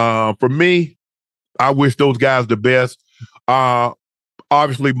opportunity. For me, I wish those guys the best.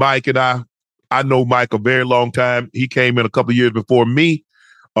 Obviously, Mike and I know Mike a very long time. He came in a couple of years before me.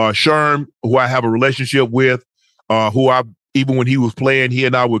 Sherm, who I have a relationship with, even when he was playing, he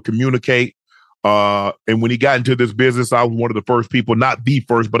and I would communicate. And when he got into this business, I was one of the first people, not the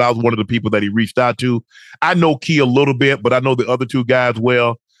first, but I was one of the people that he reached out to. I know Key a little bit, but I know the other two guys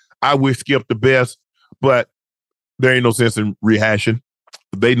well. I wish Skip the best, but there ain't no sense in rehashing.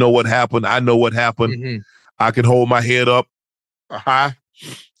 They know what happened. I know what happened. I can hold my head up high.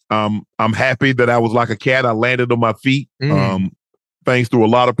 I'm happy that I was like a cat. I landed on my feet. Thanks to a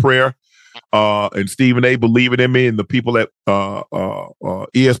lot of prayer. And Stephen A. believing in me and the people at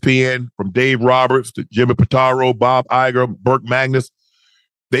ESPN, from Dave Roberts to Jimmy Pitaro, Bob Iger, Burke Magnus.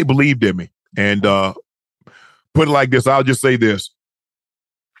 They believed in me. And put it like this, I'll just say this.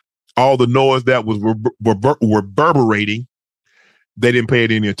 All the noise that was reverberating, they didn't pay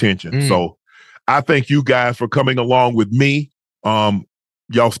it any attention. So I thank you guys for coming along with me.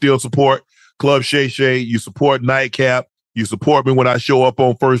 Y'all still support Club Shay Shay. You support Nightcap. You support me when I show up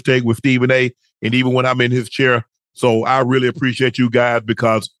on First Take with Stephen A. And even when I'm in his chair. So I really appreciate you guys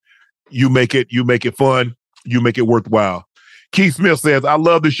because you make it fun. You make it worthwhile. Keith Smith says, I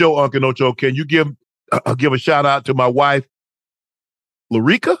love the show, Uncle Ocho. Can you give a shout out to my wife,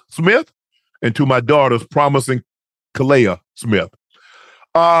 Larica Smith, and to my daughters, Promise and Kalea Smith?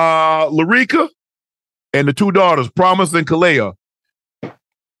 Larica and the two daughters, Promise and Kalea.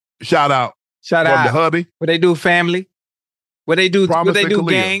 Shout out. Shout from out. the hubby. What they do, family? What they do? Promise what they and do, Kalea.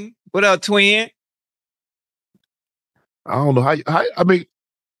 gang? What up, twin? I don't know how I mean,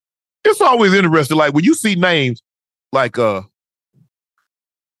 it's always interesting. Like when you see names like how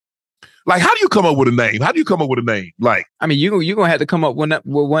do you come up with a name? How do you come up with a name? Like, I mean, you're gonna have to come up with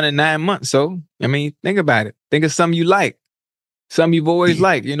one in 9 months. So I mean, think about it. Think of something you like. Something you've always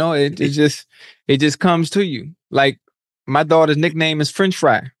liked. You know, it just comes to you. Like my daughter's nickname is French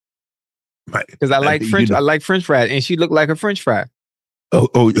Fry. Because I like French. I like French fries, and she looked like a French fry.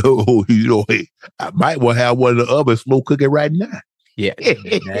 Oh, you know, hey, I might want to have one of the other slow cooking right now. Yeah,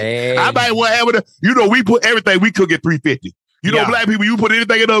 I might want to have it. You know, we put everything we cook at 350. You know, black people, you put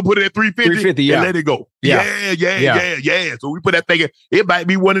anything in there, put it at 350, and let it go. Yeah. So we put that thing in. It might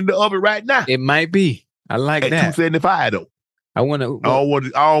be one in the oven right now. It might be. I like at that. 275 though. I want to. I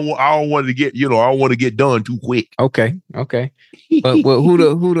don't want to get. You know, I don't want to get done too quick. Okay. But who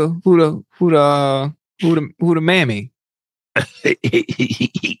the mammy?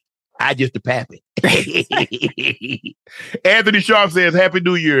 I just the pappy. Anthony Sharp says, Happy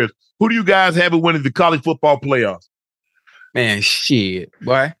New Year's. Who do you guys have winning the college football playoffs? Man, shit,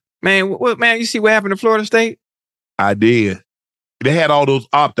 boy. Man, what man, you see what happened to Florida State? I did. They had all those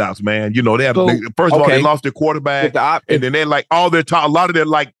opt-outs, man. You know, first of all, they lost their quarterback. And then they like all their top, a lot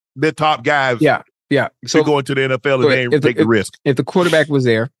of their top guys. Yeah. So go into the NFL and they take the risk. If the quarterback was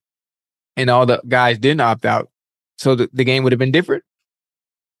there and all the guys didn't opt out, so the game would have been different?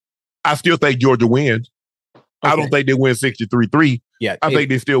 I still think Georgia wins. Okay. I don't think they win 63-3. Yeah. I think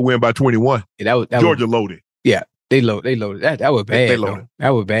they still win by 21. Yeah, Georgia loaded. Yeah. They loaded. That was bad. They loaded. That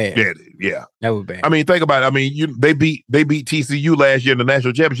was bad. Yeah. That was bad. I mean, think about it. I mean, they beat TCU last year in the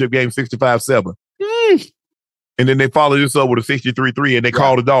national championship game 65-7. And then they followed this up with a 63-3 and they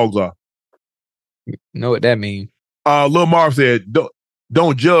called the dogs off. You know what that means? Lil Marv said,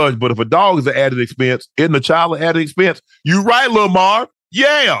 don't judge, but if a dog is an added expense, isn't a child an added expense? You right, Lil Marv.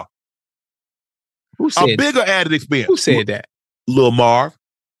 Yeah. Who said a bigger added expense? Who said that? Lil Marv.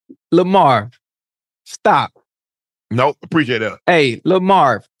 Lil Marv. Stop. Nope, appreciate that. Hey, Lil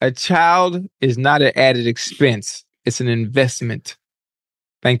Marv, a child is not an added expense. It's an investment.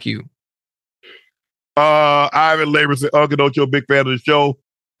 Thank you. Ivan Labor said, Uncle Ocho, big fan of the show.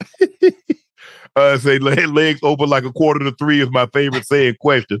 Say legs open like a quarter to three is my favorite saying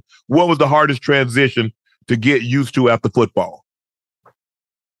question. What was the hardest transition to get used to after football?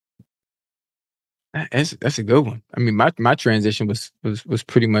 That's a good one. I mean, my transition was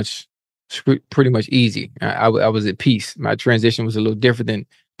pretty much easy. I was at peace. My transition was a little different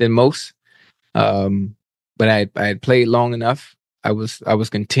than most, but I had played long enough. I was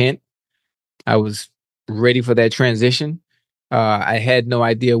content. I was ready for that transition. I had no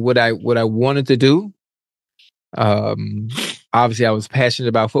idea what I wanted to do. Obviously, I was passionate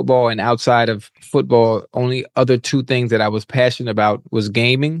about football, and outside of football, only other two things that I was passionate about was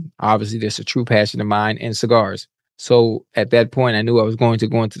gaming. Obviously, that's a true passion of mine, and cigars. So at that point, I knew I was going to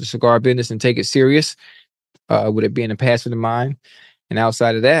go into the cigar business and take it serious, with it being a passion of mine. And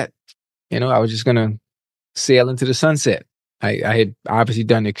outside of that, I was just going to sail into the sunset. I had obviously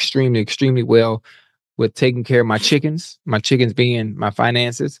done extremely, extremely well with taking care of my chickens being my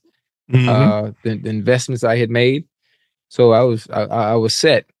finances, the investments I had made. So I was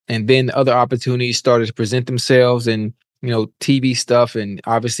set. And then other opportunities started to present themselves, and, TV stuff, and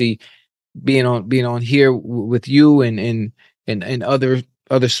obviously being on here with you and other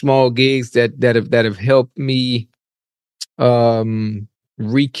small gigs that have helped me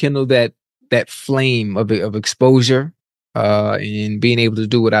rekindle that flame of exposure, and being able to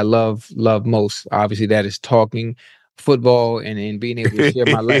do what I love most. Obviously, that is talking football and being able to share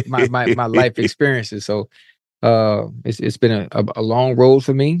my life experiences. So it's been a long road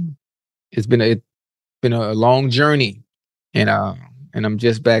for me. It's been a long journey, and I'm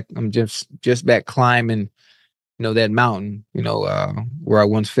just back climbing, that mountain, where I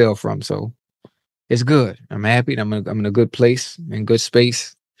once fell from. So it's good. I'm happy. I'm in a good place, in good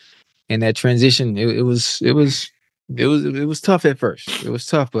space. And that transition, it was tough at first. It was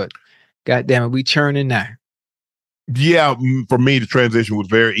tough, but God damn it, we churning now. Yeah, for me, the transition was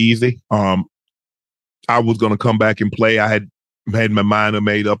very easy. I was going to come back and play. I had my mind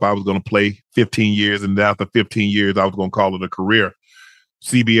made up. I was going to play 15 years, and after 15 years, I was going to call it a career.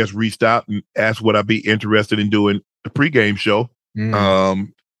 CBS reached out and asked would I be interested in doing the pregame show.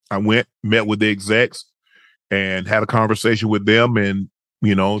 I went, met with the execs, and had a conversation with them, and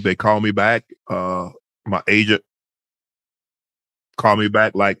they called me back. My agent called me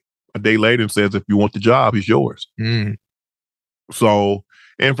back like a day later and says, if you want the job, it's yours. So,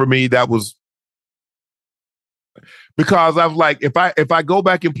 and for me, that was because I was like, if I go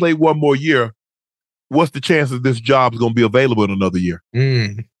back and play one more year, what's the chance that this job is going to be available in another year?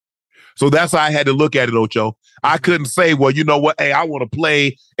 So that's how I had to look at it, Ocho. I couldn't say, well, you know what? Hey, I want to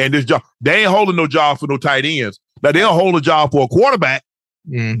play and this job. They ain't holding no job for no tight ends. Now, they'll hold a job for a quarterback.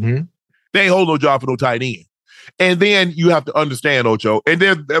 They ain't holding no job for no tight end. And then you have to understand, Ocho, and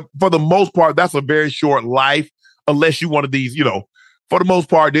then for the most part, that's a very short life, unless you one of these, for the most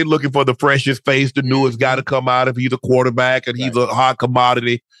part, they're looking for the freshest face, the newest guy to come out if he's a quarterback and he's a hot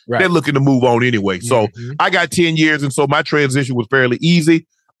commodity. They're looking to move on anyway. So I got 10 years, and so my transition was fairly easy.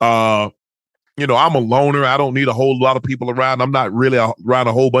 I'm a loner. I don't need a whole lot of people around. I'm not really around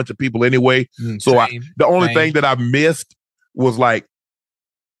a whole bunch of people anyway. So the only thing that I missed was like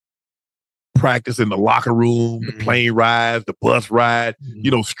practice in the locker room, the plane rides, the bus ride,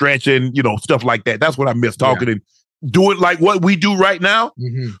 stretching, stuff like that. That's what I miss, talking and doing like what we do right now.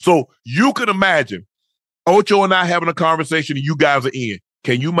 So you can imagine Ocho and I having a conversation and you guys are in.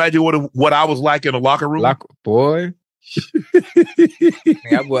 Can you imagine what I was like in a locker room? Boy.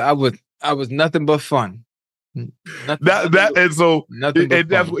 I was nothing but fun. That's what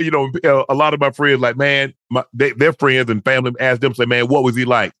a lot of my friends like, man, their friends and family ask them, say, man, what was he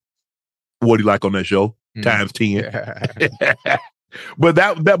like? What he like on that show? Times 10. But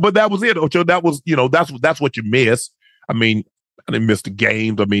that was it, Ocho. That was, that's what you miss. I mean, I didn't miss the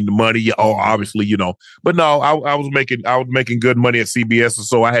games. I mean, the money, obviously, But no, I was making good money at CBS, and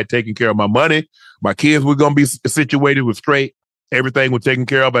so I had taken care of my money. My kids were going to be situated with straight. Everything was taken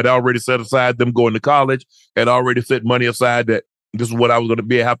care of. I'd already set aside them going to college. Had already set money aside that this is what I was going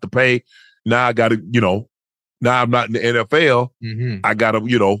to have to pay. Now I got to, now I'm not in the NFL.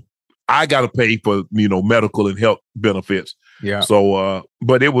 I got to pay for, medical and health benefits. Yeah. So,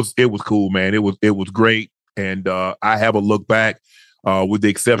 but it was cool, man. It was great. And I haven't looked back, with the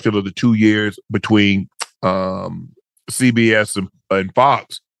exception of the 2 years between CBS and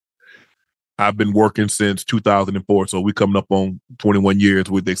Fox. I've been working since 2004. So we're coming up on 21 years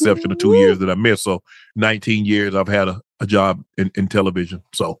with the exception of 2 years that I missed. So 19 years I've had a job in television.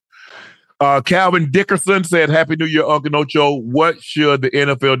 So Calvin Dickerson said, Happy New Year, Uncle Ocho. What should the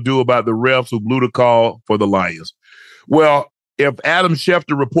NFL do about the refs who blew the call for the Lions? Well, if Adam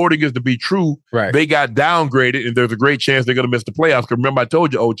Schefter reporting is to be true, they got downgraded, and there's a great chance they're going to miss the playoffs. Because remember, I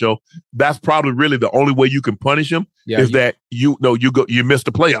told you, Ocho, that's probably really the only way you can punish them that you miss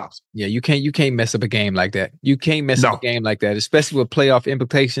the playoffs. Yeah, you can't mess up a game like that. You can't mess up a game like that, especially with playoff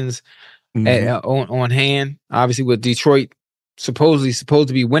implications on hand. Obviously, with Detroit supposed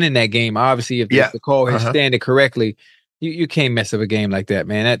to be winning that game. Obviously, if the call has standed correctly, you can't mess up a game like that,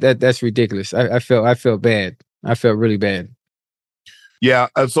 man. That's ridiculous. I felt bad. I felt really bad. Yeah.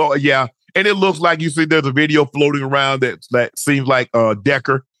 And it looks like, you see there's a video floating around that seems like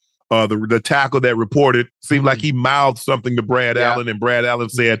Decker, the tackle that reported, seemed like he mouthed something to Brad Allen, and Brad Allen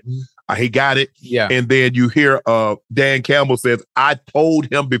said, he got it. Yeah. And then you hear Dan Campbell says, I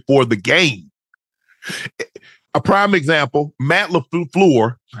told him before the game. A prime example, Matt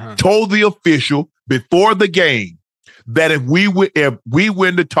LaFleur told the official before the game that if we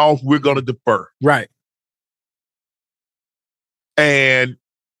win the toss, we're going to defer. Right. And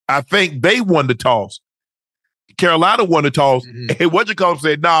I think they won the toss. Carolina won the toss. And Whatchamacallit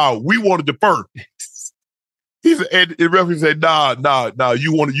said, "Nah, we want to defer." He said, and the referee said, "Nah,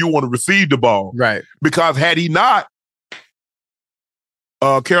 you want to receive the ball." Right. Because had he not,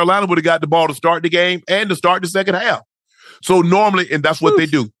 Carolina would have got the ball to start the game and to start the second half. So normally, and that's what they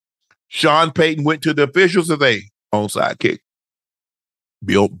do. Sean Payton went to the officials and said, "Hey, onside kick.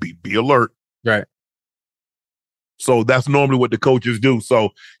 Be alert." Right. So that's normally what the coaches do. So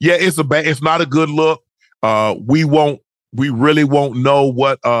yeah, it's not a good look. We really won't know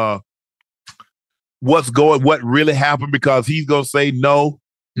what really happened, because he's gonna say no.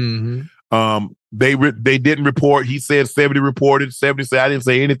 They didn't report. He said 70 reported. 70 said I didn't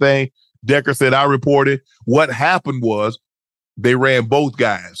say anything. Decker said I reported. What happened was they ran both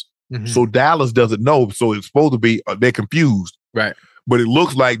guys. So Dallas doesn't know. So it's supposed to be they're confused. Right. But it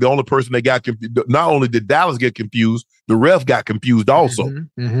looks like the only person that got confused, not only did Dallas get confused, the ref got confused also.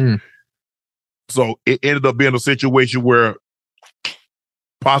 Mm-hmm. So it ended up being a situation where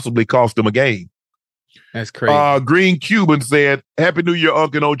possibly cost them a game. That's crazy. Green Cuban said, Happy New Year,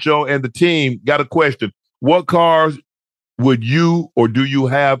 Uncle Ocho and the team. Got a question. What cars would you or do you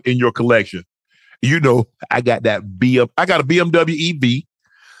have in your collection? You know, I got that I got a BMW EV.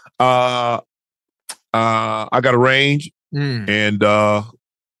 I got a Range, and I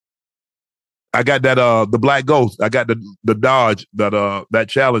got that the Black Ghost. I got the Dodge, that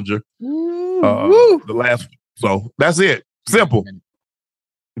Challenger. The last. So that's it. Simple.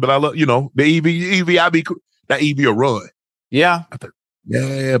 But I love, the EV. That EV will run. Yeah.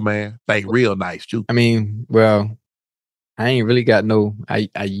 Yeah, man. They real nice too. I mean, well, I ain't really got no. I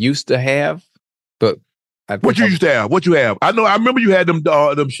used to have, but what you used to have? What you have? I remember you had them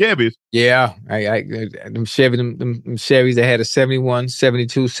Chevys. Yeah, them Chevys. I had a 71,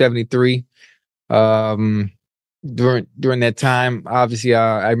 72, 73. During that time, obviously,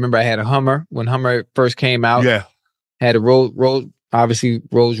 I remember I had a Hummer when Hummer first came out. Yeah, had a obviously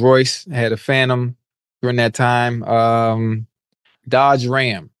Rolls Royce. Had a Phantom during that time. Dodge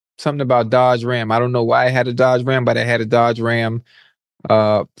Ram. Something about Dodge Ram. I don't know why I had a Dodge Ram, but I had a Dodge Ram.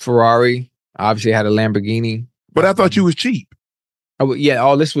 Ferrari. Obviously, I had a Lamborghini. But I thought you was cheap. Yeah,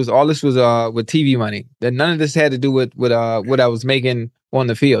 all this was with TV money. That none of this had to do with what I was making on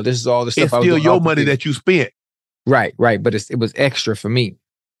the field. This is all the stuff. It's still your money that you spent. Right. But it was extra for me.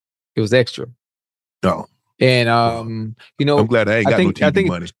 It was extra. No. And I'm glad I ain't got no TV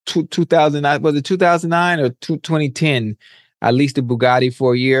money. 2009 was it 2009 or 2010? I leased a Bugatti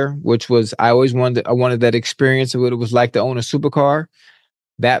for a year, which was I wanted that experience of what it was like to own a supercar.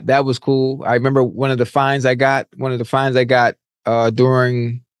 That was cool. I remember one of the fines I got during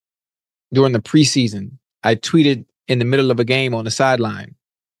the preseason. I tweeted in the middle of a game on the sideline,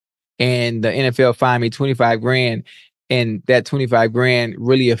 and the NFL fined me $25,000, and that $25,000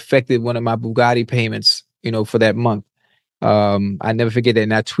 really affected one of my Bugatti payments, for that month. I never forget that.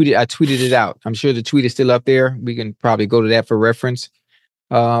 And I tweeted it out. I'm sure the tweet is still up there. We can probably go to that for reference.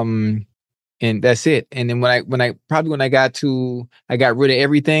 And that's it. And then when I got rid of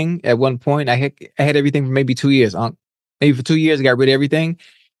everything at one point. I had everything for maybe 2 years. Maybe for 2 years, I got rid of everything.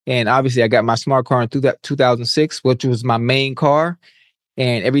 And obviously I got my smart car in 2006, which was my main car.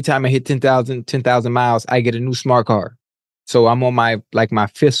 And every time I hit 10,000 miles, I get a new smart car. So I'm on my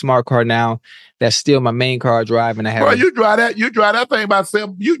fifth smart car now. That's still my main car I drive. And I have. Bro, you drive that thing about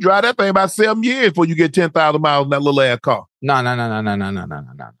 7 years before you get 10,000 miles in that little ass car. No.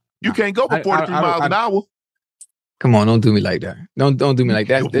 You can't go for 43 miles an hour. Come on, don't do me like that. Don't do me like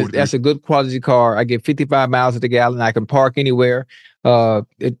that. That's a good quality car. I get 55 miles to the gallon. I can park anywhere.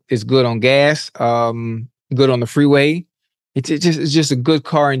 It's good on gas. Good on the freeway. It's just a good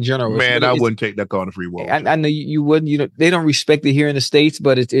car in general. Man, I wouldn't take that car on the freeway. I know you wouldn't. They don't respect it here in the States,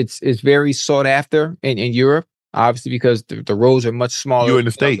 but it's very sought after in Europe. Obviously, because the roads are much smaller. You're in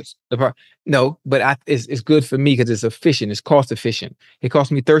the States. No, but it's good for me because it's efficient. It's cost efficient. It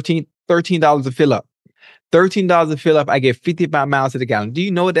cost me $13 to fill up. $13 to fill up. I get 55 miles to the gallon. Do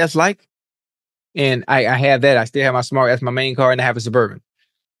you know what that's like? And I have that. I still have my smart. That's my main car, and I have a Suburban.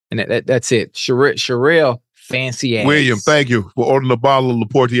 And that's it. Sherelle, fancy ass. William, thank you for ordering a bottle of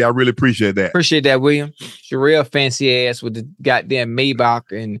Laporte. I really appreciate that. Appreciate that, William. Sherelle, fancy ass with the goddamn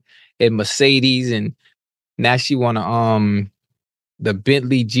Maybach and Mercedes, and now she want the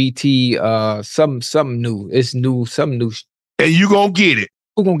Bentley GT, something new. It's new, something new. And you gonna get it.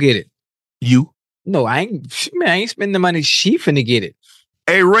 Who gonna get it? You. No, I ain't spending the money. She finna get it.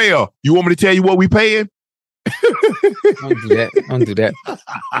 Hey, Rail, you want me to tell you what we paying? Don't do that. Don't do that.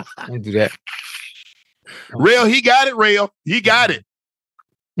 Don't do that. Rail, he got it, Rail. He got it.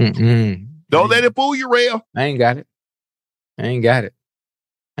 Don't let it fool you, Rail. I ain't got it.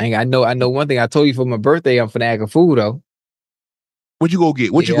 I know one thing. I told you for my birthday, I'm finna act a fool though. What you gonna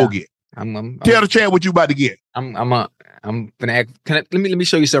get? What you gonna get? Tell the chat what you about to get. I'm finna act. Let me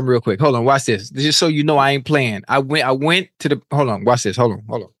show you something real quick. Hold on, watch this. Just so you know I ain't playing. I went to the. Hold on, watch this. Hold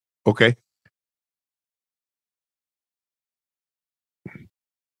on. Okay.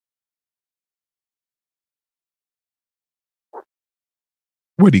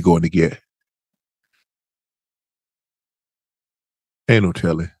 What he going to get? Ain't no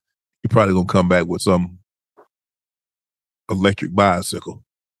telling. He probably gonna come back with some electric bicycle.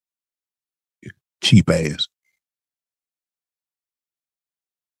 Cheap ass.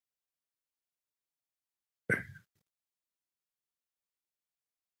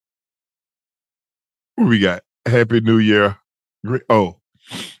 What we got? Happy New Year. Oh,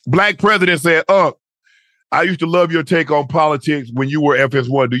 Black President said, I used to love your take on politics when you were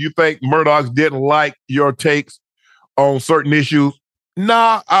FS1. Do you think Murdochs didn't like your takes on certain issues?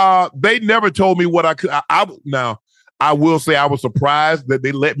 Nah, they never told me what I could. Now, I will say I was surprised that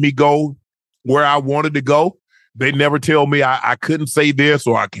they let me go where I wanted to go. They never tell me I couldn't say this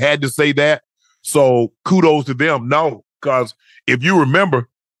or I had to say that. So kudos to them. No, because if you remember,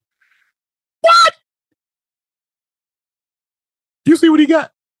 what? You see what he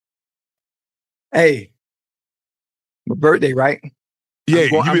got? Hey, my birthday, right? Yeah,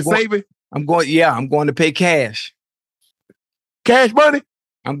 you been saving? I'm going to pay cash. Cash money?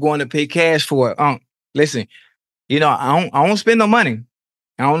 I'm going to pay cash for it. Listen, I don't spend no money.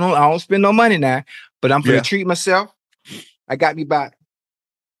 I don't spend no money now, but I'm gonna treat myself. I got me about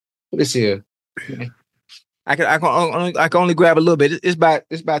this here. I can only grab a little bit. It's about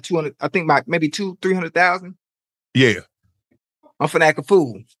 200. I think about maybe 300,000. Yeah. I'm finna act a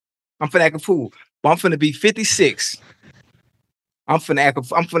fool. But I'm finna be 56. I'm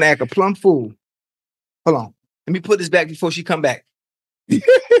finna act a plumb fool. Hold on. Let me put this back before she come back.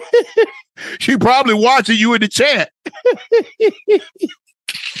 She probably watching you in the chat.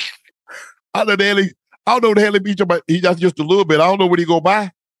 I don't know the hell he be talking about. He just a little bit. I don't know what he go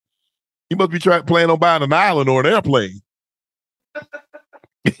buy. He must be planning on buying an island or an airplane.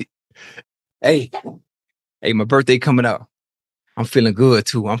 Hey, my birthday coming up. I'm feeling good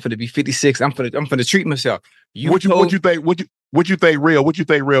too. I'm finna be 56. I'm finna treat myself. What you think real? What you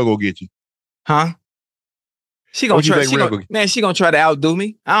think real gonna get you? Huh? She gonna try to outdo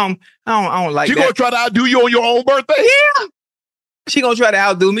me. I don't like that. She gonna try to outdo you on your own birthday? Yeah. She gonna try to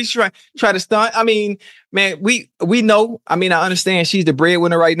outdo me. Try to stunt. I mean, man, we know. I mean, I understand she's the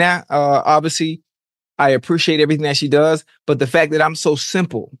breadwinner right now. Obviously, I appreciate everything that she does, but the fact that I'm so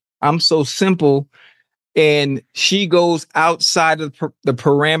simple, and she goes outside of the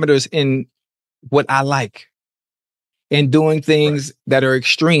parameters in what I like, and doing things that are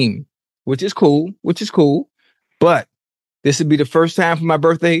extreme, which is cool. But this would be the first time for my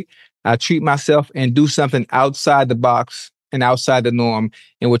birthday I treat myself and do something outside the box and outside the norm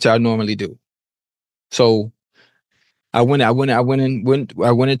in which I normally do. So I went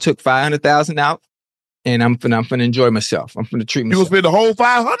and took 500,000 out, and I'm finna enjoy myself. I'm finna treat myself. You gonna spend the whole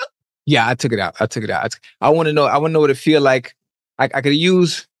 500? Yeah, I took it out. I want to know what it feel like. I could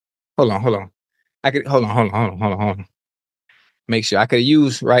use. Hold on. Hold on. Make sure I could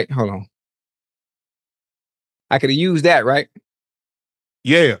use right. Hold on. I could have used that, right?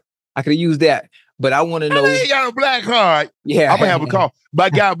 Yeah. I could have used that, but I want to know. He got a black card. Yeah. I'm gonna have a call. My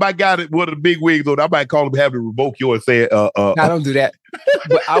guy, one of the big wigs on. I might call him, have to revoke you and say, No, don't do that.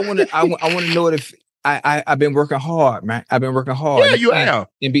 But I want to know if I've been working hard, man. I've been working hard. Yeah, you have.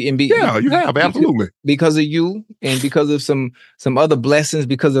 You have, absolutely. Because of you and because of some other blessings,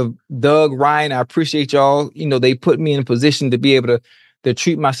 because of Doug, Ryan, I appreciate y'all. They put me in a position to be able to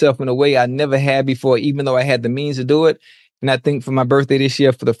treat myself in a way I never had before, even though I had the means to do it. And I think for my birthday this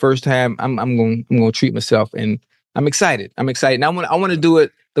year, for the first time, I'm gonna treat myself, and I'm excited. And I want to do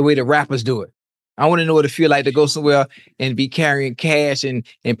it the way the rappers do it. I want to know what it feel like to go somewhere and be carrying cash and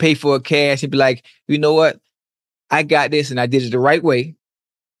pay for cash and be like, you know what? I got this and I did it the right way.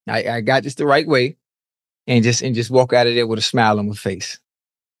 I got this the right way, and just walk out of there with a smile on my face.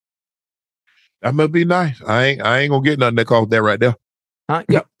 That must be nice. I ain't gonna get nothing that cost that right there. Huh?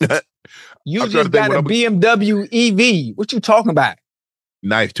 Yep. You just got a BMW EV. What you talking about?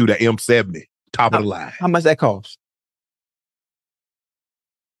 Nice too. The M70, top of the line. How much that cost?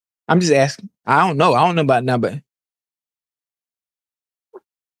 I'm just asking. I don't know about number.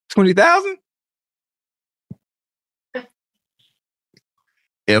 20,000?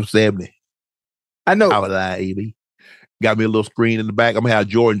 M70. I know. Top of the line EV. Got me a little screen in the back. I'm gonna have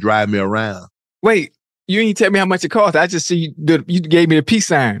Jordan drive me around. Wait, you ain't tell me how much it cost. I just see you gave me the peace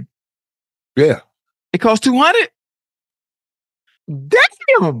sign. Yeah. It cost 200?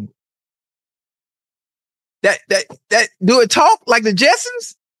 Damn. That do it talk like the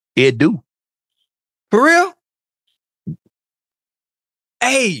Jetsons? It do. For real?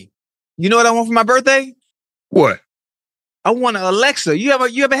 Hey, you know what I want for my birthday? What? I want an Alexa. You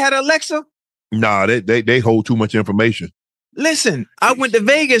ever had an Alexa? Nah, they hold too much information. Listen, I went to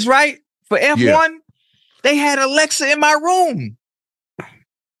Vegas, right? For F1. Yeah. They had Alexa in my room.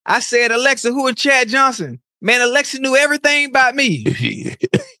 I said, Alexa, who is Chad Johnson? Man, Alexa knew everything about me.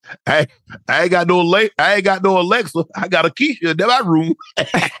 I ain't got no Alexa. I got a Keisha in my room.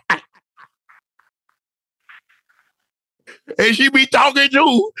 And she be talking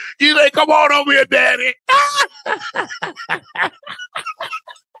too. She say, come on over here, daddy.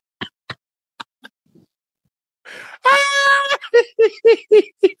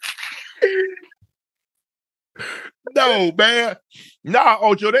 No, man. Nah,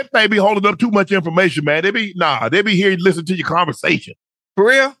 Ocho, that thing be holding up too much information, man. They be here to listen to your conversation. For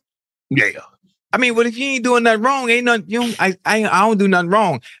real? Yeah. I mean, well, if you ain't doing nothing wrong, I don't do nothing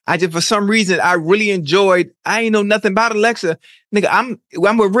wrong. I just, for some reason, I really enjoyed, I ain't know nothing about Alexa. Nigga, I'm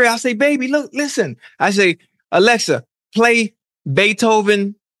with Ray. I say, baby, look, listen. I say, Alexa, play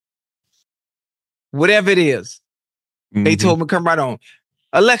Beethoven, whatever it is. Mm-hmm. Beethoven, come right on.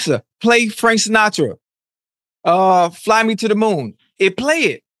 Alexa, play Frank Sinatra. Fly Me to the Moon. It play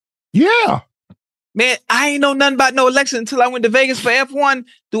it. Yeah. Man, I ain't know nothing about no Alexa until I went to Vegas for F1.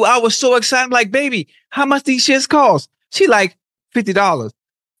 Dude, I was so excited. I'm like, baby, how much these shits cost? She like, $50.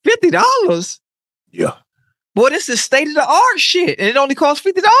 $50? Yeah. Boy, this is state-of-the-art shit. And it only costs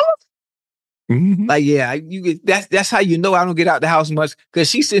 $50? Mm-hmm. Like, yeah, that's how you know I don't get out the house much. Because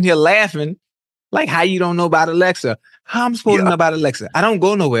she's sitting here laughing. Like, how you don't know about Alexa? How I'm supposed to know about Alexa? I don't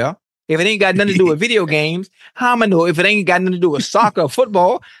go nowhere. If it ain't got nothing to do with video games, how am I know? If it ain't got nothing to do with soccer or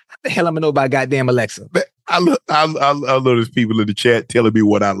football, how the hell am I know about goddamn Alexa? I love those people in the chat telling me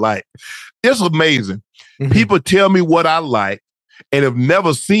what I like. It's amazing. Mm-hmm. People tell me what I like and have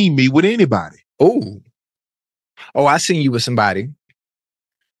never seen me with anybody. Oh, I seen you with somebody.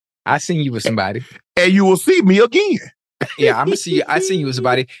 And you will see me again. Yeah, I'm gonna see you. I seen you with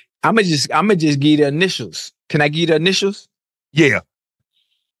somebody. I'm gonna just give you the initials. Can I give you the initials? Yeah.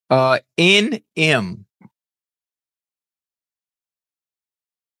 NM.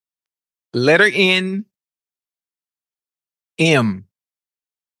 Letter N. M.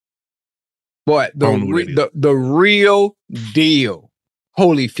 Boy, the real deal.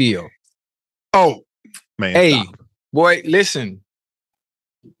 Holyfield. Oh, man. Hey, stop. Boy, listen.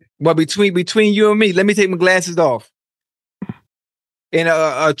 But between you and me, let me take my glasses off. And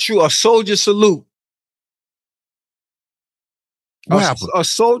a soldier salute. A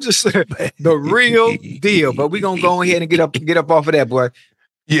soldier, the real deal. But we're gonna go ahead and get up off of that, boy.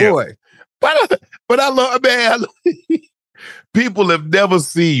 Yeah. Boy. But I love, man. People have never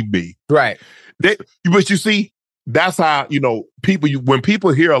seen me. Right. But you see, that's how, when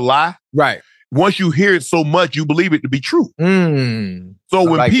people hear a lie, right. Once you hear it so much, you believe it to be true. So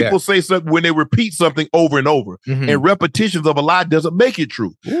when people say something, when they repeat something over and over, and repetitions of a lie doesn't make it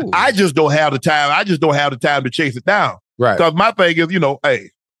true. Ooh. I just don't have the time. I just don't have the time to chase it down. Right. Because my thing is,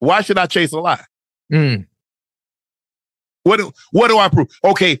 hey, why should I chase a lie? What do I prove?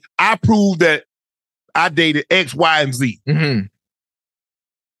 Okay, I prove that I dated X, Y, and Z.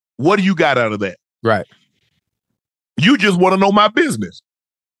 What do you got out of that? Right. You just want to know my business.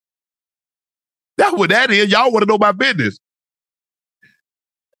 That's what that is. Y'all want to know my business.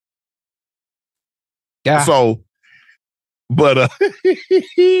 Yeah. So, but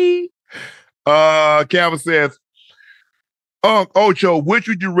Calvin says, Ocho, which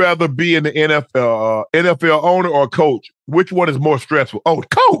would you rather be in the NFL owner or coach? Which one is more stressful? Oh,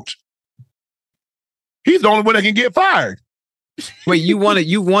 coach. He's the only one that can get fired. Wait, you want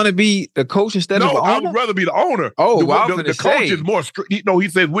to be the coach instead of the owner? No, I would rather be the owner. Oh, the coach is more. He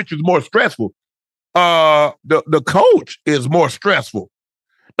says which is more stressful. The coach is more stressful.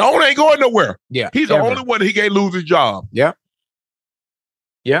 The owner ain't going nowhere. Yeah, he's the only one he can't lose his job. Yeah.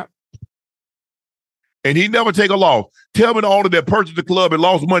 And he never take a loss. Tell me the owner that purchased the club and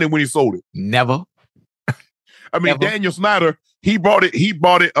lost money when he sold it. Never. I mean, Daniel Snyder, he bought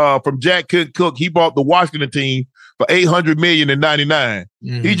it from Jack Cook. He bought the Washington team for $800 million in '99.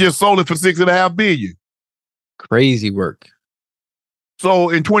 He just sold it for $6.5 billion. Crazy work.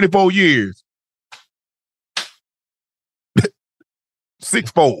 So in 24 years,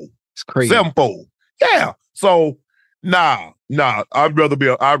 sixfold. It's crazy. Sevenfold. Yeah. So nah. I'd rather be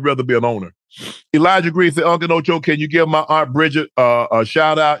an owner. Elijah Green said, Uncle Ocho, can you give my Aunt Bridget a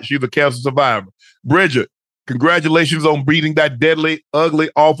shout out? She's a cancer survivor. Bridget, congratulations on beating that deadly, ugly,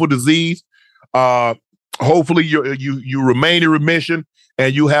 awful disease. Hopefully you remain in remission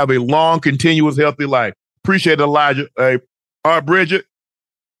and you have a long, continuous, healthy life. Appreciate it, Elijah. Hey, Aunt Bridget,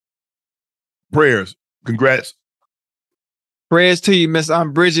 prayers. Congrats. Prayers to you, Miss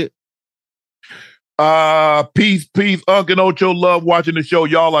Aunt Bridget. Peace. Uncle Ocho, love watching the show.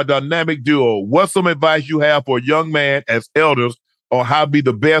 Y'all are a dynamic duo. What's some advice you have for a young man as elders on how to be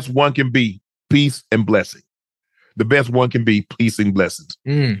the best one can be? Peace and blessing. The best one can be peace and blessings.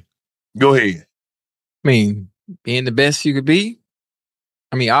 Go ahead. I mean, being the best you could be.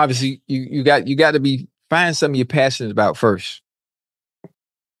 I mean, obviously, you got to find something you're passionate about first.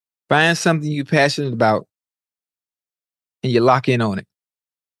 Find something you're passionate about, and you lock in on it.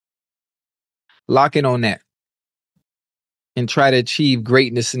 Lock in on that and try to achieve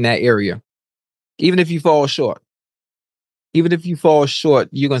greatness in that area. Even if you fall short. You're going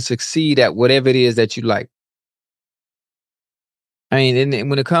to succeed at whatever it is that you like. I mean, and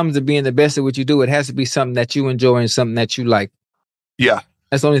when it comes to being the best at what you do, it has to be something that you enjoy and something that you like. Yeah.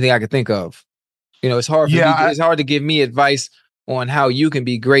 That's the only thing I can think of. You know, it's hard for me. It's hard to give me advice on how you can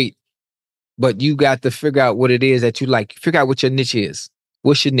be great, but you got to figure out what it is that you like. Figure out what your niche is.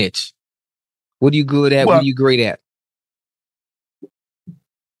 What's your niche? What are you good at? Well, what are you great at?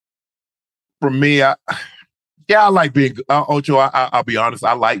 For me, I like being Ocho. I'll be honest.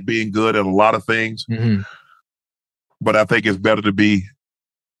 I like being good at a lot of things, but I think it's better to be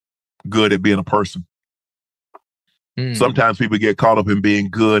good at being a person. Sometimes people get caught up in being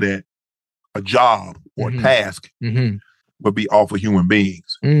good at a job or a task, but be awful human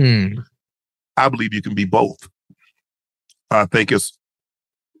beings. I believe you can be both. I think it's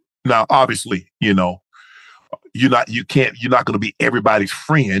now obviously, you're not going to be everybody's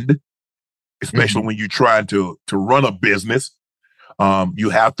friend, especially when you're trying to run a business. You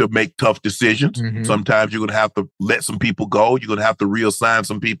have to make tough decisions. Sometimes you're going to have to let some people go. You're going to have to reassign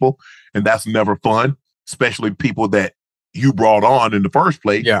some people, and that's never fun, especially people that you brought on in the first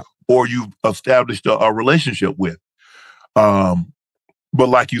place, or you've established a relationship with. But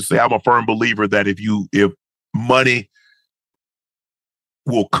like you say, I'm a firm believer that if money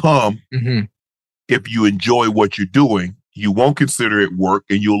will come, if you enjoy what you're doing, you won't consider it work,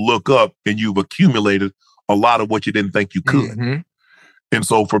 and you'll look up and you've accumulated a lot of what you didn't think you could. And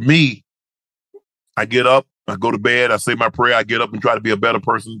so for me, I get up, I go to bed, I say my prayer, I get up and try to be a better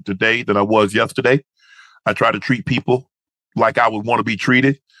person today than I was yesterday. I try to treat people like I would want to be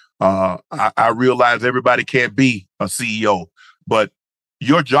treated. I realize everybody can't be a CEO, but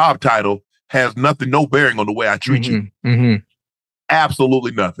your job title has no bearing on the way I treat you.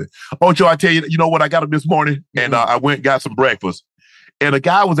 Absolutely nothing. Ocho, I tell you, you know what? I got up this morning and I went and got some breakfast, and a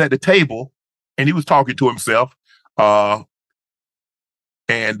guy was at the table and he was talking to himself.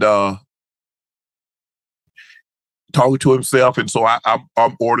 Talking to himself, and so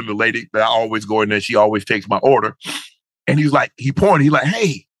I'm ordering the lady that I always go in there. She always takes my order, and he pointed. He's like,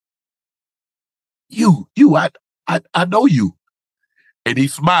 "Hey, you, I know you," and he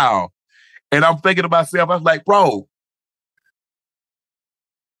smiled, and I'm thinking to myself, I was like, "Bro,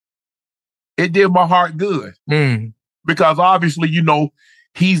 it did my heart good because obviously, he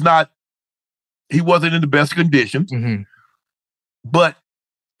wasn't in the best conditions, but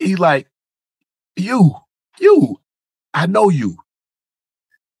he's like, you." I know you.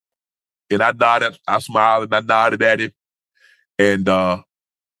 And I nodded, I smiled, and I nodded at him. And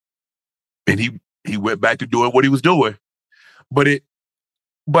he went back to doing what he was doing. But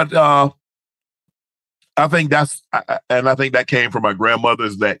I think I think that came from my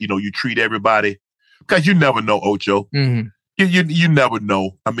grandmother's, that, you treat everybody, because you never know, Ocho. You never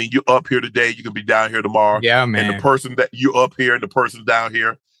know. I mean, you're up here today, you can be down here tomorrow. Yeah, man. And the person that you're up here and the person's down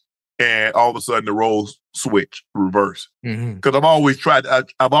here, and all of a sudden the roles switch, reverse. Because I've always tried to,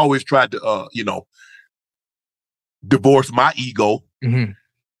 divorce my ego and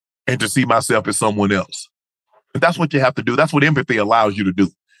to see myself as someone else. And that's what you have to do. That's what empathy allows you to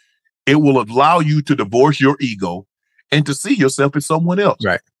do. It will allow you to divorce your ego and to see yourself as someone else.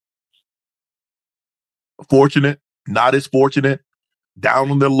 Right. Fortunate, not as fortunate,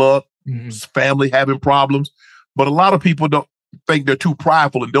 down on their luck, family having problems. But a lot of people don't think, they're too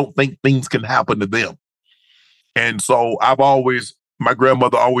prideful and don't think things can happen to them. And so my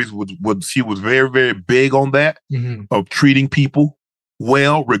grandmother always she was very, very big on that, of treating people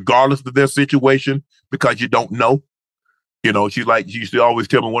well, regardless of their situation, because you don't know. She used to always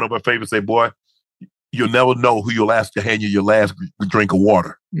tell me, one of her favorites, say, "Boy, you'll never know who you'll ask to hand you your last drink of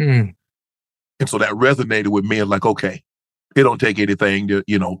water." And so that resonated with me, and like, okay, it don't take anything to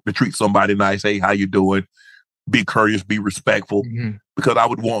treat somebody nice. Hey, how you doing? Be courteous, be respectful, because I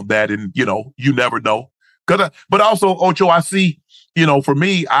would want that. And, you never know. But also, Ocho, I see, for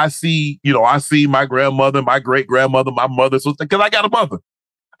me, I see my grandmother, my great grandmother, my mother, sister, because I got a mother,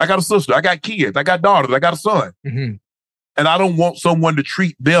 I got a sister, I got kids, I got daughters, I got a son. And I don't want someone to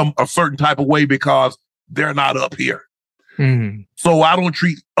treat them a certain type of way because they're not up here. So I don't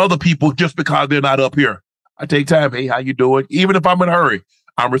treat other people just because they're not up here. I take time. Hey, how you doing? Even if I'm in a hurry,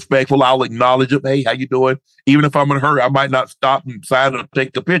 I'm respectful. I'll acknowledge them. Hey, how you doing? Even if I'm in a hurry, I might not stop and sign or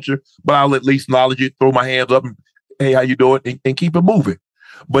take the picture, but I'll at least acknowledge it, throw my hands up, and hey, how you doing? And keep it moving.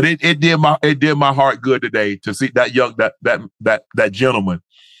 But it did my heart good today to see that that gentleman,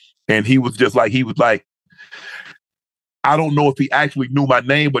 and he was like, I don't know if he actually knew my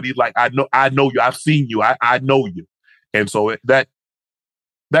name, but he's like, I know you. I've seen you. I know you. And so that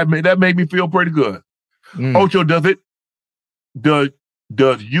made me feel pretty good. Ocho,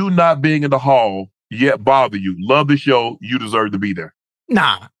 does you not being in the hall yet bother you? Love the show. You deserve to be there.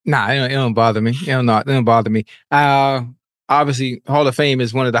 Nah, it don't bother me. It don't bother me. I obviously Hall of Fame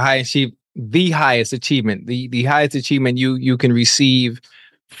is one of the highest achievement you can receive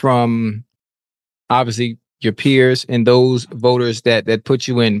from obviously your peers and those voters that put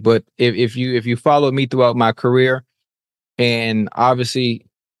you in. But if you follow me throughout my career, and obviously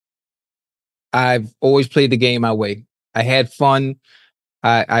I've always played the game my way. I had fun.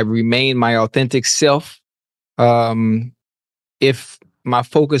 I remained my authentic self. If my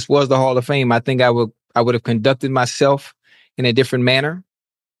focus was the Hall of Fame, I think I would have conducted myself in a different manner.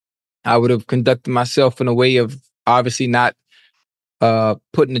 I would have conducted myself in a way of obviously not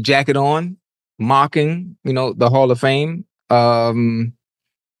putting the jacket on, mocking, the Hall of Fame.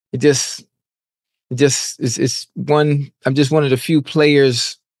 It's one. I'm just one of the few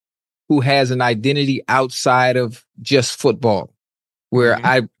players who has an identity outside of just football, where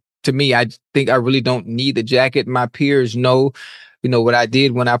I think I really don't need the jacket. My peers know, what I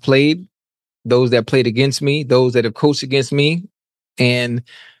did when I played, those that played against me, those that have coached against me. And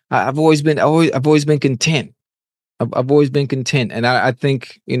I've always been content. I've always been content. And I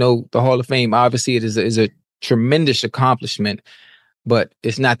think, the Hall of Fame, obviously it is a tremendous accomplishment, but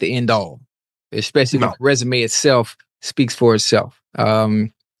it's not the end all, especially when the resume itself speaks for itself.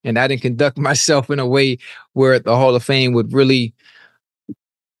 And I didn't conduct myself in a way where the Hall of Fame would really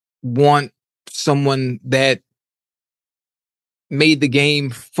want someone that made the game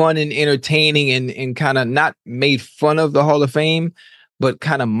fun and entertaining and kind of not made fun of the Hall of Fame, but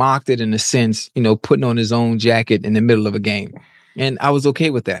kind of mocked it in a sense, putting on his own jacket in the middle of a game. And I was okay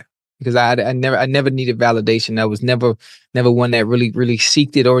with that because I never needed validation. I was never one that really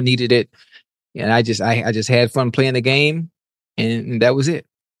seeked it or needed it. And I just had fun playing the game, and that was it.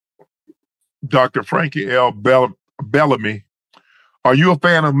 Dr. Frankie L. Bellamy, are you a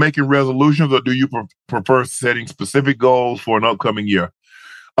fan of making resolutions, or do you prefer setting specific goals for an upcoming year?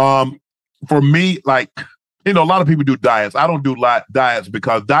 For me, a lot of people do diets. I don't do diets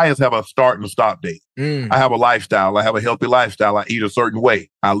because diets have a start and a stop date. I have a lifestyle. I have a healthy lifestyle. I eat a certain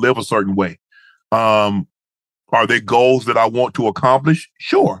way. I live a certain way. Are there goals that I want to accomplish?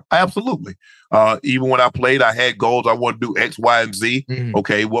 Sure, absolutely. Even when I played, I had goals. I want to do X, Y, and Z.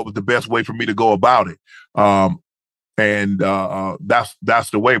 Okay, what was the best way for me to go about it? And that's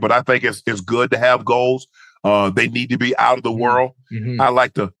the way. But I think it's good to have goals. They need to be out of the world.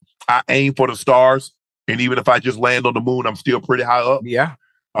 I aim for the stars, and even if I just land on the moon, I'm still pretty high up. Yeah.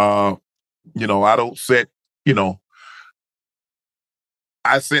 I don't set.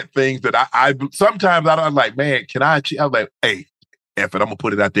 I set things that I sometimes I'm like, man, can I achieve? I'm like, hey, F it, I'm gonna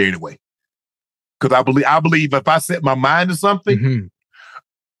put it out there anyway. Because I believe if I set my mind to something,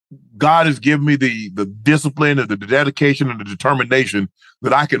 God has given me the discipline and the dedication and the determination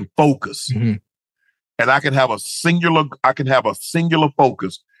that I can focus. And I can have a singular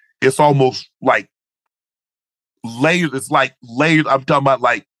focus. It's almost like layers. It's like layers. I'm talking about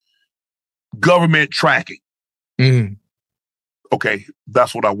like government tracking. Okay,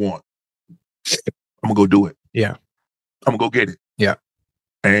 that's what I want. I'm gonna go do it. Yeah. I'm gonna go get it. Yeah.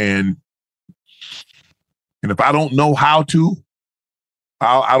 And if I don't know how to,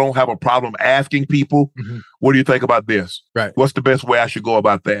 I don't have a problem asking people, what do you think about this? Right. What's the best way I should go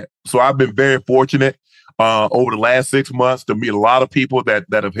about that? So I've been very fortunate over the last 6 months to meet a lot of people that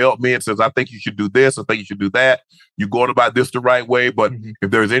have helped me and says, I think you should do this. I think you should do that. You're going about this the right way. But if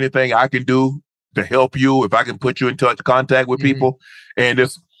there's anything I can do to help you, if I can put you in contact with people, and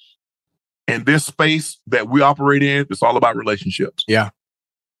in this space that we operate in, it's all about relationships. Yeah.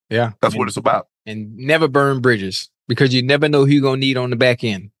 Yeah. That's what it's about. And never burn bridges, because you never know who you're going to need on the back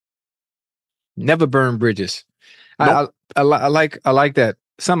end. Never burn bridges. Nope. I like that.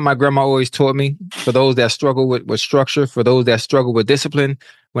 Something my grandma always taught me, for those that struggle with structure, for those that struggle with discipline,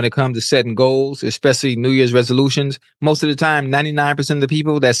 when it comes to setting goals, especially New Year's resolutions, most of the time, 99% of the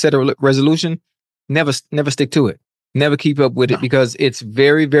people that set a resolution never stick to it. Never keep up with it, because it's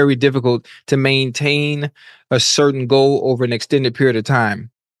very, very difficult to maintain a certain goal over an extended period of time.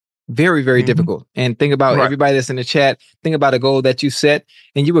 Very, very difficult. And think about everybody that's in the chat. Think about a goal that you set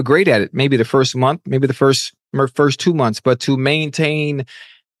and you were great at it. Maybe the first month, maybe the first 2 months, but to maintain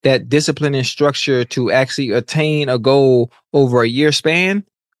that discipline and structure to actually attain a goal over a year span,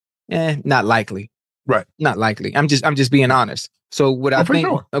 not likely. Right. Not likely. I'm just being honest. So what I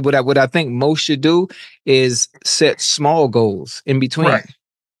think most should do is set small goals in between. Right.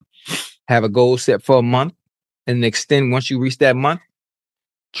 Have a goal set for a month, and extend once you reach that month.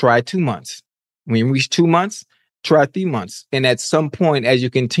 Try 2 months. When you reach 2 months, try 3 months. And at some point, as you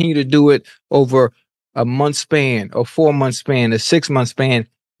continue to do it over a month span, a 4 month span, a 6 month span,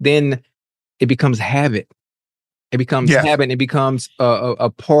 then it becomes habit. It becomes habit. And it becomes a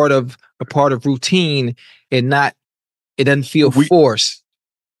part of routine, and not It doesn't feel forced.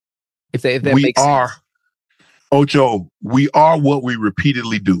 If that makes sense. Ocho, we are what we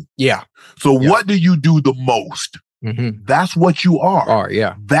repeatedly do. Yeah. So what do you do the most? Mm-hmm. That's what you are.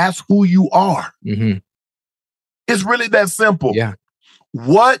 Yeah. That's who you are. Mm-hmm. It's really that simple. Yeah.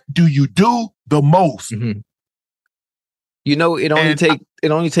 What do you do the most? Mm-hmm. You know, it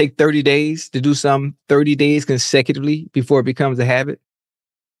only take 30 days to do something 30 days consecutively before it becomes a habit.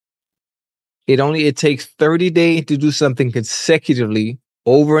 It takes 30 days to do something consecutively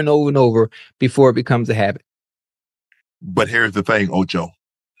over and over and over before it becomes a habit. But here's the thing, Ocho.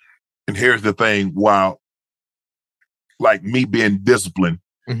 And here's the thing, while like me being disciplined,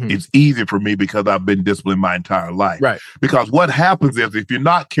 it's easy for me because I've been disciplined my entire life. Right. Because what happens is if you're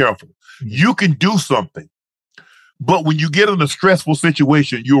not careful, you can do something. But when you get in a stressful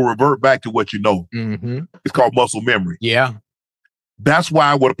situation, you'll revert back to what you know. Mm-hmm. It's called muscle memory. Yeah. That's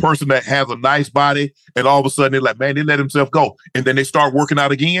why with a person that has a nice body and all of a sudden they're like, man, they let themselves go. And then they start working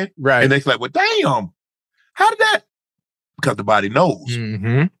out again. Right. And they're like, well, damn, how did that? Because the body knows.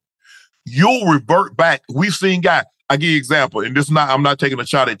 Mm-hmm. You'll revert back. We've seen guys. I give you an example, and I'm not taking a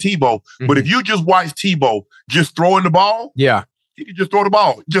shot at Tebow, but if you just watch Tebow just throwing the ball, he can just throw the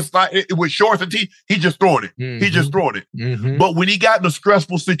ball. Just like with shorts and tee, he's just throwing it. Mm-hmm. He's just throwing it. Mm-hmm. But when he got in a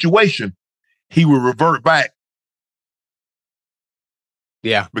stressful situation, he will revert back.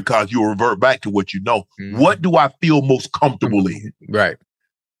 Yeah. Because you will revert back to what you know. Mm-hmm. What do I feel most comfortable in? Right.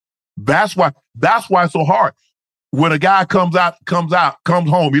 That's why it's so hard. When a guy comes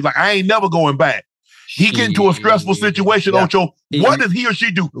home, he's like, I ain't never going back. He get into a stressful situation, Ocho. What does he or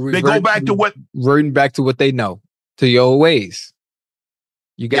she do? They go back to what? Reverting back to what they know, to your old ways.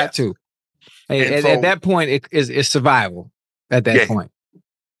 You got to. At that point, it's survival at that point.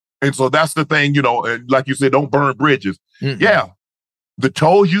 And so that's the thing, and like you said, don't burn bridges. Mm-mm. Yeah. The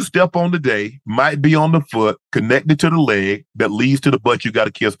toes you step on today might be on the foot, connected to the leg that leads to the butt you got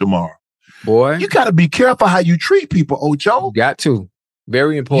to kiss tomorrow. Boy. You got to be careful how you treat people, Ocho. You got to.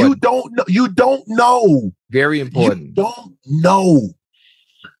 Very important. You don't know. Very important. You don't know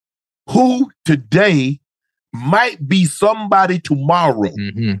who today might be somebody tomorrow.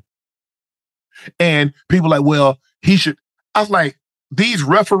 Mm-hmm. And people are like, well, he should. I was like, these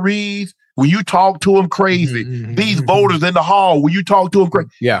referees, when you talk to them crazy, these voters in the hall, when you talk to them crazy,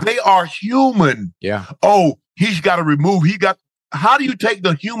 they are human. Yeah. Oh, he's got to remove. How do you take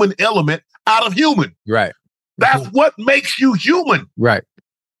the human element out of human? Right. That's what makes you human. Right.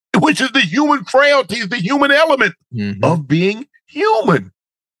 Which is the human frailty, is the human element of being human.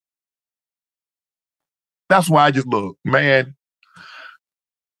 That's why I just look, man.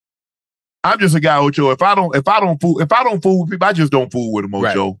 I'm just a guy, Ocho. If I don't fool with people, I just don't fool with them,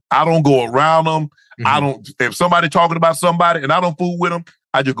 Ocho. Right. I don't go around them. If somebody talking about somebody and I don't fool with them,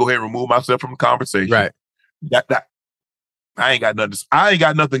 I just go ahead and remove myself from the conversation. Right. I ain't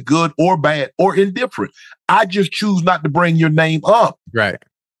got nothing good or bad or indifferent. I just choose not to bring your name up. Right.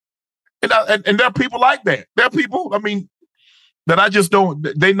 And there are people like that. There are people, that I just don't,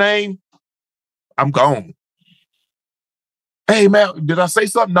 they name, I'm gone. Hey, man, did I say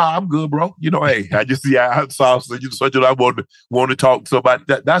something? Nah, I'm good, bro. Hey, I saw such and I want to talk to somebody.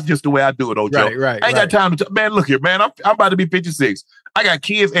 That's just the way I do it, Ocho. Right. I ain't got time to man, look here, man. I'm about to be 56. I got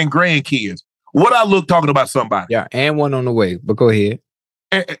kids and grandkids. What I look talking about somebody. Yeah, and one on the way, but go ahead.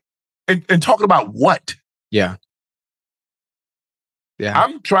 And talking about what? Yeah. Yeah.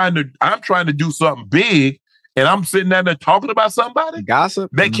 I'm trying to do something big, and I'm sitting there talking about somebody.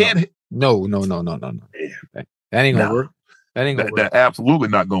 Gossip? They can't. No. That ain't gonna work. That ain't gonna work. That absolutely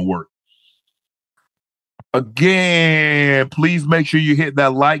not gonna work. Again, please make sure you hit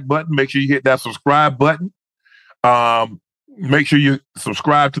that like button. Make sure you hit that subscribe button. Make sure you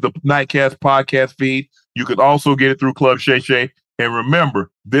subscribe to the Nightcap podcast feed. You can also get it through Club Shay Shay. And remember,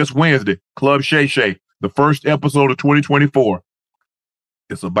 this Wednesday, Club Shay Shay, the first episode of 2024.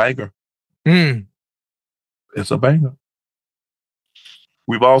 It's a banger. It's a banger.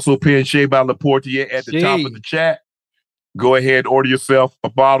 We've also pinned Shea by Laportier at the top of the chat. Go ahead and order yourself a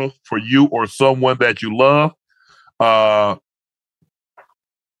bottle for you or someone that you love. The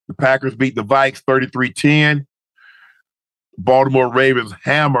Packers beat the Vikes 33-10. Baltimore Ravens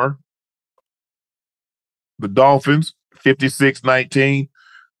hammer the Dolphins 56-19.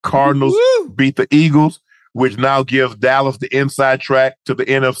 Cardinals beat the Eagles, which now gives Dallas the inside track to the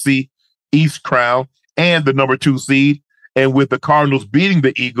NFC East crown and the number 2 seed. And with the Cardinals beating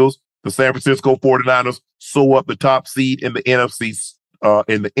the Eagles, the San Francisco 49ers sew up the top seed in the NFC,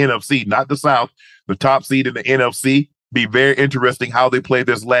 not the South, the top seed in the NFC. Be very interesting how they play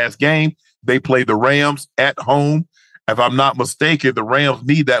this last game. They play the Rams at home. If I'm not mistaken, the Rams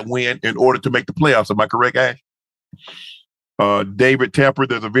need that win in order to make the playoffs. Am I correct, Ash? David Tepper.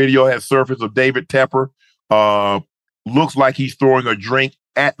 There's a video has surfaced of David Tepper. Looks like he's throwing a drink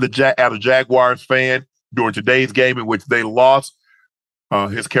at a Jaguars fan during today's game in which they lost.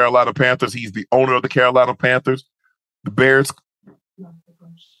 His Carolina Panthers. He's the owner of the Carolina Panthers. The Bears.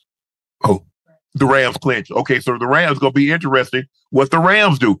 Oh, the Rams clinch. Okay, so the Rams going to be interesting what the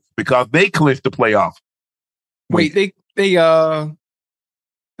Rams do because they clinched the playoff. Wait, they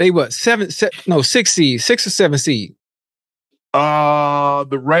what? 6 or 7 seed.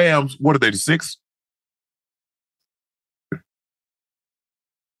 The Rams, what are they, the 6?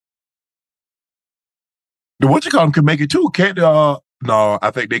 The what you call them can make it too. Can't no, I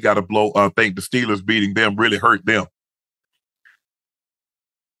think they got to blow. I think the Steelers beating them really hurt them.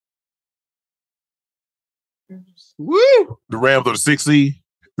 Woo! The Rams are the 6 seed.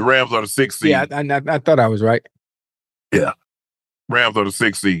 The Rams are the 6 seed. Yeah, I thought I was right. Yeah, Rams are the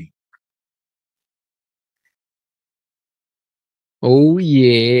 6 seed. Oh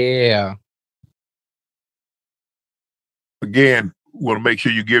yeah. Again, want to make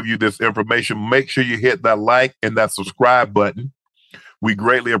sure you give you this information. Make sure you hit that like and that subscribe button. We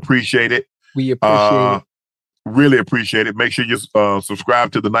greatly appreciate it. We appreciate it. Really appreciate it. Make sure you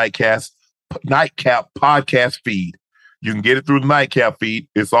subscribe to the Nightcap podcast feed. You can get it through the Nightcap feed.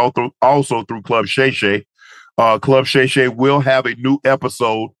 It's also through Club Shay Shay. Club Shay Shay will have a new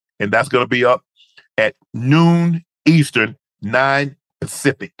episode, and that's going to be up at noon Eastern, 9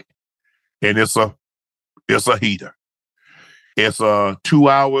 Pacific. And it's a heater. It's 2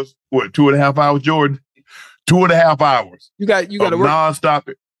 hours, 2.5 hours, Jordan? 2.5 hours. You got to work nonstop.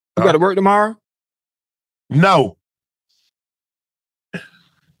 You got to work tomorrow? No.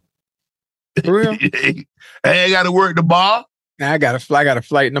 For real? I ain't got to work tomorrow. I got a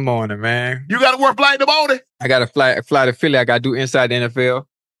flight in the morning, man. You got to work flight in the morning? I got a fly to Philly. I got to do inside the NFL.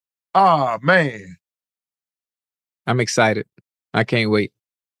 Ah, man. I'm excited. I can't wait.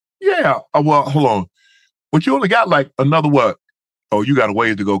 Yeah. Well, hold on. But you only got like another what? Oh, you got a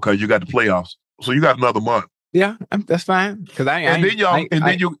ways to go because you got the playoffs. So you got another month. Yeah, that's fine. Because are y'all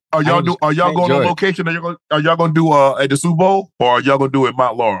going on location? Are y'all going to do at the Super Bowl or are y'all going to do it at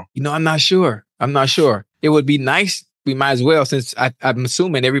Mount Laurel? I'm not sure. It would be nice. We might as well, since I'm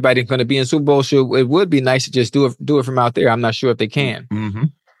assuming everybody's going to be in Super Bowl. So it would be nice to just do it from out there. I'm not sure if they can. Mm-hmm.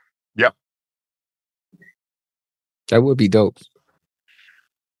 Yep. That would be dope.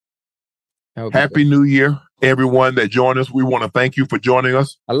 Happy New Year, everyone that joined us. We want to thank you for joining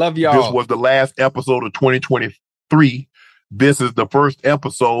us. I love y'all. This was the last episode of 2023. This is the first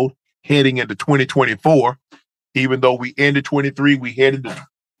episode heading into 2024. Even though we ended 23, we headed to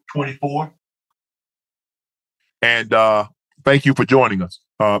 24. And thank you for joining us.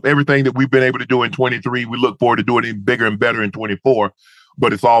 Everything that we've been able to do in 23, we look forward to doing it bigger and better in 24.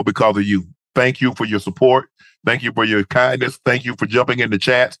 But it's all because of you. Thank you for your support. Thank you for your kindness. Thank you for jumping in the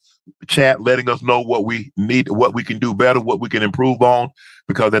chat, letting us know what we need, what we can do better, what we can improve on.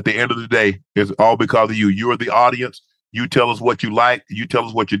 Because at the end of the day, it's all because of you. You're the audience. You tell us what you like. You tell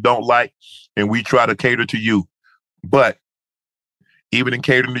us what you don't like. And we try to cater to you. But even in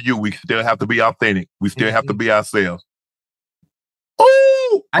catering to you, we still have to be authentic. We still have to be ourselves.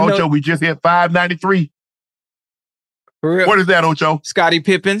 Oh, Ocho, we just hit 593. For real? What is that, Ocho? Scottie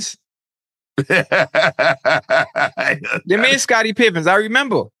Pippins. They made Scottie Pippins. I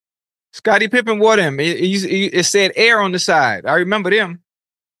remember. Scottie Pippen wore them. It said air on the side. I remember them.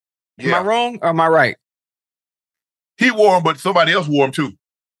 Am I wrong or am I right? He wore them, but somebody else wore them too.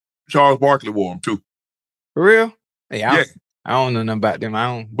 Charles Barkley wore them too. For real? Hey, I don't know nothing about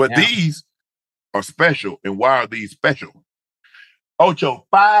them. But these are special. And why are these special? Ocho,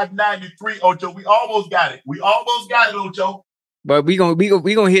 593. Ocho, we almost got it. Ocho. But we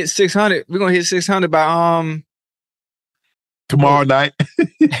gonna hit 600. We're gonna hit 600 by tomorrow night.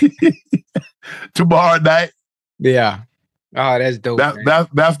 Tomorrow night. Yeah. Oh, that's dope.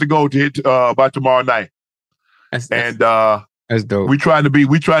 That's the goal to hit by tomorrow night. That's dope. We trying to be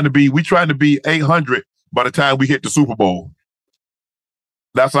 800 by the time we hit the Super Bowl.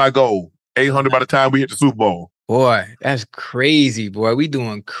 That's our goal. 800 by the time we hit the Super Bowl. Boy, that's crazy, boy. We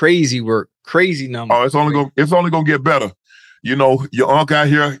doing crazy work, crazy numbers. Oh, it's only gonna get better. You know, your uncle out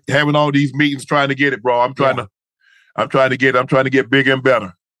here having all these meetings trying to get it, bro. I'm trying to get bigger and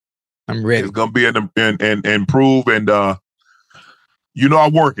better. I'm ready. It's gonna be an improve and I'm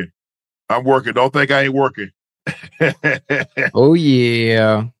working. Don't think I ain't working. Oh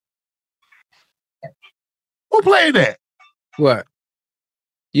yeah. Who playing that? What?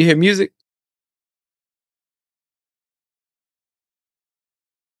 You hear music?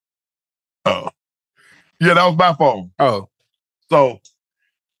 Oh. Yeah, that was my phone. Oh. So,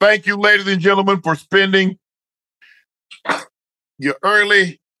 thank you, ladies and gentlemen, for spending your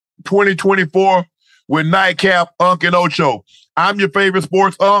early 2024 with Nightcap, Unk, and Ocho. I'm your favorite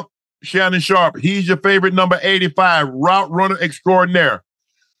sports Unk, Shannon Sharp. He's your favorite number 85, route runner extraordinaire.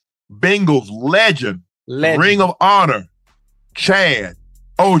 Bengals legend. Ring of Honor, Chad,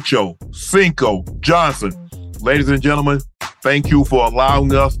 Ocho, Cinco, Johnson. Ladies and gentlemen, thank you for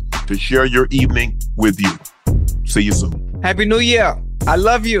allowing us to share your evening with you. See you soon. Happy New Year. I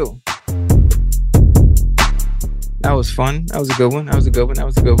love you. That was fun. That was a good one. I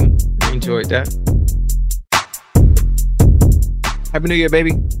enjoyed that. Happy New Year,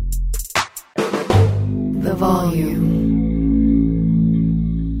 baby. The volume.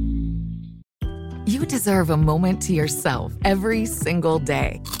 You deserve a moment to yourself every single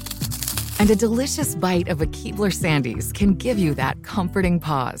day. And a delicious bite of a Keebler Sandies can give you that comforting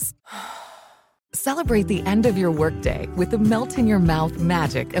pause. Celebrate the end of your workday with the melt-in-your-mouth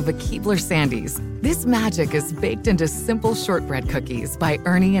magic of a Keebler Sandies. This magic is baked into simple shortbread cookies by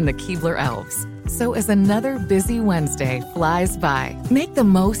Ernie and the Keebler Elves. So as another busy Wednesday flies by, make the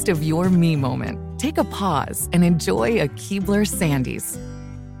most of your me moment. Take a pause and enjoy a Keebler Sandies.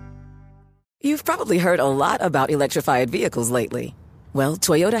 You've probably heard a lot about electrified vehicles lately. Well,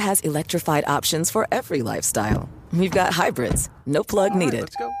 Toyota has electrified options for every lifestyle. We've got hybrids, no plug needed.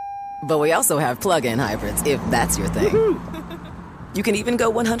 Let's go. But we also have plug-in hybrids, if that's your thing. You can even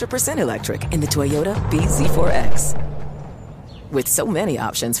go 100% electric in the Toyota BZ4X. With so many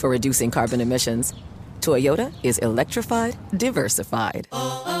options for reducing carbon emissions, Toyota is electrified, diversified.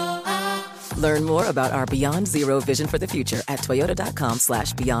 Learn more about our Beyond Zero vision for the future at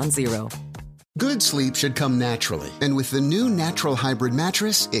toyota.com/Beyond Zero. Good sleep should come naturally, and with the new Natural Hybrid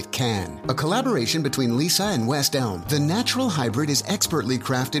mattress, it can. A collaboration between Lisa and West Elm, the Natural Hybrid is expertly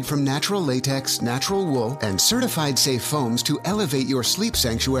crafted from natural latex, natural wool, and certified safe foams to elevate your sleep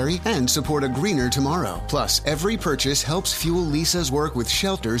sanctuary and support a greener tomorrow. Plus, every purchase helps fuel Lisa's work with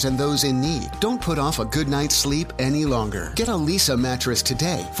shelters and those in need. Don't put off a good night's sleep any longer. Get a Lisa mattress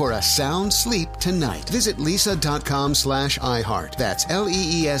today for a sound sleep tonight. Visit lisa.com/iHeart. That's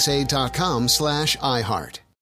LEESA.com/iHeart.